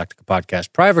Battlestar Galactica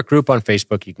podcast private group on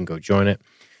Facebook. You can go join it.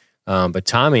 But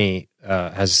Tommy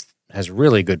has a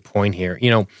really good point here.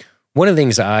 One of the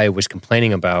things I was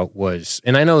complaining about was,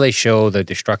 and I know they show the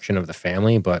destruction of the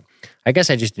family, but I guess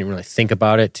I just didn't really think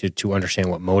about it to understand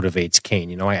what motivates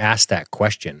Kane. I asked that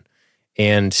question,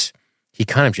 and he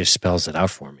kind of just spells it out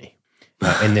for me.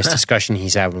 In this discussion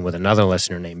he's having with another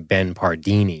listener named Ben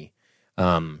Pardini.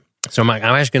 So I'm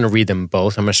actually going to read them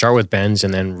both. I'm going to start with Ben's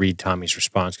and then read Tommy's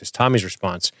response, because Tommy's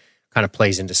response kind of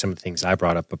plays into some of the things I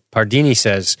brought up. But Pardini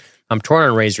says, I'm torn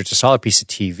on Razor. It's a solid piece of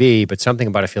TV, but something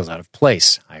about it feels out of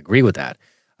place. I agree with that.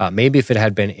 Maybe if it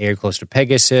had been aired close to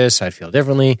Pegasus, I'd feel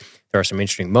differently. There are some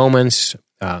interesting moments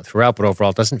throughout, but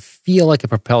overall it doesn't feel like it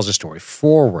propels the story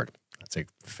forward. That's a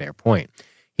fair point.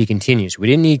 He continues, we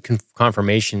didn't need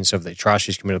confirmations of the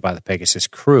atrocities committed by the Pegasus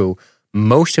crew.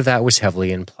 Most of that was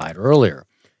heavily implied earlier.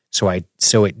 So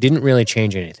it didn't really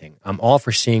change anything. I'm all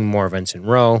for seeing more of Ensign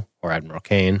Rowe or Admiral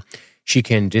Kane. She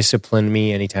can discipline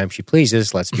me anytime she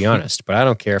pleases, let's be honest. But I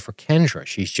don't care for Kendra.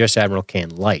 She's just Admiral Kane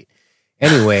light.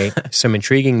 Anyway, some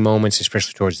intriguing moments,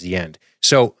 especially towards the end.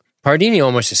 So Pardini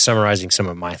almost is summarizing some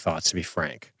of my thoughts, to be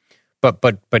frank.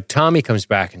 But Tommy comes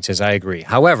back and says, I agree.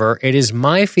 However, it is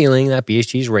my feeling that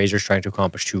BSG's Razor is trying to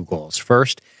accomplish two goals.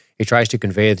 First, it tries to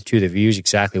convey to the viewers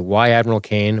exactly why Admiral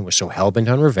Kane was so hell-bent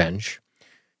on revenge.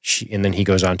 And then he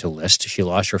goes on to list, she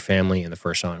lost her family in the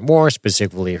First Silent War,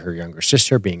 specifically her younger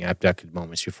sister being abducted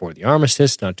moments before the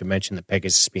armistice, not to mention the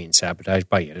Pegasus being sabotaged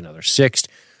by yet another Sixth,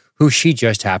 who she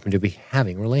just happened to be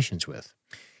having relations with.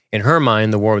 In her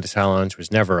mind, the war with the Cylons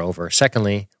was never over.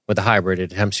 Secondly, with the hybrid,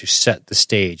 it attempts to set the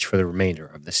stage for the remainder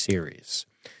of the series.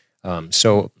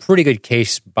 So, pretty good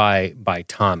case by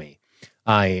Tommy.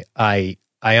 I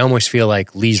almost feel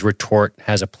like Lee's retort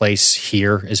has a place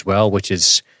here as well, which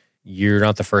is you're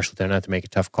not the first lieutenant to make a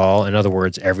tough call. In other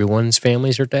words, everyone's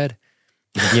families are dead.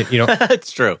 You know,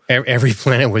 it's true. Every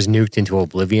planet was nuked into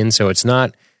oblivion, so it's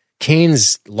not.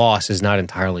 Kane's loss is not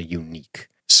entirely unique.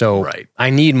 So I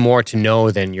need more to know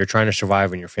than you're trying to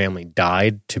survive and your family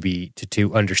died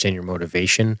to understand your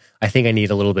motivation. I think I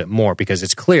need a little bit more because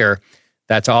it's clear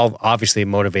that's all obviously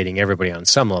motivating everybody on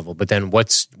some level. But then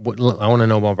what I want to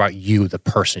know more about you, the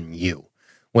person you,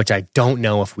 which I don't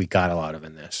know if we got a lot of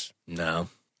in this. No,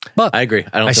 but I agree.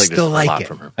 I don't feel like still there's a like lot it.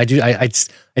 from her. I do.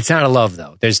 It's not a love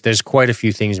though. There's quite a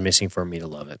few things missing for me to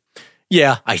love it.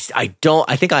 Yeah, I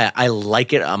think I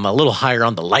like it. I'm a little higher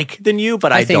on the like than you,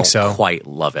 but I don't quite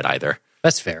love it either.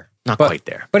 That's fair. Not quite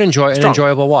there. But an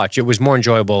enjoyable watch. It was more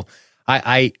enjoyable.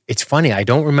 It's funny, I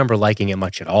don't remember liking it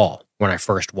much at all when I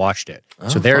first watched it.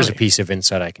 So there's a piece of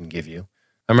insight I can give you.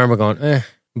 I remember going,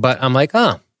 but I'm like,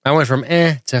 I went from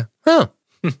to,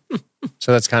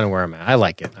 So that's kind of where I'm at. I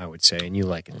like it, I would say, and you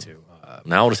like it too.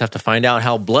 Now we'll just have to find out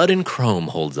how Blood and Chrome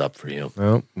holds up for you.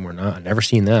 No, we're not. I've never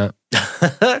seen that.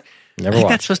 Never watched.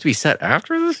 That's supposed to be set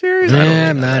after the series?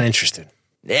 I'm not interested.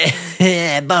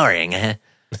 Boring, huh?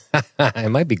 It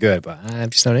might be good, but I'm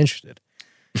just not interested.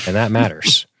 And that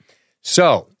matters.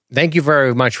 So, thank you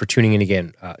very much for tuning in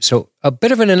again. So, a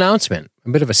bit of an announcement, a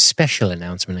bit of a special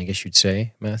announcement, I guess you'd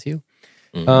say, Matthew.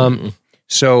 Mm-hmm.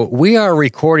 So, we are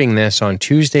recording this on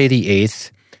Tuesday, the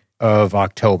 8th of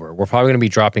October. We're probably going to be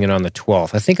dropping it on the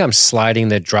 12th. I think I'm sliding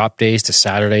the drop days to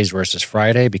Saturdays versus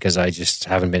Friday because I just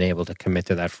haven't been able to commit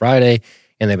to that Friday,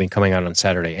 and they've been coming out on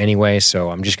Saturday anyway, so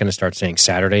I'm just going to start saying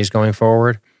Saturdays going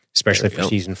forward, especially for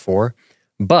season 4.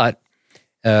 But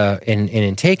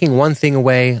in taking one thing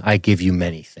away, I give you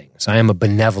many things. I am a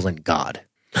benevolent God.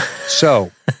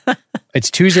 So, it's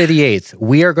Tuesday the 8th.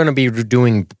 We are going to be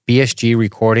doing BSG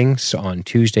recordings on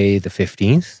Tuesday the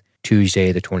 15th,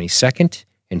 Tuesday the 22nd,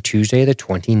 and Tuesday the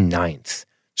 29th.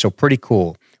 So pretty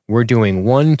cool. We're doing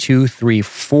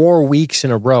 4 weeks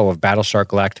in a row of Battlestar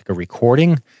Galactica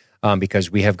recording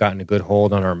because we have gotten a good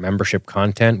hold on our membership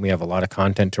content. We have a lot of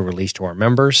content to release to our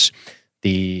members.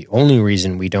 The only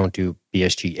reason we don't do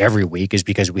BSG every week is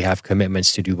because we have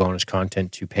commitments to do bonus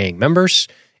content to paying members,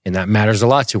 and that matters a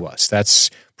lot to us. That's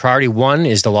priority 1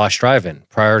 is the Lost Drive-In.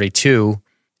 Priority 2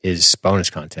 is bonus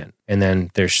content. And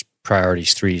then there's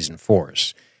priorities 3s and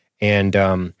 4s. And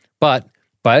but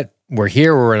we're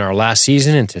here, we're in our last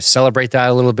season, and to celebrate that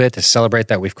a little bit, to celebrate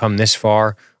that we've come this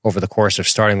far over the course of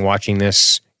starting watching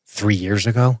this 3 years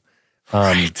ago.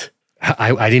 Right.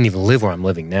 I didn't even live where I'm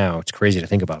living now. It's crazy to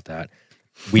think about that.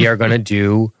 We are going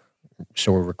to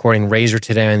so we're recording Razor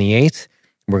today on the 8th.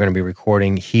 We're going to be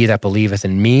recording He That Believeth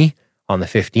in Me on the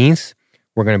 15th.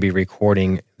 We're going to be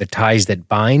recording The Ties That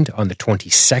Bind on the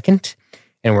 22nd.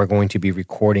 And we're going to be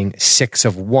recording 6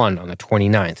 of 1 on the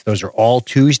 29th. Those are all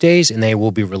Tuesdays, and they will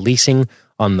be releasing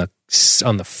on the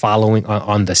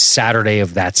Saturday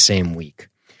of that same week.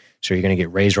 So you're going to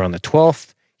get Razor on the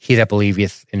 12th, He That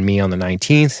Believeth in Me on the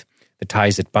 19th, The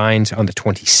Ties That Bind on the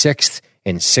 26th,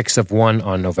 and 6 of 1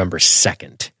 on November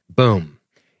 2nd. Boom.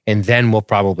 And then we'll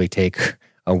probably take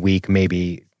a week,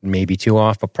 maybe 2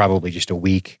 off, but probably just a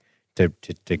week to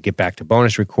get back to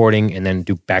bonus recording and then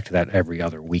do back to that every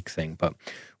other week thing. But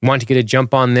we want to get a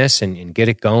jump on this and get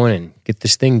it going and get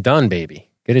this thing done, baby.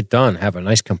 Get it done. Have a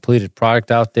nice completed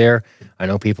product out there. I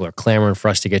know people are clamoring for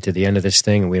us to get to the end of this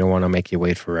thing, and we don't want to make you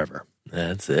wait forever.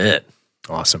 That's it.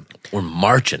 Awesome. We're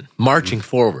marching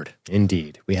forward.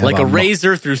 Indeed. We have like a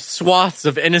razor through swaths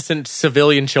of innocent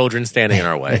civilian children standing in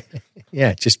our way.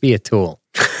 Yeah, just be a tool.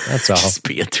 That's all. Just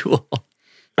be a tool.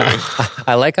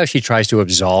 I like how she tries to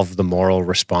absolve the moral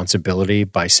responsibility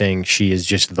by saying she is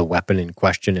just the weapon in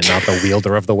question and not the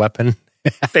wielder of the weapon.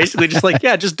 Basically just like,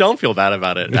 yeah, just don't feel bad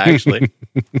about it, actually.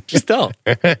 Just don't.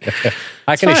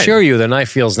 I can assure you the knife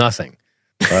feels nothing.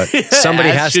 But somebody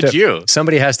has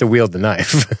to wield the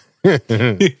knife.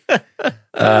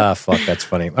 Fuck, that's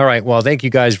funny. All right, well, thank you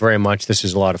guys very much. This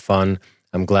is a lot of fun.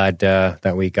 I'm glad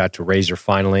that we got to Razor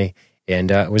finally,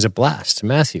 and it was a blast.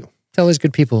 Matthew, tell those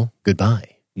good people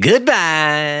goodbye.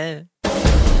 Goodbye.